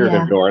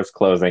figurative doors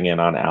closing in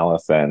on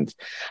Alicent.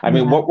 I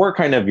mean, what were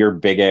kind of your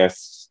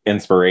biggest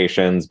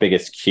inspirations,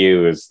 biggest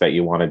cues that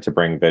you wanted to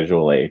bring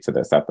visually to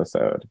this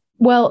episode?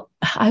 Well,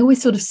 I always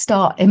sort of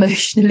start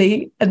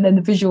emotionally and then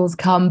the visuals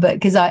come, but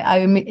because I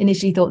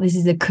initially thought this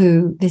is a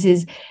coup. This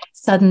is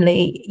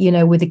suddenly, you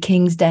know, with the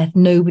king's death,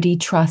 nobody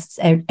trusts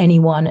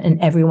anyone and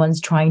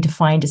everyone's trying to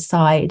find a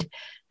side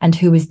and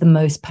who is the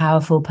most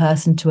powerful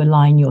person to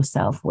align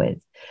yourself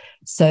with.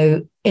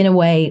 So in a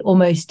way,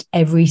 almost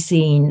every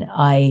scene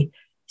I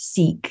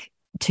seek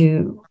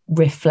to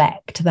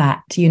reflect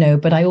that,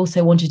 but I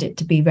also wanted it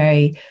to be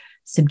very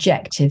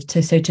subjective.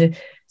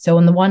 So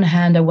on the one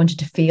hand, I wanted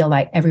to feel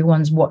like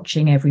everyone's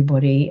watching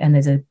everybody and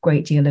there's a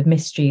great deal of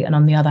mystery. And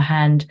on the other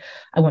hand,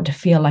 I want to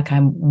feel like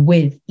I'm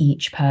with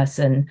each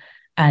person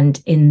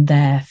and in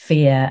their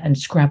fear and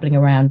scrabbling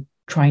around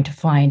trying to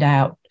find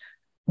out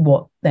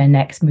what their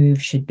next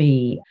move should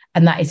be.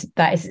 And that is,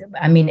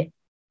 I mean,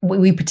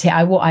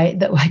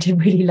 I did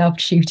really love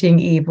shooting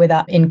Eve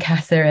in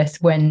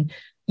Caceres when,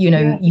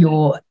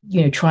 you're,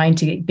 trying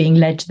to being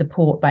led to the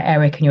port by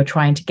Eric and you're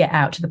trying to get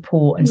out to the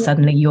port and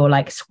suddenly you're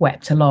like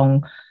swept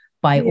along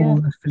by all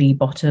the flea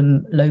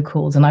bottom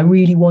locals. And I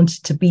really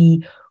wanted to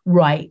be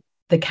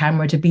the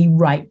camera to be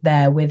right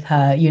there with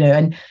her,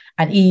 and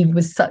Eve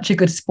was such a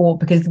good sport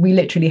because we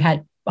literally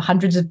had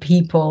hundreds of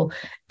people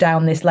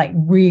down this like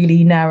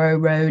really narrow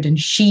road and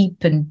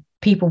sheep and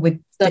people with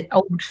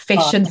old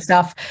fish and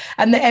stuff.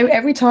 And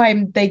every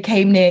time they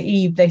came near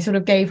Eve, they sort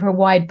of gave her a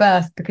wide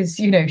berth because,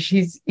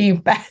 she's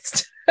Eve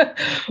Best.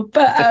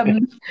 but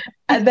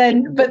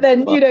then,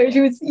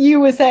 you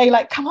were saying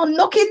like, come on,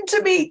 knock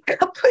into me,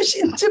 push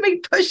into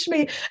me, push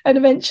me. And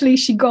eventually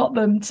she got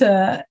them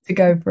to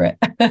go for it.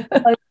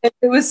 I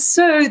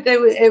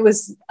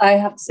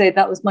have to say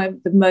that was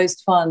the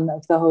most fun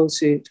of the whole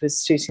shoot,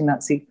 was shooting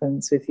that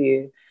sequence with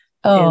you.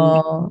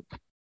 Oh,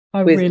 I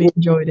really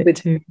enjoyed it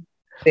too.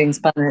 Being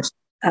Spanish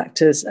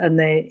actors, and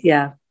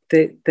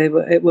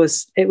it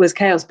was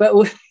chaos, but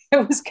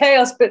it was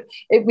chaos, but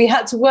we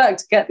had to work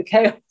to get the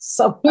chaos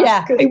somehow.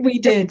 Yeah, we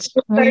did.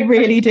 We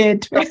really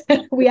did.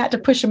 We had to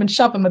push them and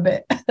shove them a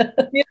bit.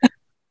 Yeah.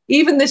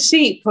 Even the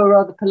sheep were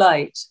rather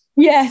polite.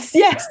 Yes,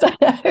 I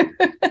know.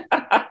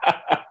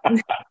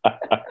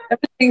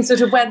 Everything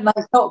sort of went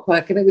like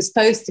clockwork and it was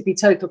supposed to be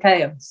total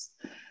chaos.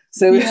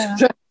 So we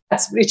were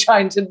desperately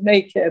trying to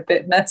make it a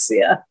bit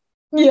messier.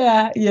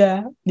 Yeah.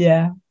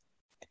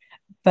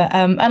 But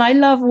and I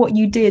love what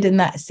you did in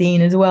that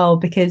scene as well,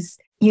 because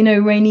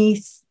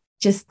Rhaenys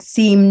just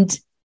seemed,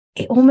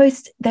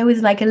 there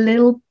was like a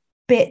little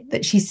bit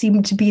that she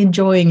seemed to be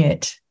enjoying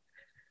it.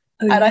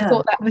 And I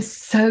thought that was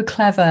so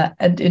clever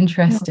and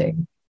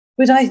interesting.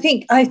 But I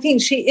think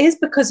she is,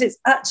 because it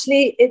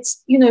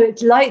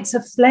lights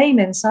a flame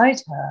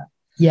inside her.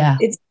 Yeah.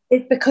 It's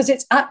because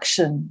it's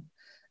action.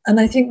 And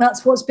I think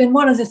that's what's been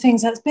one of the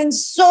things that's been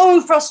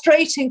so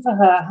frustrating for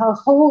her. Her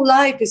whole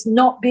life is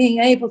not being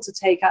able to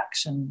take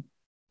action.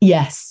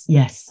 Yes.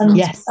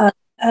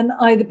 And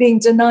either being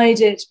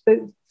denied it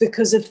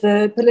because of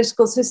the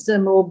political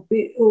system or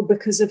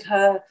because of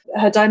her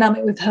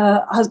dynamic with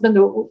her husband,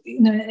 or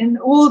in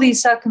all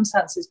these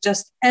circumstances,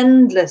 just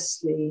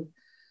endlessly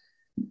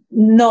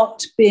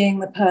not being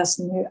the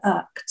person who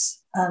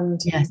acts.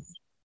 And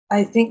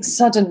I think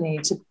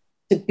suddenly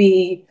to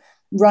be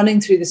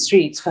running through the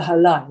streets for her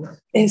life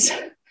is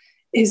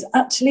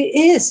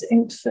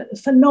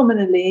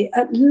phenomenally,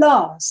 at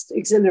last,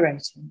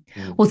 exhilarating.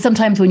 Well,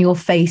 sometimes when you're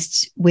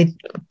faced with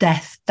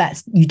death,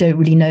 you don't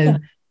really know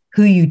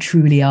who you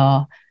truly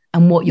are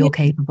and what you're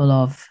capable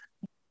of.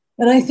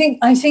 But I think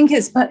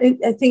it's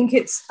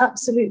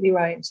absolutely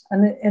right,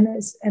 and it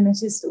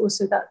is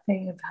also that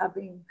thing of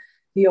having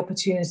the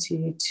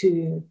opportunity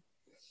to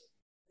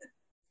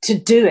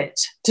do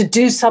it, to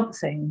do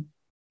something.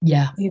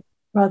 Yeah.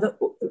 Rather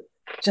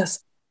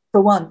just for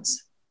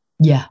once.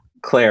 Yeah.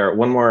 Claire,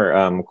 one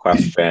more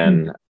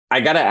question. I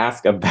got to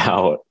ask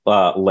about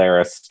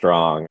Lara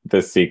Strong,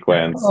 this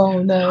sequence.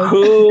 Oh, no.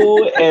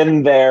 Who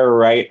in their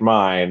right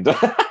mind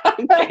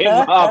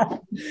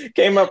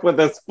came up with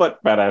this foot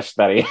fetish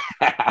that he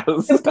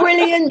has?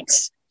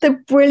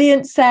 The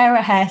brilliant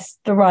Sarah Hess,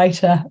 the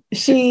writer.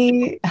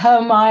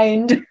 Her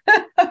mind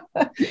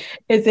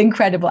is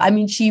incredible. I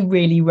mean, she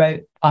really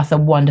wrote us a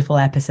wonderful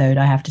episode,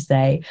 I have to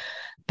say.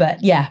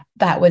 But yeah,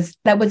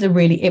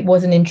 it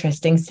was an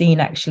interesting scene,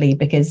 actually,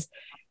 because,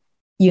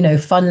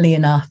 funnily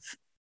enough,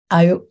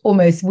 I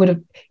almost would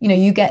have,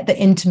 you get the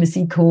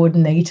intimacy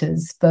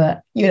coordinators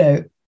for,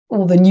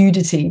 all the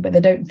nudity, but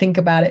they don't think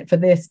about it for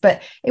this.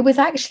 But it was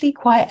actually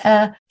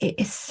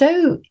it's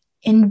so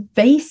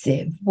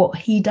invasive what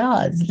he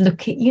does,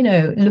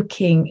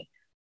 looking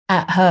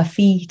at her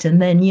feet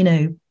and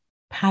then,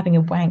 having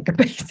a wank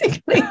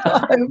basically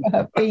over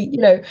her feet.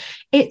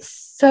 It's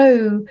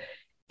so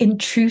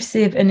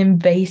intrusive and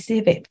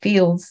invasive. It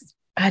feels,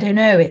 I don't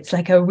know, it's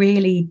like a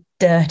really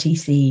dirty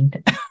scene.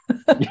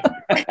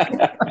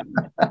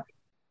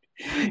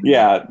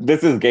 Yeah,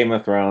 this is Game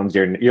of Thrones.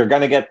 You're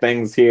gonna get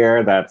things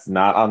here that's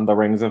not on the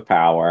Rings of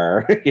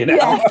Power,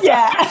 Yeah.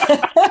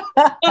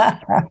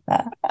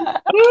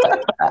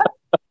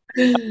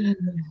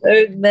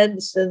 Don't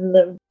mention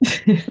them.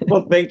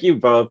 Well, thank you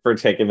both for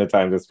taking the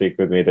time to speak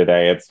with me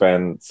today. It's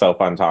been so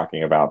fun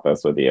talking about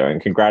this with you,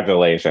 and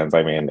congratulations.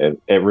 I mean,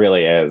 it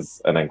really is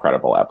an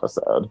incredible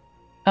episode.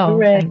 Oh,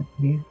 thank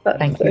you.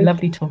 Thank you.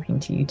 Lovely talking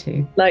to you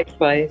too.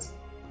 Likewise.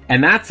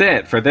 And that's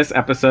it for this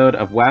episode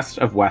of West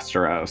of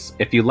Westeros.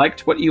 If you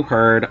liked what you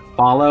heard,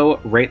 follow,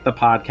 rate the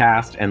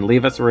podcast, and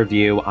leave us a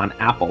review on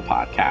Apple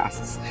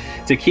Podcasts.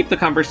 To keep the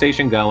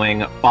conversation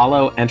going,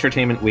 follow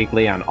Entertainment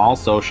Weekly on all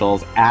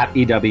socials, at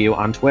EW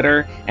on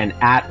Twitter, and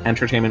at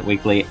Entertainment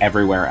Weekly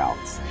everywhere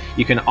else.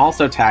 You can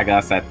also tag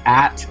us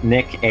at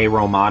Nick A.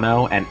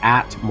 Romano and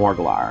at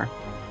Morglar.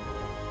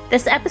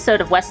 This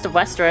episode of West of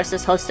Westeros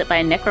is hosted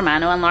by Nick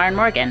Romano and Lauren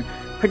Morgan.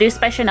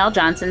 Produced by Chanel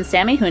Johnson,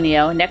 Sammy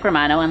Junio, Nick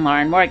Romano, and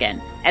Lauren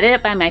Morgan.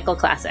 Edited by Michael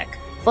Classic.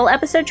 Full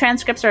episode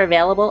transcripts are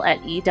available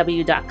at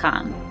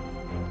EW.com.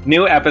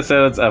 New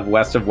episodes of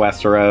West of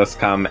Westeros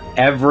come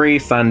every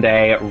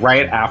Sunday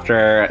right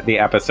after the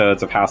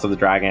episodes of House of the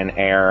Dragon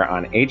air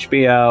on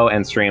HBO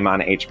and stream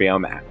on HBO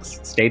Max.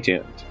 Stay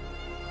tuned.